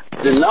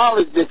 the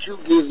knowledge that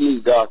you give me,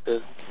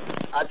 doctor,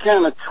 I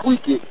kind of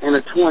tweak it in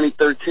a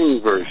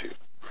 2013 version.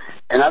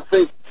 And I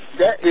think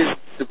that is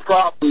the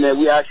problem that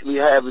we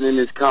actually having in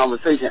this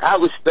conversation. I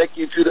respect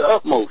you to the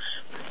utmost.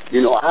 You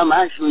know, I'm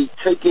actually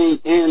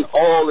taking in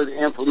all of the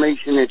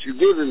information that you're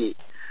giving me.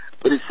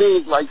 But it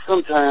seems like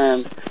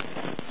sometimes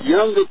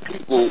younger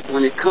people,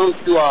 when it comes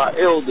to our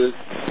elders,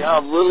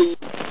 y'all really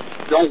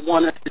don't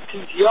want us to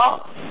teach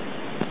y'all.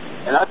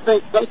 And I think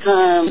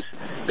sometimes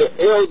the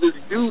elders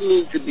do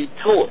need to be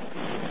taught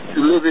to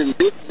live in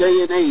this day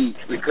and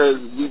age, because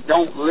we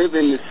don't live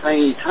in the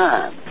same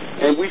time.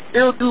 And we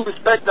still do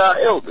respect our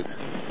elders.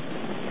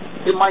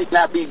 It might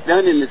not be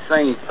done in the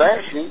same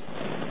fashion,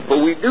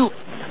 but we do.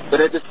 But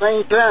at the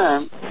same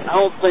time, I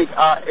don't think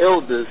our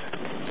elders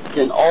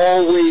can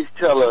always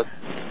tell us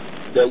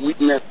that we're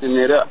messing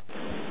it up.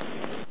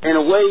 In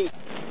a way,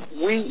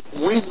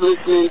 we're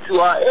listening to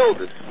our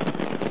elders.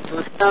 So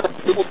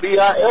it will be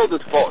our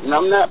elders' fault. And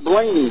I'm not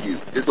blaming you.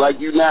 It's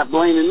like you're not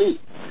blaming me.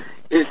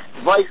 It's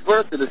vice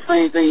versa, the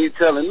same thing you're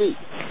telling me.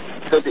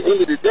 So at the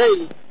end of the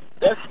day,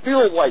 that's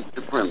still white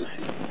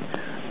supremacy.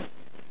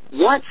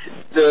 Once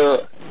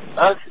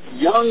us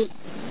young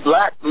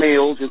black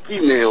males and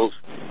females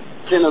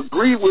can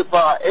agree with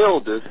our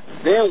elders,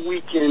 then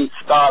we can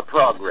start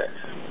progress.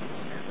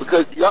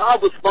 Because y'all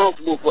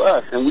responsible for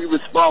us, and we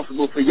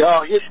responsible for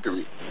y'all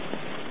history.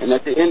 And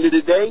at the end of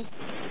the day,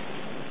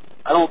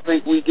 I don't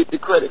think we get the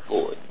credit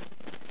for it.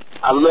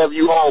 I love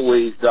you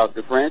always,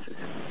 Dr. Francis.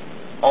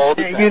 All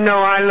the time. You know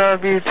I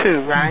love you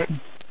too, right?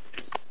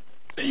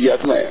 Yes,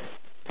 ma'am.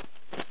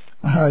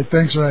 All right,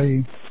 thanks,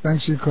 Raheem.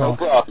 Thanks for your call. No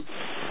problem.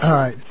 All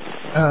right.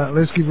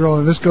 Let's keep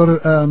rolling. Let's go to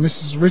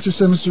Mrs.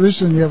 Richardson. Mr.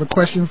 Richardson, you have a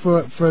question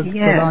for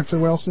Dr.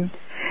 Welsing?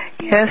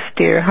 Yes,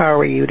 dear. How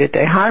are you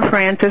today? Hi,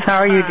 Francis. How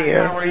are you,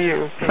 dear? How are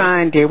you?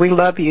 Fine, dear. We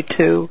love you,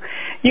 too.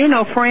 You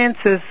know,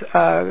 Francis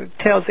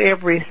tells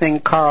everything,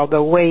 Carl,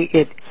 the way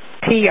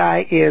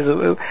T.I.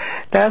 is.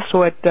 That's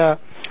what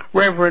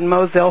Reverend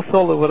Moselle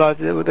Fuller,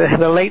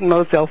 the late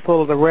Moselle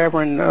Fuller, the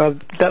Reverend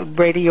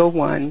Radio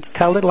 1,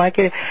 tell it like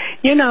it.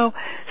 You know,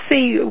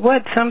 see,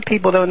 what some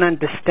people don't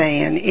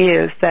understand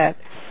is that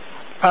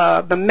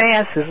the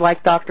masses,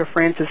 like Dr.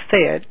 Francis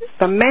said,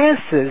 the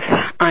masses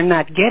are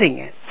not getting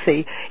it.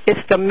 See,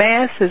 it's the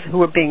masses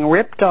who are being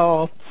ripped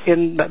off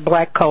in the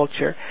black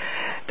culture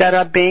that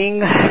are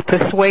being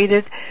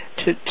persuaded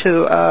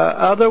to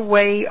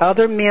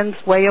other men's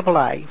way of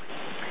life,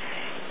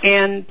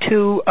 and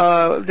to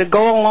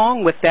go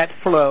along with that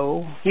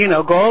flow, you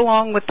know, go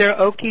along with their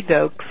okey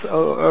dokes,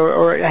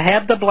 or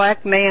have the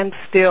black man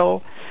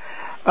still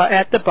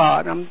at the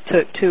bottom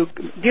to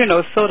you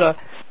know, sort of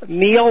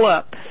kneel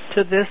up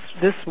to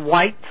this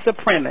white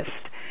supremacist.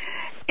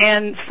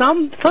 And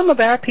some of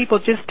our people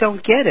just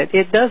don't get it.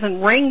 It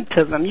doesn't ring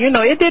to them. You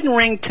know, it didn't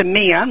ring to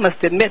me, I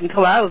must admit,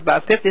 until I was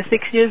about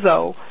 56 years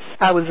old.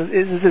 I was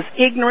as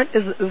ignorant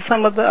as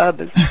some of the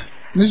others.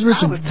 Ms.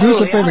 Richard, do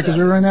us a favor, because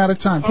we're running out of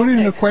time. Put it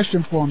in a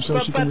question form so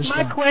she can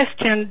respond. My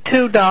question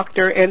to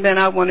Doctor, and then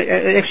I want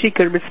if she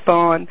could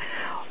respond.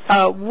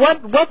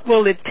 What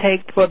will it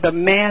take for the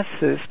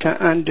masses to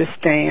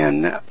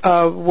understand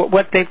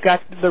what they've got,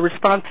 the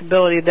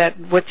responsibility that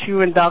what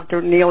you and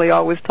Dr. Neely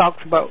always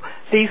talks about,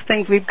 these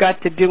things we've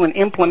got to do and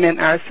implement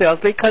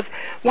ourselves? Because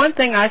one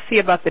thing I see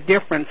about the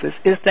differences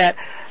is that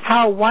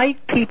how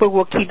white people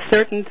will keep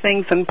certain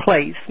things in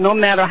place no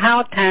matter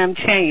how time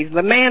changes.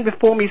 The man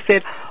before me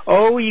said,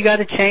 oh, you got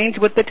to change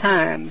with the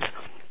times.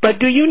 But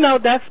do you know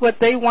that's what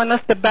they want us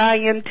to buy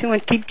into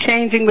and keep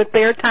changing with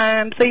their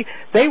time? See,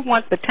 they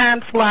want the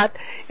time slot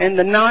and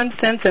the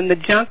nonsense and the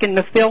junk and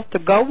the filth to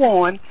go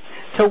on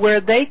to where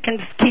they can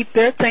keep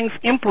their things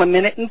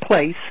implemented in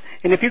place.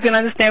 And if you can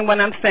understand what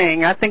I'm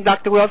saying, I think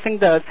Dr. Welsing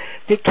does,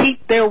 to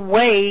keep their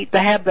way, to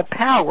have the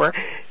power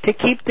to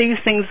keep these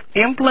things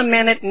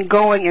implemented and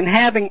going and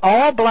having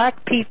all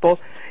black people,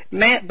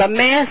 the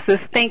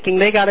masses thinking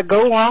they got to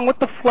go along with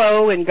the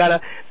flow and got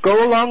to go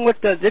along with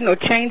the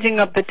changing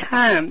of the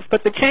times.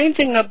 But the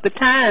changing of the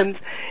times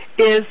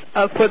is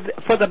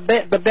for the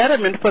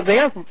betterment for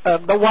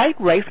the white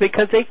race,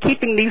 because they're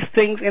keeping these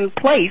things in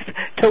place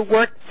to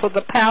work for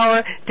the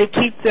power to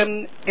keep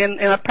them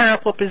in a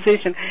powerful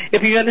position,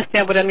 if you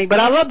understand what I mean. But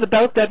I love the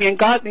both of you, and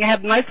God,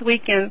 have a nice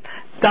weekend,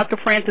 Dr.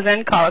 Francis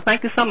and Carl.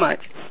 Thank you so much.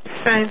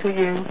 Same to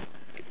you.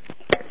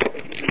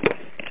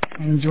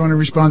 And do you want to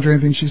respond to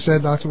anything she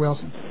said, Dr.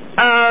 Welsing?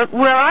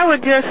 Well, I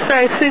would just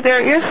say, see, there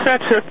is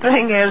such a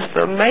thing as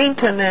the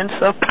maintenance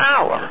of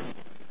power.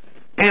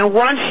 And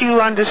once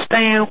you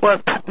understand what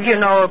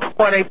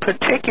a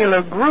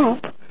particular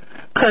group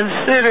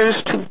considers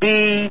to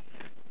be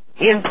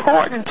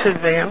important to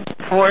them,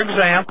 for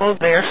example,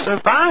 their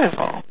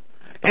survival.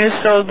 And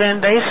so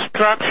then they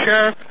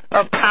structure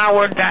a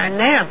power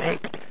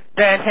dynamic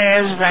that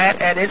has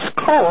that at its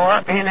core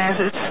and as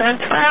its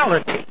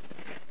centrality.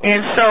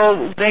 And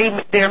so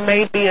there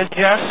may be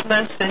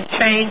adjustments and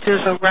changes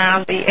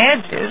around the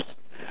edges,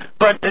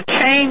 but the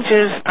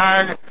changes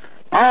are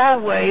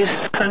always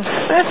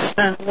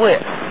consistent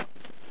with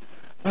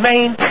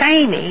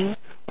maintaining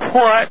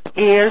what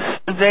is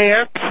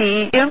their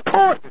key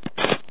importance.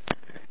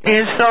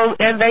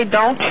 And they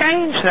don't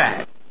change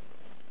that.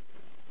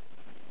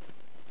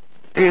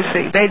 You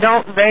see, they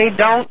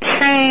don't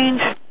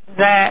change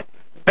that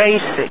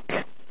basic.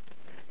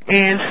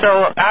 And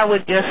so I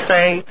would just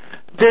say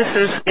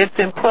it's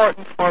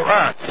important for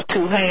us to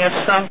have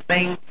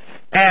something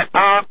at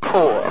our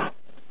core.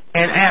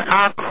 And at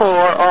our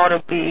core ought to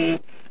be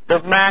the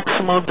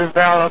maximal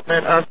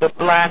development of the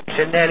black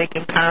genetic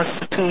and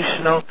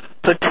constitutional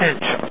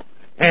potential.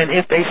 And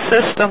if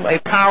a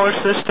power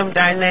system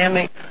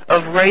dynamic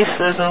of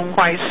racism,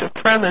 white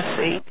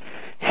supremacy,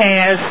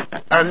 has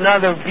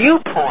another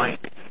viewpoint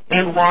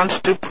and wants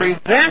to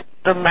prevent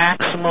the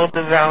maximal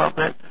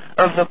development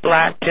of the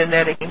black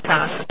genetic and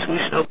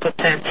constitutional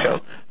potential,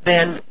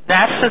 then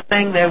that's the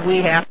thing that we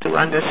have to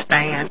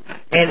understand.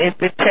 And if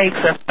it takes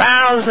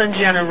 1,000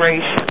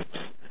 generations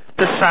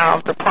to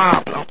solve the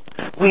problem,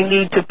 we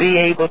need to be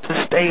able to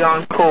stay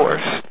on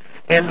course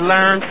and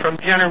learn from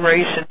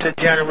generation to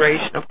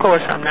generation. Of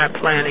course, I'm not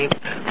planning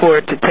for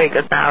it to take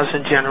 1,000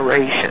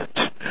 generations,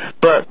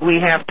 but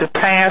we have to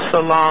pass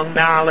along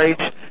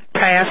knowledge,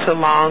 pass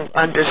along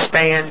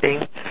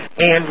understanding,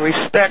 and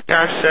respect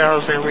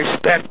ourselves and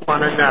respect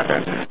one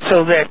another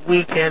so that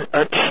we can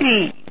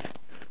achieve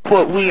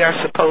what we are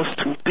supposed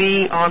to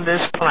be on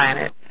this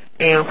planet,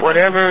 and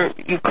whatever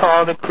you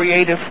call the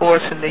creative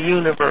force in the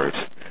universe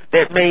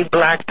that made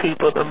black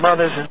people the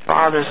mothers and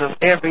fathers of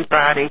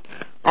everybody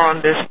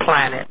on this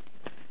planet.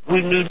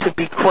 We need to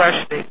be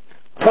questioning,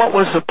 what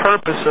was the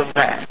purpose of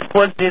that?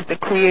 What did the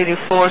creative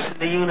force in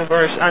the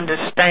universe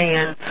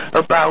understand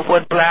about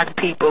what black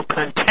people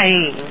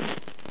contain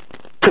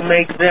to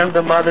make them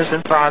the mothers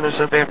and fathers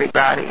of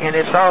everybody? And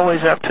it's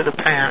always up to the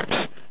parents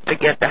to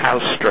get the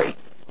house straight.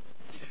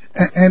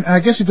 And I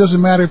guess it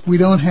doesn't matter if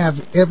we don't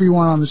have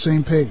everyone on the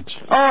same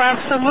page. Oh,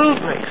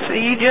 absolutely. So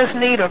you just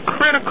need a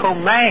critical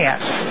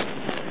mass.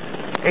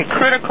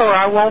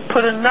 I won't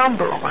put a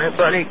number on it,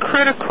 but a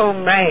critical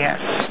mass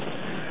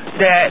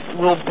that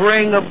will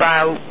bring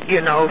about,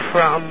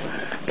 from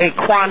a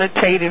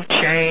quantitative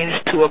change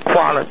to a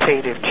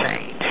qualitative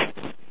change.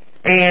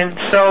 And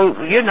so,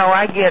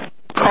 I get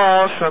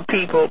calls from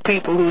people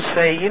who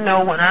say,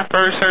 when I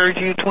first heard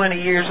you 20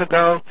 years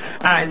ago,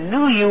 I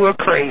knew you were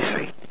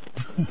crazy.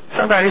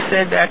 Somebody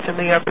said that to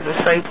me up at the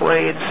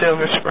Safeway in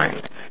Silver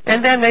Spring. And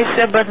then they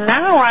said, but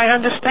now I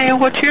understand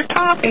what you're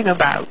talking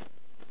about.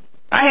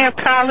 I have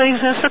colleagues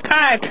in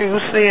psychiatry who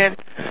said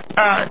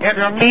at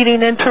a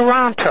meeting in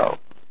Toronto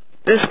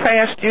this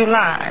past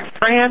July,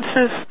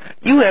 Francis,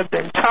 you have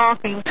been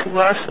talking to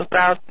us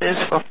about this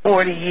for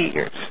 40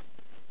 years.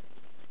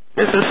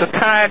 This is a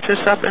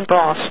psychiatrist up in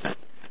Boston.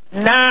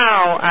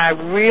 Now I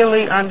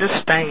really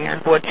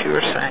understand what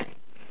you're saying.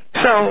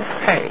 So,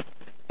 hey,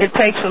 it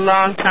takes a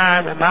long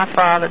time, and my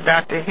father,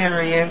 Dr.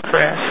 Henry N.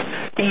 Cress,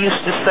 he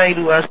used to say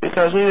to us,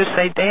 because we would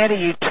say, Daddy,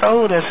 you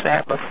told us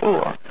that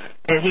before.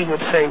 And he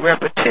would say,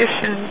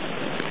 repetition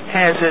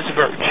has its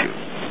virtue.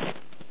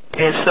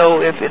 And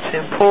so if it's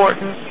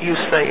important, you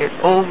say it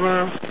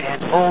over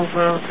and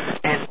over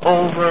and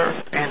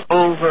over and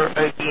over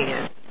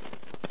again.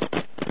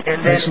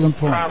 And then Excellent it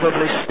point.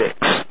 probably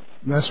sticks.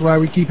 That's why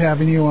we keep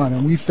having you on,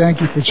 and we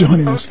thank you for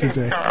joining us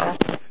today. Carl.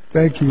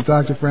 Thank you,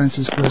 Dr.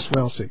 Francis Cress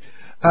Welsing.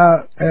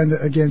 And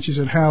again, she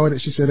said Howard,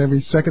 she said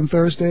every second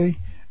Thursday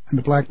in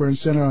the Blackburn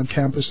Center on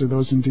campus. For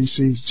those in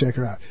D.C., check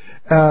her out.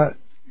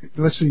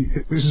 Let's see,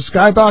 is the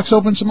Skybox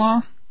open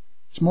tomorrow?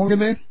 Is Morgan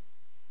there?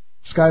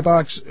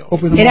 Skybox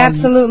open tomorrow? It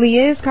absolutely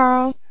is,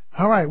 Carl.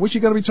 All right. What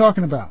you going to be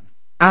talking about?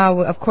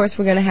 Of course,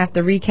 we're going to have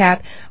to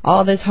recap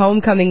all this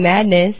homecoming madness.